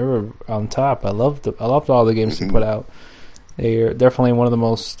 they were on top. I loved all the games they put out. They're definitely one of the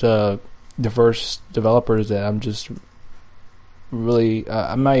most diverse developers that I'm just really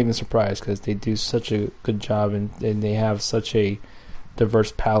I'm not even surprised because they do such a good job and they have such a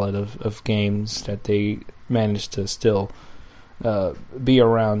diverse palette of games that they manage to still be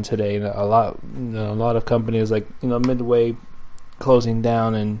around today. And a lot of companies like Midway closing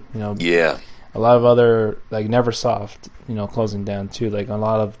down, and a lot of other like Neversoft closing down too. Like a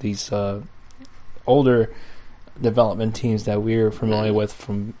lot of these older development teams that we're familiar with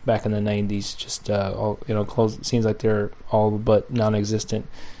from back in the 90s just all close. Seems like they're all but non-existent.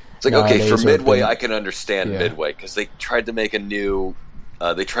 It's like, okay, for Midway I can understand Midway because they tried to make a new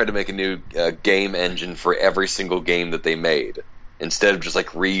game engine for every single game that they made, instead of just like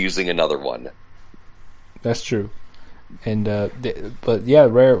reusing another one. That's true. And but yeah,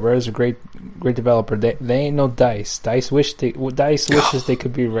 Rare is a great developer. They ain't no Dice. Dice wishes they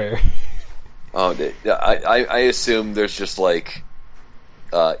could be Rare. Oh, I assume there's just like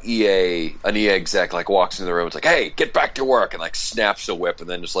an EA exec like walks into the room. It's like, hey, get back to work, and like snaps a whip, and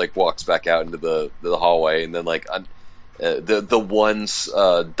then just like walks back out into the hallway, and then like the one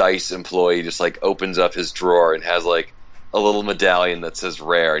Dice employee just like opens up his drawer and has like a little medallion that says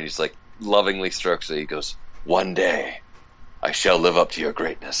Rare, and he's like lovingly strokes it. He goes, "One day, I shall live up to your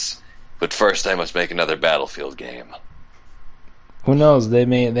greatness, but first I must make another Battlefield game." Who knows? They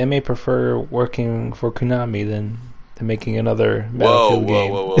may prefer working for Konami than making another Battlefield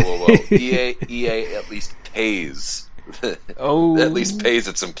game. Whoa! EA at least pays. At least pays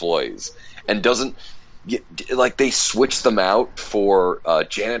its employees, and doesn't like they switched them out for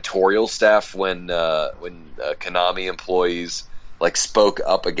janitorial staff when Konami employees like spoke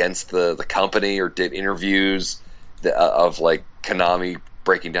up against the company or did interviews of like Konami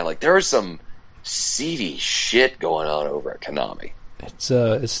breaking down. Like there was some seedy shit going on over at Konami. It's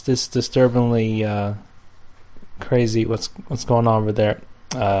this disturbingly crazy what's going on over there.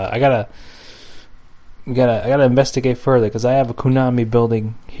 I gotta investigate further because I have a Konami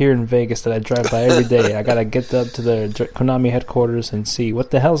building here in Vegas that I drive by every day. I gotta get up to the Konami headquarters and see what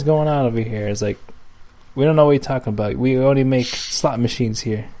the hell's going on over here. It's like, we don't know what you're talking about. We only make slot machines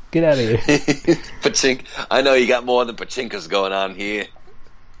here. Get out of here. Pachink. I know you got more than pachinkas going on here.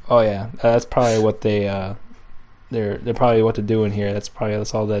 Oh yeah, that's probably what they're probably what they're doing here. That's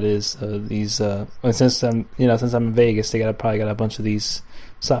all that is. These and since I'm in Vegas, they probably got a bunch of these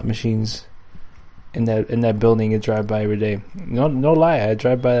slot machines in that building. You drive by every day. No lie, I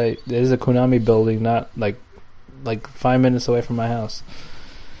drive by. There's a Konami building, not like 5 minutes away from my house.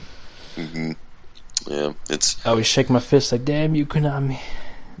 Mm-hmm. Yeah, I always shake my fist like, damn you, Konami,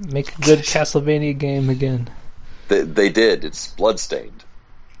 make a good Castlevania game again. They did. It's Bloodstained.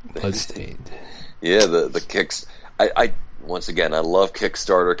 Yeah, the kicks. I once again, I love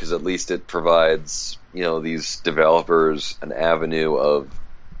Kickstarter because at least it provides these developers an avenue of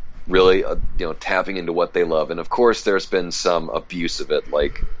really tapping into what they love. And of course, there's been some abuse of it,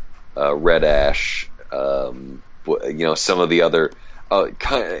 like Red Ash. Some of the other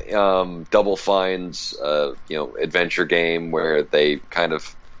Double Fine's adventure game where they kind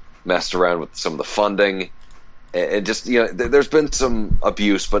of messed around with some of the funding. And just there's been some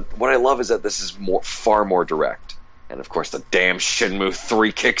abuse, but what I love is that this is far more direct. And of course, the damn Shenmue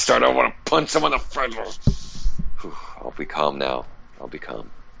 3 Kickstarter. I want to punch him on the front. I'll be calm now. I'll be calm.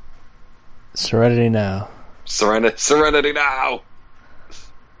 Serenity now. Serenity now.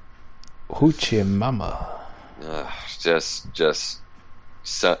 Hoochie mama.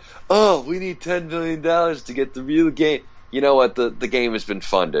 So. Oh, we need $10 million to get the real game. you know what? The game has been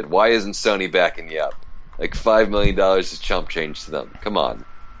funded. Why isn't Sony backing you up? Like $5 million is chump change to them. Come on.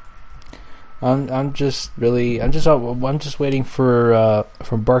 I'm just waiting for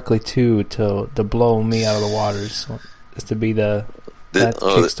Barkley 2 to blow me out of the waters. Just to be that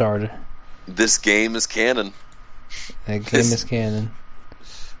Kickstarter. This game is canon. That game is canon.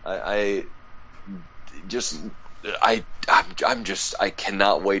 I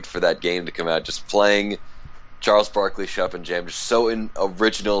cannot wait for that game to come out. Just playing Charles Barkley Shop and Jam, just so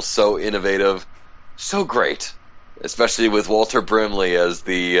original, so innovative, so great. Especially with Walter Brimley as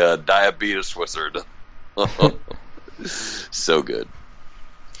the diabetes wizard. So good.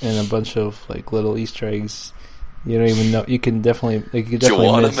 And a bunch of like little Easter eggs. You don't even know. You can definitely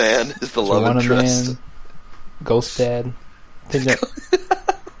Joanna miss Man is the love interest. Man, Ghost Dad.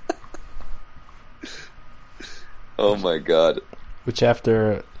 Oh my god. Which,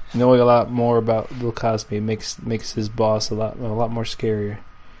 after knowing a lot more about Bill Cosby, makes his boss a lot more scarier.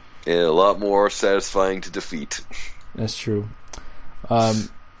 And a lot more satisfying to defeat. That's true.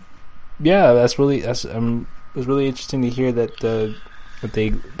 Yeah, it was really interesting to hear that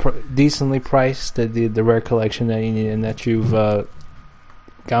they decently priced the rare collection that you need, and that you've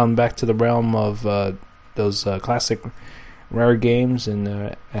gone back to the realm of those classic rare games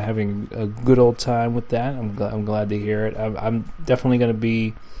and having a good old time with that. I'm glad to hear it. I'm definitely going to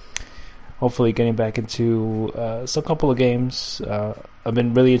be hopefully getting back into some couple of games. I've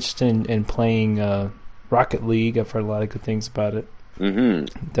been really interested in playing Rocket League. I've heard a lot of good things about it. Mm-hmm.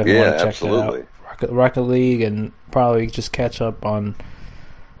 Definitely want to check that out. Rocket League, and probably just catch up on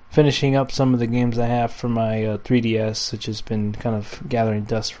finishing up some of the games I have for my 3DS, which has been kind of gathering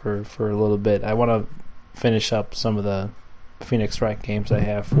dust for a little bit. I want to finish up some of the Phoenix Wright games I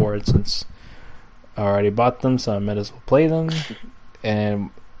have for it, since I already bought them, so I might as well play them. And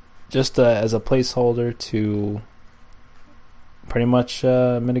just as a placeholder to pretty much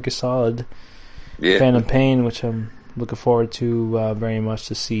Metal Gear Solid, Phantom Pain, which I'm looking forward to very much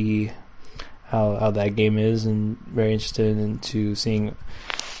to see how that game is, and very interested into seeing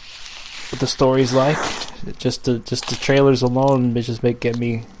what the story's like. Just the trailers alone, they just get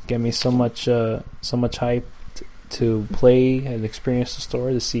me so much hype to play and experience the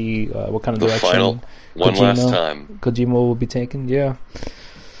story, to see what kind of direction last time Kojima will be taking. Yeah,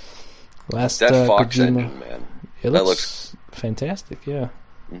 that Fox Kojima, ending, man. It looks fantastic. Yeah.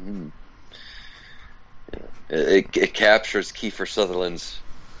 Mm-hmm. It captures Kiefer Sutherland's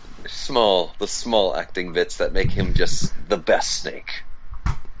small acting bits that make him just the best Snake.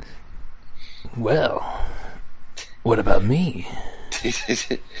 Well, what about me?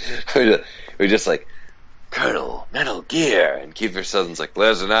 We're just like, Colonel, Metal Gear, and Kiefer Sutherland's like,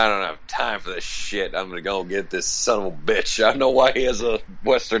 listen, I don't have time for this shit. I'm gonna go get this son of a bitch. I don't know why he has a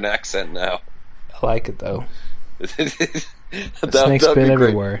Western accent now. I like it though. Snake's been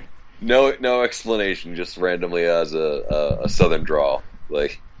everywhere. No explanation, just randomly as a Southern drawl.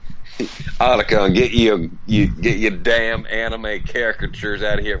 Like, I'm gonna come get you your damn anime caricatures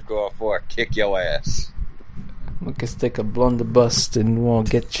out of here before I kick your ass. We can stick a blunderbuss and won't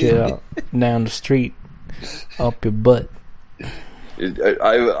get you down the street, up your butt.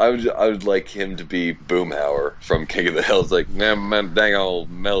 I would like him to be Boomhauer from King of the Hill. It's like, man, dang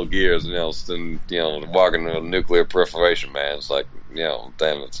old Metal Gears, and walking to a nuclear proliferation, man. It's like,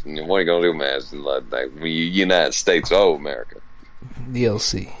 damn it, what are you gonna do, man? It's like United States, America.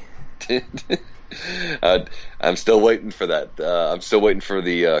 DLC. I'm still waiting for that. I'm still waiting for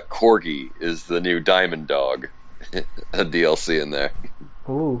the Corgi is the new Diamond Dog, a DLC in there.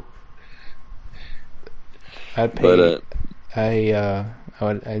 Ooh. I'd pay. I'd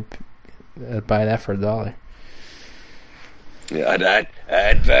buy that for $1. Yeah, I'd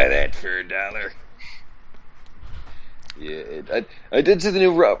buy that for $1. Yeah, I did see the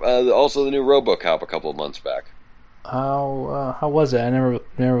new also the new RoboCop a couple of months back. How was it? I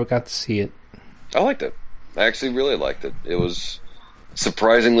never got to see it. I liked it. I actually really liked it. It was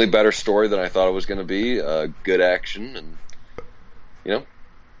surprisingly better story than I thought it was going to be. Good action, and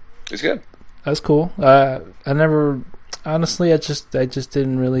it's good. That's cool. I just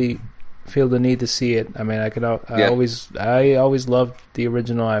didn't really feel the need to see it. I mean, I always loved the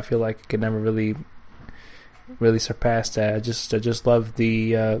original. I feel like I could never really surpass that. I just love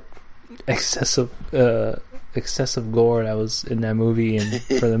the excessive gore that was in that movie, and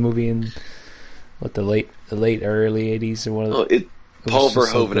for the movie in the late early 80s or one of the. Paul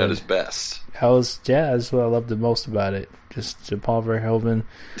Verhoeven at his best. That's what I loved the most about it. Just Paul Verhoeven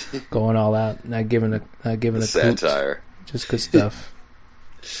going all out, not giving a satire. Just good stuff.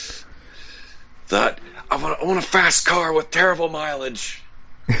 I want a fast car with terrible mileage.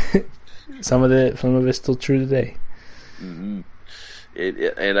 Some of it's still true today. Mm-hmm.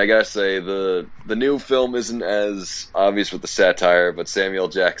 And I gotta say, the new film isn't as obvious with the satire, but Samuel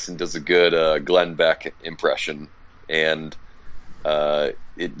Jackson does a good Glenn Beck impression, and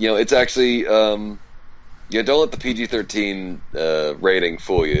it's actually don't let the PG-13 rating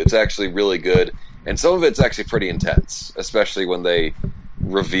fool you. It's actually really good, and some of it's actually pretty intense, especially when they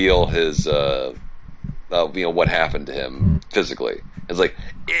reveal his what happened to him physically. It's like,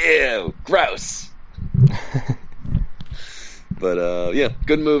 ew, gross. But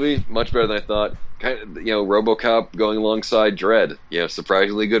good movie, much better than I thought. Kind of, RoboCop going alongside Dredd.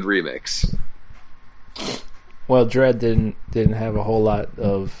 Surprisingly good remix. Well, Dredd didn't have a whole lot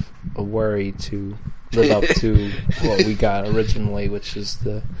of a worry to live up to what we got originally, which is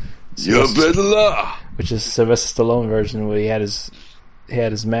the Sylvester Stallone version, where he had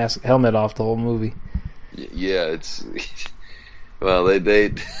his mask helmet off the whole movie. Yeah, it's well,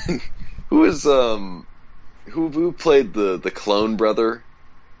 they who is Who played the clone brother?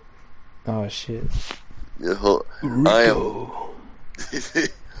 Oh shit! Rico.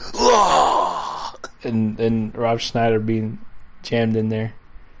 and Rob Schneider being jammed in there.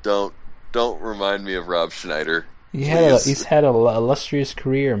 Don't remind me of Rob Schneider. He's had a illustrious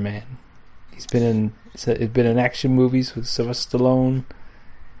career, man. He's been in action movies with Sylvester Stallone.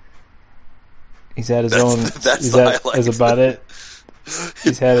 He's had his own. That's about it.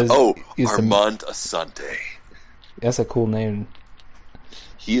 He's had his. Armand Asante. That's a cool name.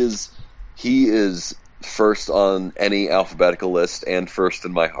 He is first on any alphabetical list and first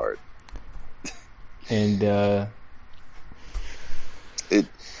in my heart. And that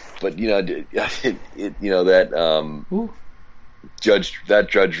Judge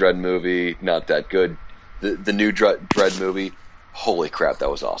Dredd movie, not that good. The new Dredd movie, holy crap,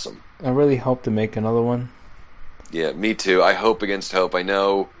 that was awesome. I really hope to make another one. Yeah, me too. I hope against hope. I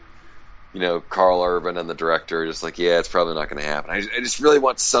know, Carl Urban and the director are just like, yeah, it's probably not going to happen. I just really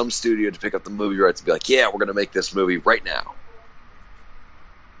want some studio to pick up the movie rights and be like, yeah, we're going to make this movie right now.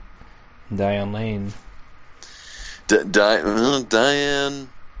 Diane Lane. Diane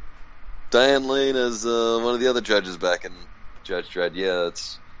Lane is one of the other judges back in Judge Dredd. Yeah,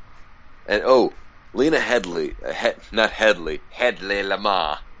 Lena Headey, Headley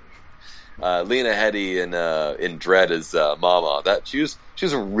Lamar. Lena Headey in Dredd is Mama. She was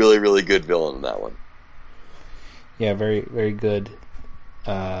a really, really good villain in that one. Yeah, very, very good.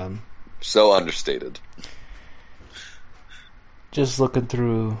 So understated. Just looking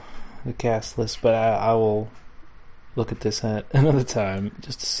through the cast list, but I will look at this at another time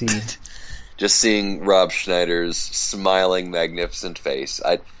just to see. Just seeing Rob Schneider's smiling, magnificent face.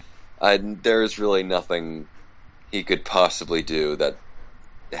 There's really nothing he could possibly do that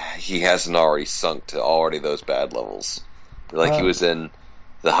he hasn't already sunk to already those bad levels. Like he was in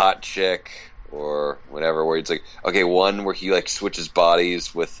The Hot Chick or whatever, where it's like, okay, one where he like switches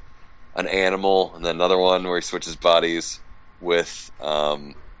bodies with an animal, and then another one where he switches bodies with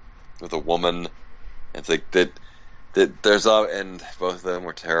a woman. And it's like that there's and both of them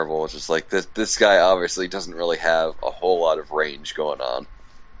were terrible. It's just like this guy obviously doesn't really have a whole lot of range going on.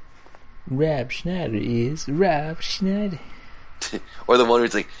 Rob Schneider is Rob Schneider. Or the one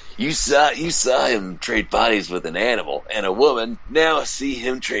who's like, you saw him trade bodies with an animal and a woman. Now I see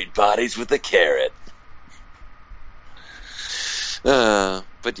him trade bodies with a carrot.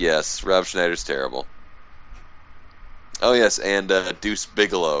 But yes, Rob Schneider's terrible. Oh yes, and Deuce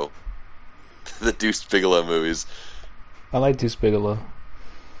Bigalow, the Deuce Bigalow movies. I like Deuce Bigalow.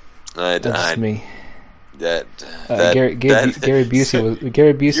 That's just me. Gary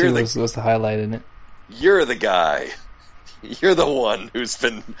Busey was the highlight in it. You're the guy. You're the one who's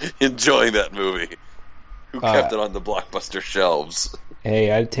been enjoying that movie, who kept it on the Blockbuster shelves.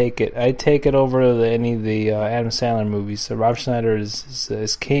 Hey, I'd take it. I'd take it over any of the Adam Sandler movies. So Rob Schneider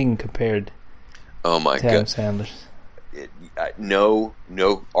is king compared. Oh my to God. Adam Sandler.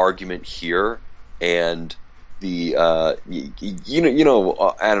 No argument here. And the Adam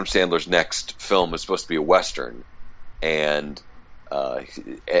Sandler's next film is supposed to be a Western, and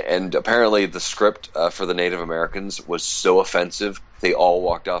apparently the script for the Native Americans was so offensive they all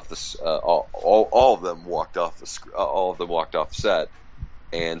walked off all of them walked off the set,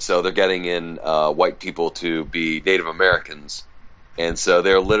 and so they're getting in white people to be Native Americans, and so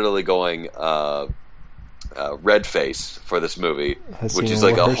they're literally going red face for this movie, which is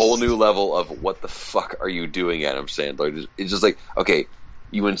like a whole new level of what the fuck are you doing, Adam Sandler? It's just like, okay,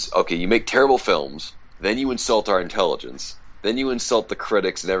 you make terrible films, then you insult our intelligence, then you insult the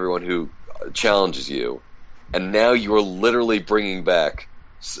critics and everyone who challenges you, and now you are literally bringing back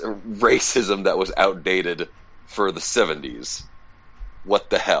racism that was outdated for the 70s. What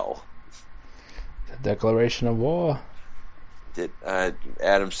the hell? The Declaration of War.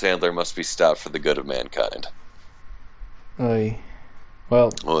 Adam Sandler must be stopped for the good of mankind. Oy.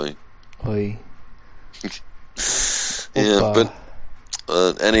 Well. Oy. Oy. Yeah,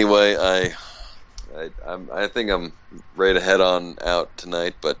 but anyway, I think I'm ready to head on out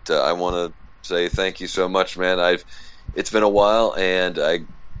tonight. But I want to say thank you so much, man. It's been a while, and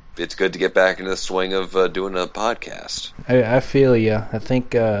it's good to get back into the swing of doing a podcast. I feel you. I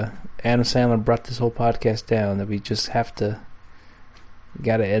think Adam Sandler brought this whole podcast down. That we just have to.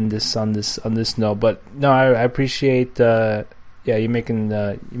 Got to end this on this note. But no, I appreciate. You making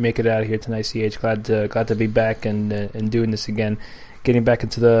you make it out of here tonight, CH. Glad to be back and doing this again, getting back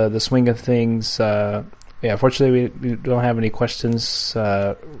into the swing of things. Fortunately we don't have any questions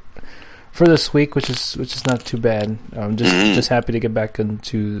for this week, which is not too bad. I'm just happy to get back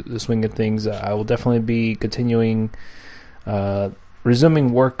into the swing of things. I will definitely be continuing,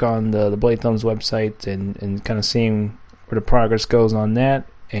 resuming work on the Blade Thumbs website and kind of seeing where the progress goes on that,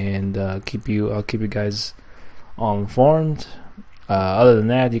 and I'll keep you guys all informed. Other than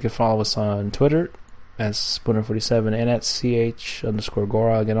that, you can follow us on Twitter at Splinter47 and at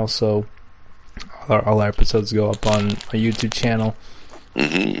ch_Gorog, and also all our episodes go up on my YouTube channel,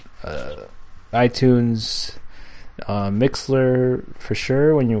 iTunes, Mixler for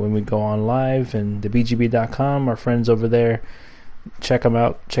sure when we go on live, and the BGB.com. Our friends over there, check them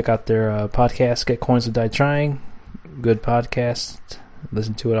out. Check out their podcast, Get Coins or Die Trying. Good podcast.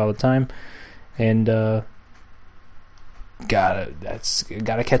 Listen to it all the time, and gotta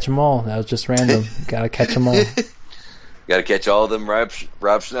catch them all. That was just random. Gotta catch them all. Gotta catch all of them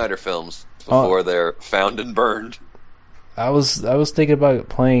Rob Schneider films before they're found and burned. I was thinking about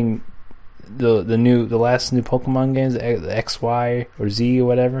playing the last new Pokemon games, the XY or Z or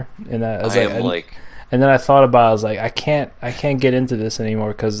whatever, and I was and then I thought about it, I was like, I can't get into this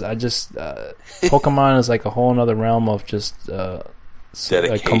anymore because I just Pokemon is like a whole another realm of just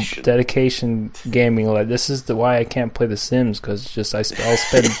dedication. Dedication gaming. Like, this is why I can't play The Sims, because I'll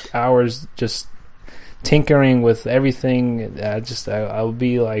spend hours just tinkering with everything. I'll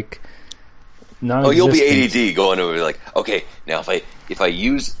be like non-existent. You'll be ADD going over like, okay, now if I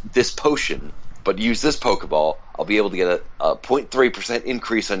use this potion but use this Pokeball, I'll be able to get a 0.3%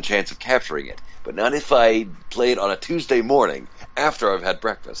 increase on chance of capturing it. But not if I play it on a Tuesday morning after I've had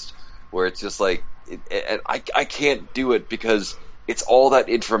breakfast, where it's just like I can't do it because it's all that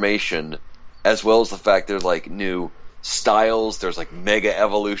information, as well as the fact there's like new styles, there's like mega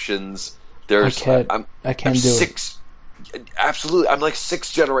evolutions. There's I can't do it. Absolutely, I'm like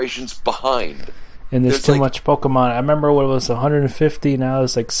 6 generations behind. And there's too much Pokemon. I remember when it was 150, now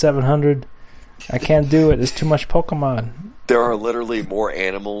it's like 700. I can't do it. There's too much Pokemon. There are literally more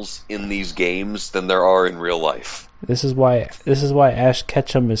animals in these games than there are in real life. This is why Ash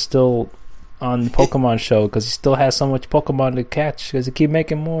Ketchum is still on the Pokemon show, because he still has so much Pokemon to catch, because they keep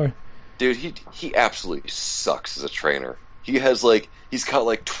making more. Dude, he absolutely sucks as a trainer. He's caught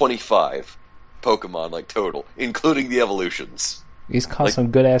like 25 Pokemon like total, including the evolutions. He's caught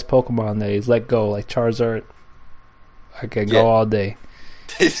some good ass Pokemon that he's let go, like Charizard. I can go all day.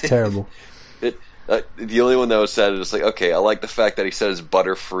 It's terrible. The only one that was sad is like, okay, I like the fact that he says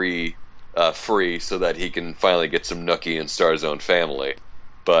Butterfree free so that he can finally get some Nookie and start his own family.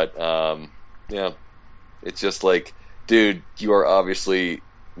 But it's just like, dude, you are obviously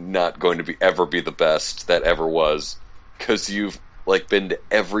not going to ever be the best that ever was, because you've like been to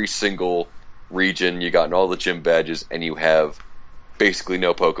every single region, you gotten all the gym badges, and you have basically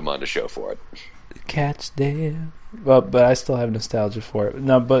no Pokemon to show for it. Catch them. Well, but I still have nostalgia for it.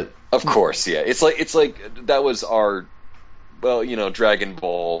 No, but of course, yeah. It's like that was our, Dragon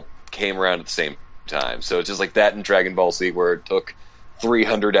Ball came around at the same time, so it's just like that in Dragon Ball Z, where it took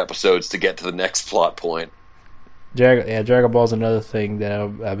 300 episodes to get to the next plot point. Dragon Ball's another thing that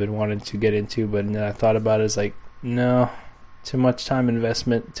I've been wanting to get into, but then I thought about it, it's like, no, too much time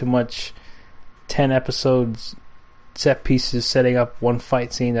investment, too much 10 episodes, set pieces, setting up one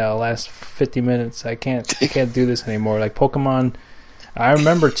fight scene that'll last 50 minutes. I can't do this anymore. Like Pokemon, I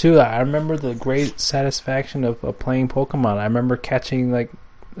remember the great satisfaction of playing Pokemon. I remember catching like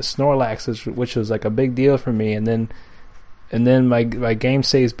the Snorlax, which was like a big deal for me, and then my game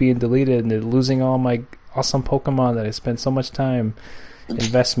saves being deleted and losing all my awesome Pokemon that I spent so much time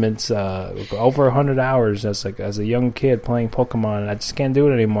investments, over 100 hours as a young kid playing Pokemon, and I just can't do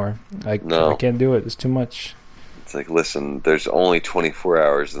it anymore. I can't do it. It's too much. It's like, listen, there's only 24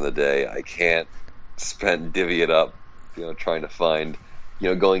 hours in the day. I can't divvy it up, trying to find,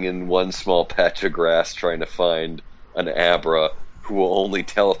 going in one small patch of grass trying to find an Abra who will only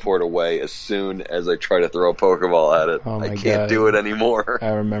teleport away as soon as I try to throw a Pokeball at it. I can't do it anymore. I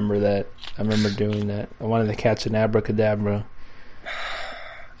remember that. I remember doing that. I wanted to catch an Abracadabra.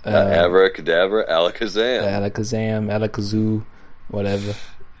 Abracadabra, Alakazam. Alakazam, whatever.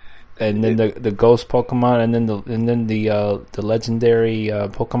 And then the ghost Pokemon, and then the legendary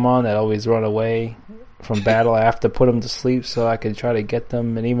Pokemon that always run away from battle. I have to put them to sleep so I can try to get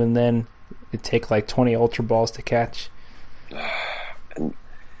them, and even then, it take like 20 Ultra Balls to catch.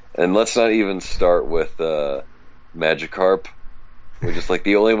 And let's not even start with Magikarp, which is like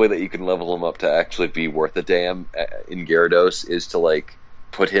the only way that you can level him up to actually be worth a damn in Gyarados is to like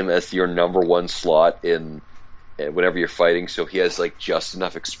put him as your number one slot in whenever you're fighting, so he has like just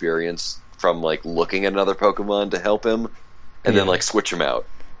enough experience from like looking at another Pokemon to help him, and then like switch him out.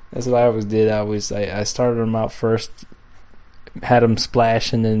 That's what I always did. I started him out first, had him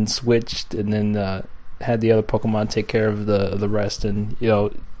splash, and then switched, and then had the other Pokemon take care of the rest. And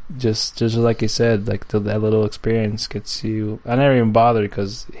just like you said, like that little experience gets you. I never even bothered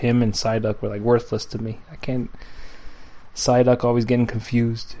because him and Psyduck were like worthless to me. I can't. Psyduck always getting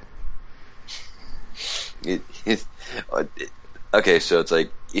confused. Okay, so it's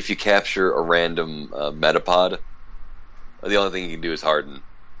like if you capture a random Metapod, the only thing you can do is harden.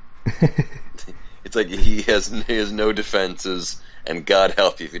 It's like he has no defenses, and God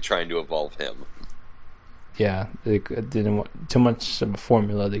help you if you're trying to evolve him. Yeah, they didn't want too much of a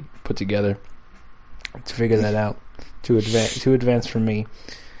formula they put together to figure that out. Too advanced for me.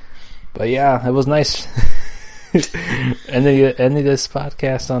 But yeah, it was nice. Ending this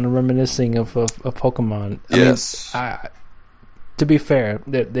podcast on reminiscing of Pokemon. Yes. To be fair,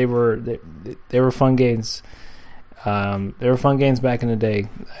 they were fun games. They were fun games back in the day.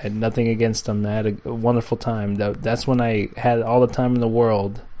 I had nothing against them. I had a wonderful time. That's when I had all the time in the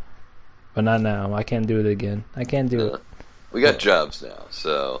world, but not now. I can't do it again. I can't do it. We got jobs now,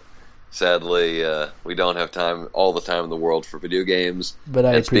 so sadly we don't have all the time in the world for video games. But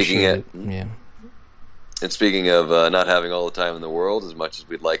I appreciate it. Yeah. And speaking of not having all the time in the world, as much as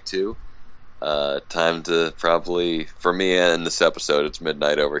we'd like to, time to probably, for me and this episode, it's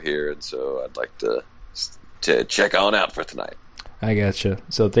midnight over here, and so I'd like to check on out for tonight. I gotcha.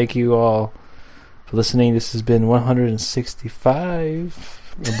 So thank you all for listening. This has been 165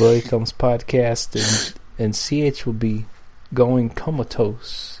 the Bloody Comes podcast, and CH will be going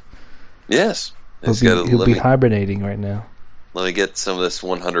comatose. Yes. He'll be hibernating right now. Let me get some of this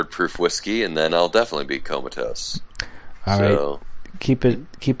 100 proof whiskey, and then I'll definitely be comatose. All right. Keep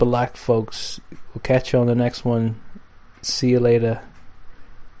it locked, folks. We'll catch you on the next one. See you later.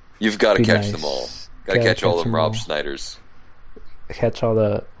 You've got to catch them all. Got to catch all them Rob Schneiders. Catch all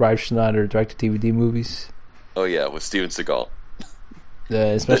the Rob Schneider direct-to-DVD movies. Oh yeah, with Steven Seagal.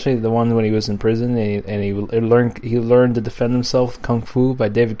 Especially the one when he was in prison and he learned to defend himself with Kung Fu by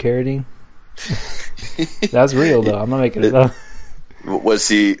David Carradine. That's real though. I'm not making it up.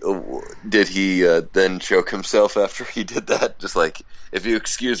 Did he then choke himself after he did that? Just like, if you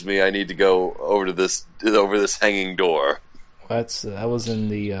excuse me, I need to go over this hanging door. That was in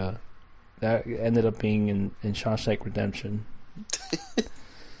the that ended up being in Shawshank Redemption.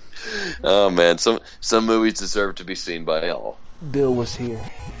 Oh man, some movies deserve to be seen by all. Bill was here.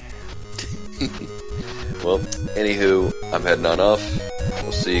 Well, anywho, I'm heading on off.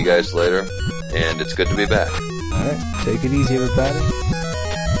 We'll see you guys later, and it's good to be back. All right, take it easy, everybody.